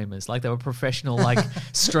Twitch streamers, like they were professional like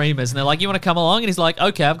streamers, and they're like, "You want to come along?" And he's like,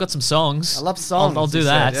 "Okay, I've got some songs. I love songs." I'll do he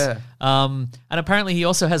that." said, yeah. And apparently he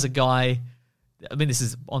also has a guy. I mean, this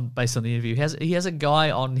is based on the interview. He has a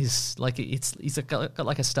guy on his he's got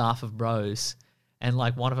like a staff of bros, and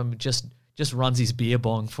like one of them just runs his beer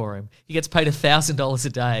bong for him. He gets paid $1,000 a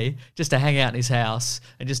day just to hang out in his house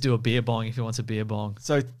and just do a beer bong if he wants a beer bong.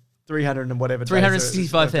 So 300 and whatever.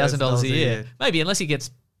 $365,000 a year, maybe, unless he gets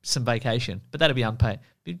some vacation, but that'd be unpaid.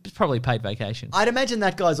 It's probably paid vacation. I'd imagine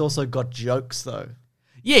that guy's also got jokes though.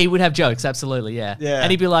 Yeah, he would have jokes, absolutely. Yeah. And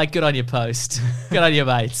he'd be like, "Good on your post, good on your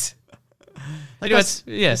mates."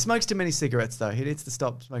 He smokes too many cigarettes though. He needs to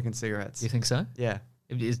stop smoking cigarettes. You think so? Yeah.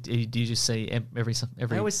 Do you just see every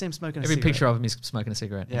I always see him smoking a every cigarette. picture of him is smoking a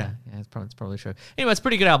cigarette? Yeah. It's probably true. Anyway, it's a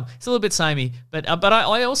pretty good album. It's a little bit samey, but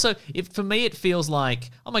I also, for me, it feels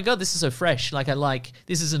like, oh my god, this is so fresh.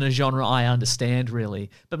 This isn't a genre I understand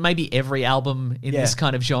really, but maybe every album in this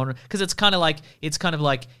kind of genre, because it's kind of like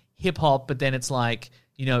hip hop, but then it's like,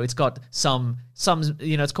 it's got some,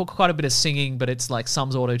 it's got quite a bit of singing, but it's like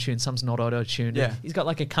some's auto-tuned, some's not auto-tuned. Yeah. He's got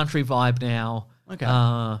like a country vibe now. Okay.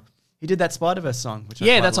 He did that Spider-Verse song, which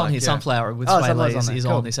that's on his Sunflower with Sway Lee is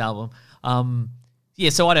Cool. on this album.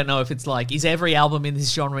 So I don't know if it's like, is every album in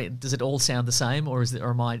this genre, does it all sound the same, or is it, or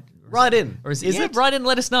am I Write in. Or is it? Write in,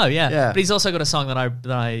 let us know. Yeah. Yeah. But he's also got a song that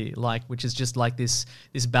I like, which is just like this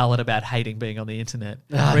ballad about hating being on the internet.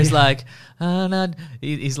 Where he's like,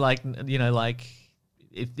 he's like,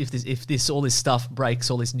 if this all this stuff breaks,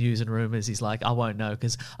 all this news and rumors, he's like, I won't know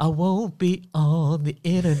because I won't be on the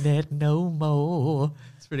internet no more.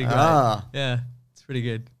 It's pretty great. Yeah, it's pretty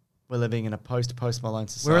good. We're living in a post Malone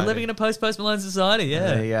society. We're living in a post Malone society.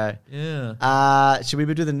 Yeah. There you go. Yeah. Should we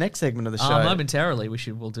do the next segment of the show? Momentarily,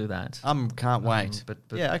 we'll do that. Can't wait. But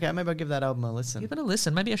yeah, okay. Maybe I'll give that album a listen. Give it a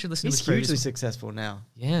listen. Maybe I should listen. He's to his hugely previous successful now.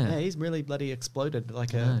 Yeah. Yeah, he's really bloody exploded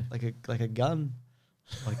like a gun.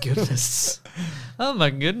 My goodness. Oh my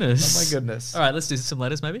goodness. Oh my goodness. All right, let's do some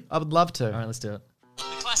letters maybe. I would love to. All right, let's do it. The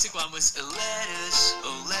classic one was letters,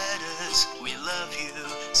 oh letters, we love you.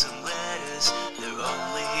 Some letters, they're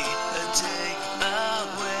only a day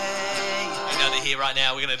away. We're going to hear right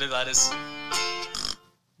now. We're going to do letters.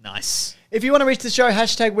 Nice. If you want to reach the show,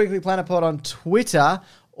 hashtag Weekly Planet Pod on Twitter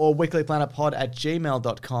or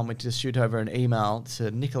weeklyplanetpod@gmail.com. We just shoot over an email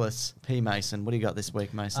to Nicholas P. Mason. What do you got this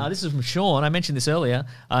week, Mason? This is from Sean. I mentioned this earlier.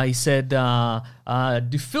 He said,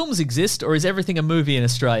 do films exist or is everything a movie in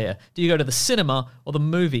Australia? Do you go to the cinema or the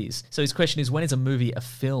movies? So his question is, when is a movie a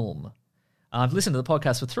film? I've listened to the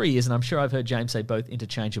podcast for 3 years and I'm sure I've heard James say both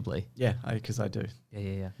interchangeably. Yeah, because I do.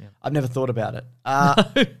 Yeah. I've never thought about it.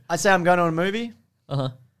 I say I'm going to a movie. Uh-huh.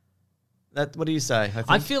 What do you say?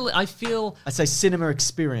 I feel. I say cinema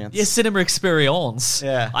experience. Yeah, cinema experience.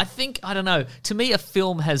 Yeah. I don't know. To me, a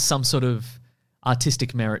film has some sort of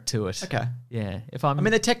artistic merit to it. Okay. Yeah. I mean,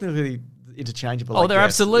 they're technically interchangeable. Oh, they're I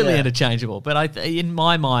guess. absolutely Yeah. interchangeable. But in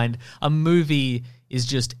my mind, a movie is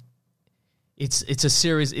just it's a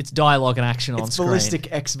series. It's dialogue and action on It's screen.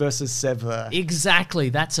 Ballistic X versus Sever. Exactly,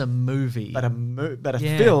 that's a movie. But a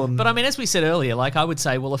Yeah. film. But I mean, as we said earlier, like I would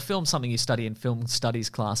say, well, a film's something you study in film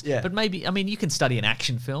studies class. Yeah. But maybe, I mean, you can study an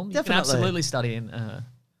action film. You can Definitely. absolutely study in.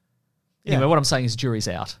 Anyway, what I'm saying is jury's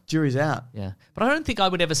out. Jury's out. Yeah, but I don't think I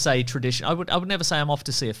would ever say tradition. I would never say I'm off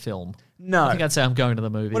to see a film. No. I think I'd say I'm going to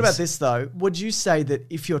the movies. What about this though? Would you say that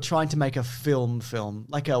if you're trying to make a film,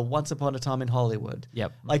 like a Once Upon a Time in Hollywood,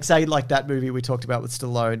 Yep. like say like that movie we talked about with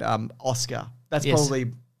Stallone, Oscar, that's Yes.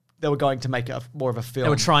 probably they were going to make more of a film. They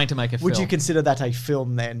were trying to make a film. Would you consider that a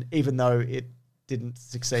film then, even though it didn't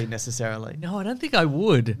succeed necessarily? No, I don't think I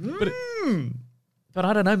would. But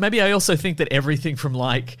I don't know. Maybe I also think that everything from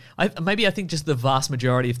I think just the vast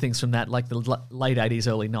majority of things from that, like the late 80s,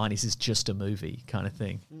 early 90s, is just a movie kind of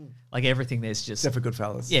thing. Like everything there's just... Except for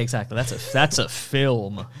Goodfellas. Yeah, exactly. That's a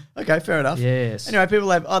film. Okay, fair enough. Yes. Anyway,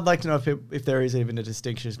 I'd like to know if there is even a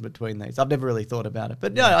distinction between these. I've never really thought about it.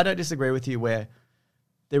 But no, I don't disagree with you where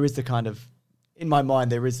there is the kind of... In my mind,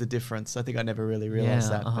 there is the difference. I think I never really realised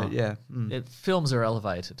that. But yeah. Films are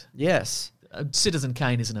elevated. Yes. Citizen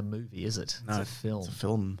Kane isn't a movie, is it? No, it's a film. It's a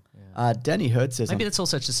film. Danny Hurd says... Maybe that's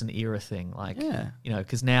also just an era thing. Like, Yeah.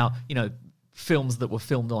 because now, films that were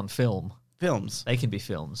filmed on film, films. they can be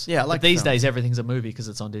films. Yeah, I But like these films. days, everything's a movie because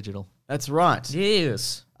it's on digital. That's right.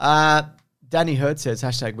 Yes. Danny Hurd says,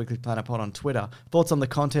 #Weekly Planet Pod on Twitter. Thoughts on the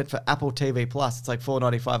content for Apple TV Plus? It's like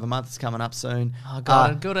 $4.95 a month. It's coming up soon. Oh,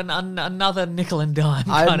 God, good. Another nickel and dime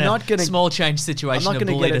I'm kind not of gonna- small change I'm situation not to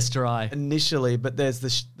going to bleed get us it dry. initially, but there's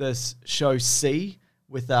this show C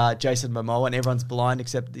with Jason Momoa, and everyone's blind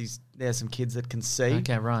except there's some kids that can see.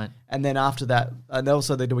 Okay, right. And then after that, and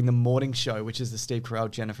also they're doing the morning show, which is the Steve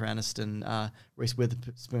Carell, Jennifer Aniston, Reese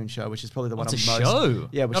Witherspoon show, which is probably the one It's I'm a most... show?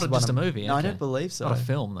 Yeah, which Not is one just a I'm- movie, No, I okay. don't believe so. Not a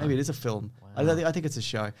film, though. Maybe it is a film. Wow. I think it's a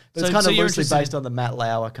show. But So- it's kind so of you're loosely interested based on the Matt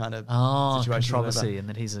Lauer kind of Oh, situation. or whatever. controversy, and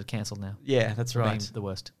that he's cancelled now. Yeah, that's For being right. the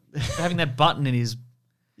worst. For having that button in his...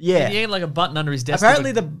 Yeah. He had like a button under his desk.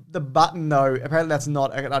 Apparently the button though, apparently that's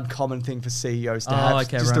not an uncommon thing for CEOs to Oh, have,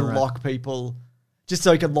 okay, just right, to right. lock people, just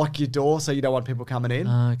so you can lock your door so you don't want people coming in.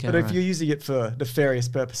 Oh, okay, but if right. you're using it for nefarious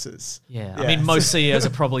purposes. Yeah, I mean, most CEOs are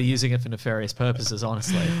probably using it for nefarious purposes,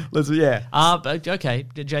 honestly. Yeah. But okay,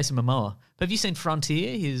 Jason Momoa. But have you seen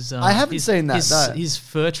Frontier? I haven't seen that, His, no. his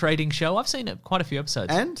fur trading show. I've seen it quite a few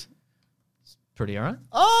episodes. And? Pretty alright.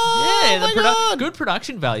 Oh, Yeah, my God. good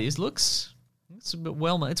production values. It's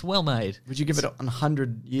well made. It's well made. Would you give it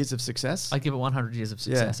 100 years of success? I give it 100 years of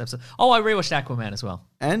success. Absolutely. Oh, I rewatched Aquaman as well.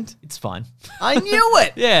 And? It's fine. I knew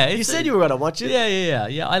it! Yeah, You said you were going to watch it.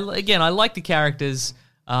 Yeah. I like the characters,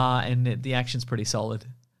 and the action's pretty solid.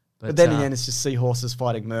 But then again, it's just seahorses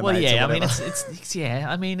fighting mermaids. well, yeah. or I mean, whatever. it's yeah.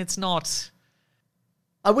 I mean, it's not.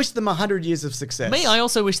 I wish them 100 years of success. Me, I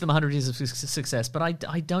also wish them 100 years of success, but I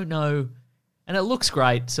don't know. And it looks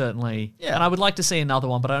great, certainly. Yeah. And I would like to see another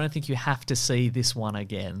one, but I don't think you have to see this one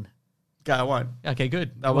again. Okay, I won't. Okay,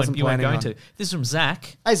 good. I wasn't you weren't planning going on. to. This is from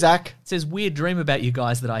Zach. Hey, Zach. It says, weird dream about you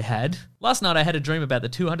guys that I had. Last night I had a dream about the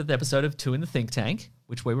 200th episode of Two in the Think Tank,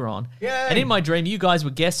 which we were on. Yay. And in my dream, you guys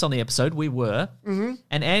were guests on the episode. We were. Mm-hmm.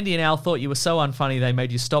 And Andy and Al thought you were so unfunny they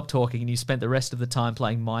made you stop talking and you spent the rest of the time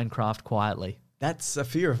playing Minecraft quietly. That's a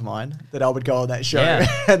fear of mine, that I would go on that show. Yeah.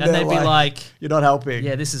 And they're they'd be like, you're not helping.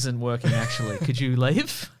 yeah, this isn't working actually. Could you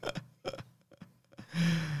leave?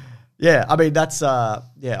 Yeah, I mean, that's, I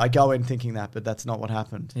go in thinking that, but that's not what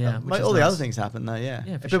happened. Yeah, which is all the nice. other things happened, though, yeah.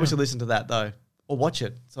 Yeah, for People sure. should listen to that, though, or watch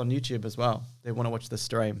it. It's on YouTube as well. They want to watch the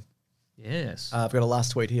stream. Yes. I've got a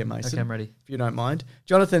last tweet here, Mason. Okay, I'm ready. If you don't mind.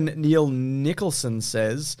 Jonathan Neil Nicholson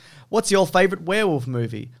says, what's your favourite werewolf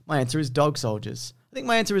movie? My answer is Dog Soldiers. I think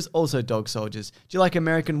my answer is also Dog Soldiers. Do you like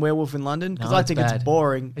American Werewolf in London? Because No, I it's think bad. it's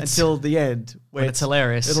boring until the end. Where But it's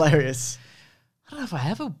hilarious. Hilarious. I don't know if I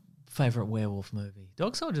have a favourite werewolf movie.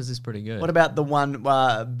 Dog Soldiers is pretty good. What about the one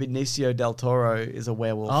where Benicio del Toro is a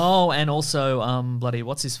werewolf? Oh, and also, bloody,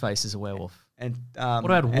 what's his face is a werewolf. And What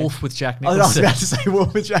about Wolf with Jack I was Nicholson? about to say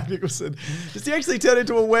Wolf with Jack Nicholson. Does he actually turn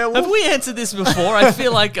into a werewolf? Have we answered this before? I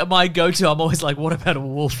feel like my go-to, I'm always like, what about a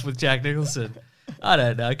wolf with Jack Nicholson? I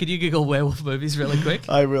don't know. Could you Google werewolf movies really quick?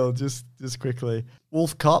 I will, just quickly.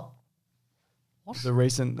 Wolf Cop. What? The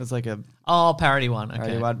recent, there's like a Oh, parody one. Okay.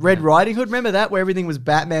 parody one. Red Riding Hood, remember that? Where everything was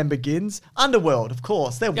Batman Begins? Underworld, of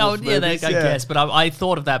course. They're Oh, wolf yeah, movies. I guess. But I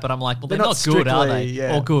thought of that, but I'm like, well, they're They're not not good, are they? strictly,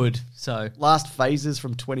 yeah. Or good. So, Last Phases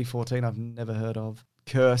from 2014, I've never heard of.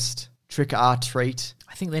 Cursed. Trick or Treat.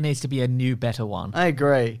 I think there needs to be a new, better one. I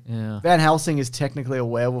agree. Yeah. Van Helsing is technically a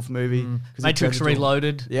werewolf movie. 'cause it Matrix turns into-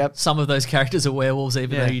 Reloaded. Yep. Some of those characters are werewolves,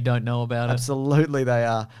 even Yeah. though you don't know about it. Absolutely, they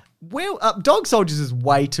are. Well, Dog Soldiers is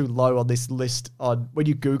way too low on this list. On when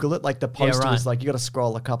you Google it, like the poster right. is like you got to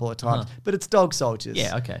scroll a couple of times. But it's Dog Soldiers.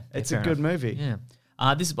 Yeah, okay. Yeah, It's a fair good enough. movie. Yeah.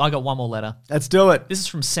 I got one more letter. Let's do it. This is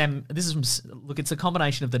from Sam. Look, it's a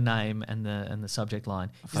combination of the name and the subject line.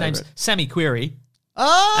 His Favourite. name's Sammy Query.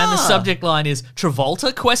 Ah, And the subject line is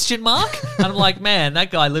Travolta question mark? And I'm like, man, that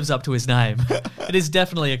guy lives up to his name. It is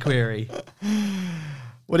definitely a query.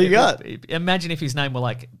 What do you got? Imagine if his name were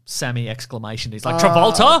like Sammy exclamation. He's like,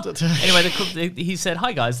 Ah. Travolta? Anyway, he said,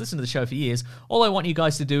 hi guys, listen to the show for years. All I want you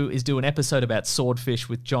guys to do is do an episode about swordfish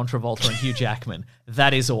with John Travolta and Hugh Jackman.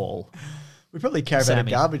 That is all. We probably care about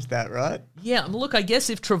Sammy. a garbage that, right? Yeah, look, I guess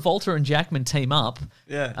if Travolta and Jackman team up,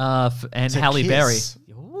 Yeah. and To Halle Berry, kiss.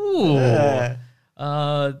 ooh, Yeah.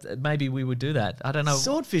 maybe we would do that. I don't know.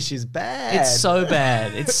 Swordfish is bad. It's so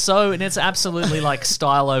bad. And it's absolutely like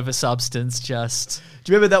style over substance. Just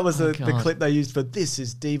Do you remember that was the God. clip they used for This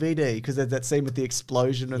Is DVD? Because there's that scene with the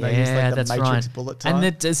explosion and they yeah, used like the that's Matrix right. bullet time.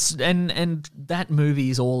 And that movie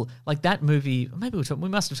is all like that movie. Maybe we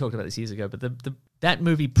must have talked about this years ago, but that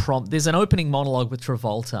movie there's an opening monologue with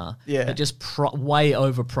Travolta Yeah. that just way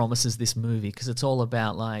over promises this movie because it's all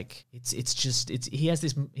about like he has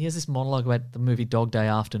this monologue about the movie Dog Day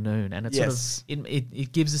Afternoon, and it's Yes. sort of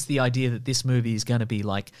it gives us the idea that this movie is going to be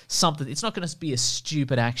like something. It's not going to be a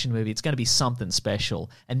stupid action movie. It's going to be something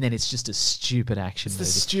special, and then it's just a stupid action movie. the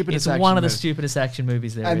stupidest It's action one of the movie. stupidest action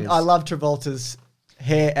movies there is. And I love Travolta's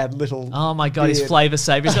hair and little. Oh my god, his beard. flavor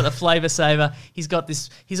saver. He's got the flavor saver. He's got this.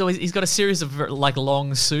 He's got a series of like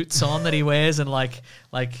long suits on that he wears and like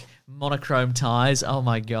monochrome ties. Oh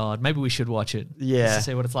my god, maybe we should watch it. Yeah. just to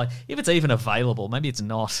see what it's like. If it's even available, maybe it's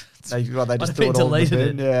not. They just Might threw have been it all in the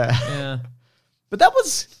deleted bin. it. Yeah. Yeah, But that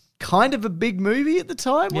was kind of a big movie at the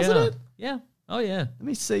time, wasn't yeah, it? yeah. Oh yeah. Let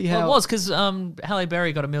me see how Well, it was because Halle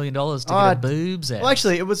Berry got $1 million to get Oh, her boobs out. Well,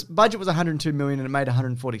 actually, it was budget was 102 million and it made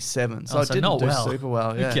 147, so Oh, it so didn't not do well. super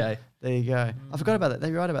well. Yeah. Okay. There you go. I forgot about that.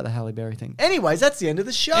 They're right about the Halle Berry thing. Anyways, that's the end of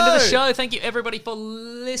the show. End of the show. Thank you everybody for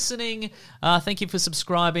listening. Thank you for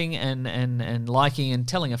subscribing and liking and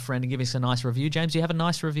telling a friend and giving us a nice review. James, you have a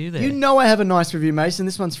nice review there. You know I have a nice review, Mason.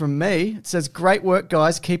 This one's from me. It says, "Great work,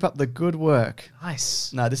 guys. Keep up the good work."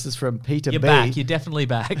 Nice. No, this is from Peter You're B. back. You're definitely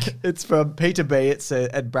back. It's from Peter B. It's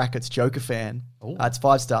at brackets Joker fan. Oh. It's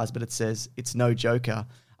 5 stars, but it says it's no Joker.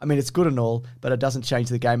 I mean, it's good and all, but it doesn't change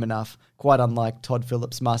the game enough. Quite unlike Todd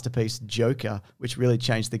Phillips' masterpiece Joker, which really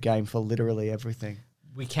changed the game for literally everything.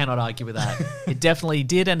 We cannot argue with that. It definitely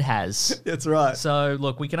did and has. That's right. So,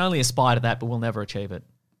 look, we can only aspire to that, but we'll never achieve it.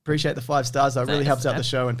 Appreciate the 5 stars, though. It really Thanks, helps out man. the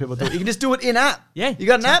show when people do it. You can just do it in app. Yeah. You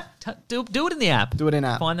got an app? Do it in the app. Do it in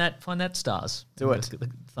app. Find that stars. Do it. Just get the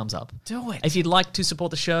thumbs up. Do it. If you'd like to support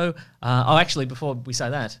the show, actually, before we say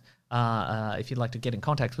that, if you'd like to get in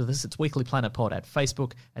contact with us, it's weeklyplanetpod at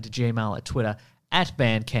Facebook, at Gmail, at Twitter, at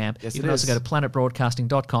Bandcamp. Yes, You it can also is. go to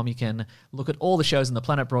planetbroadcasting.com. You can look at all the shows in the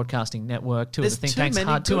Planet Broadcasting Network. There's Think too Tank's many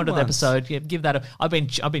Hard, good 200th ones. episode. Yeah, give that. I've been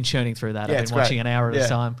churning through that. Yeah, I've it's been watching great. an hour at Yeah. a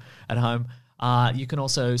time at home. You can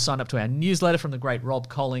also sign up to our newsletter from the great Rob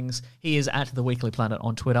Collings. He is at The Weekly Planet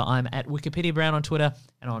on Twitter. I'm at Wikipedia Brown on Twitter.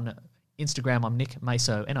 And on Instagram, I'm Nick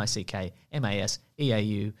Maso,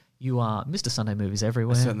 NickMaseeau. You are Mr. Sunday Movies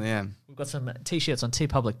everywhere. I certainly am. We've got some t-shirts on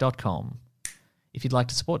tpublic.com. If you'd like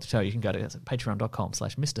to support the show, you can go to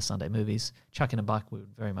patreon.com/Mr. Sunday Movies. Chuck in a buck. We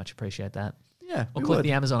would very much appreciate that. Yeah, Or we click would.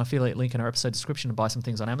 the Amazon affiliate link in our episode description and buy some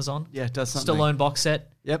things on Amazon. Yeah, it does something. Stallone box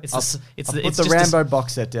set. Yep. It's I'll the put it's the just Rambo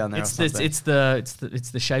box set down there. it's or the, something.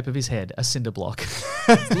 it's the shape of his head, a cinder block.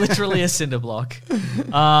 It's literally a cinder block.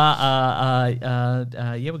 Yeah,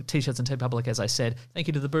 we've got t-shirts and TeePublic, as I said. Thank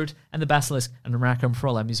you to the Brute and the Basilisk and the Rackham for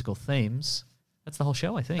all our musical themes. That's the whole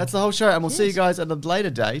show, I think. That's the whole show, and we'll see you Yes. guys at a later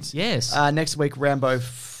date. Yes. Next week, Rambo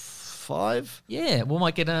 5. Yeah, we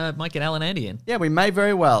might get Alan Andy in. Yeah, we may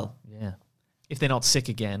very well. Yeah, if they're not sick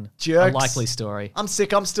again. Jerks. A likely story. I'm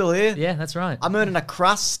sick. I'm still here. Yeah, that's right. I'm earning a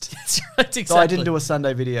crust. That's right. Exactly. So I didn't do a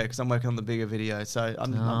Sunday video because I'm working on the bigger video. So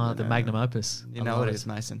I'm the magnum opus. You I know love what it is,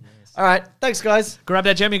 Mason. All right. Thanks, guys. Grab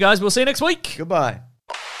that gem, you guys. We'll see you next week. Goodbye.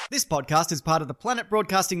 This podcast is part of the Planet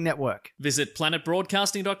Broadcasting Network. Visit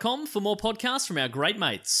planetbroadcasting.com for more podcasts from our great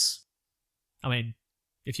mates. I mean,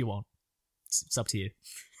 if you want, it's up to you.